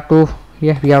we have to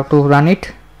run it.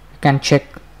 You can check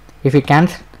if it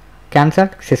cancel,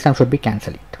 system should be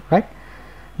cancel it. Right,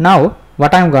 now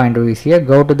what I'm going to do is here,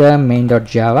 go to the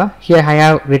main.java. Here I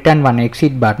have written one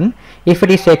exit button. If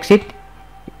it is exit,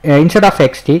 instead of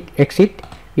exit,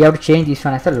 we have to change this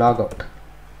one as a logout.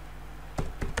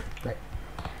 Right,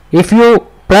 if you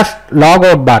press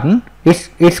logout button,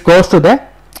 it goes to the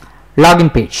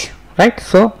login page. Right,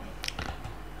 so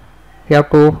you have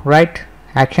to write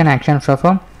action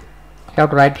perform. You have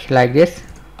to write like this,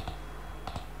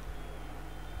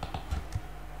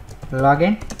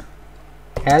 login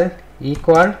L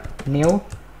equal new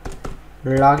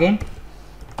login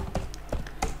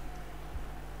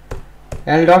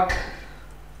L dot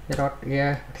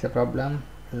here, it's the problem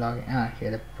login,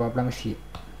 here the problem is here,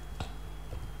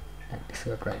 like this,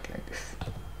 we have to write like this,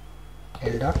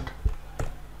 L dot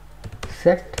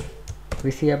set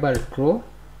visible true.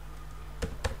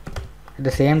 At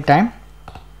the same time,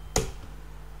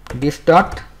 this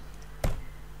dot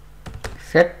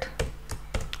set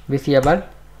visible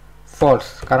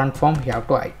false, current form you have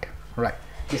to hide. Right,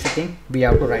 this is the thing we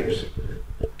have to write here.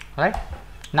 Right,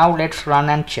 now let's run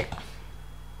and check.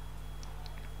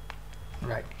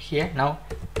 Right here, now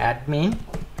admin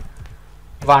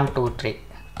 123,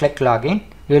 click login.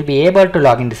 You will be able to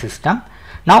log in the system.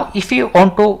 Now if you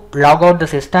want to log out the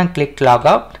system, click log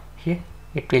out. Here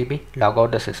it will be log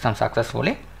out the system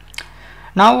successfully.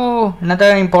 Now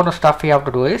another important stuff we have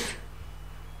to do is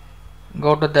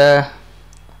go to the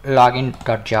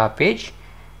login.java page.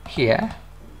 Here,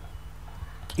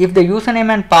 if the username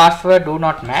and password do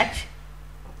not match,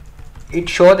 it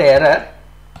show the error.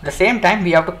 At the same time,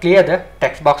 we have to clear the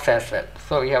text box as well.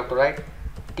 So we have to write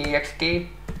txt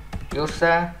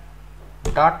user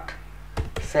dot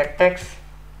set text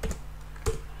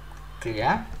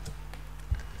clear.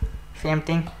 Same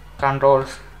thing,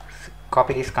 controls,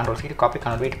 copy this, control C, copy,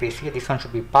 control V to paste here. This one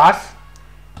should be pass.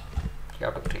 You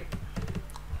have to clear.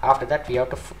 After that, we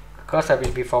have to cursor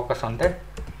will be focused on the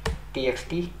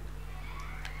txt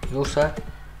user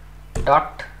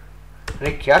dot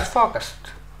requires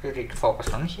focused. We need to focus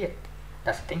on here.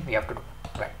 That's the thing we have to do.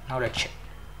 Right, now let's check.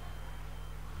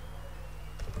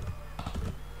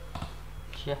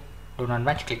 Here, do not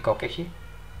match, click OK here.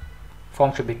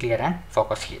 Form should be clear and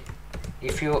focus here.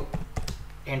 If you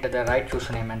enter the right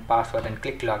username and password and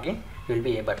click login, you will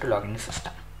be able to log in the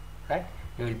system. Right,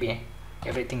 you will be,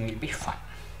 everything will be fine.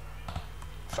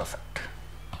 Perfect.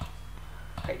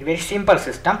 Right, very simple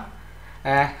system.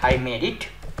 I made it.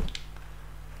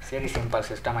 Very simple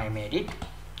system, I made it.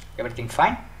 Everything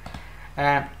fine.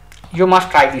 You must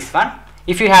try this one.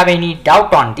 If you have any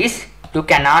doubt on this, you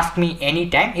can ask me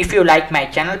anytime. If you like my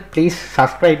channel, please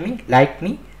subscribe me, like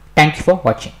me. Thank you for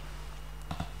watching.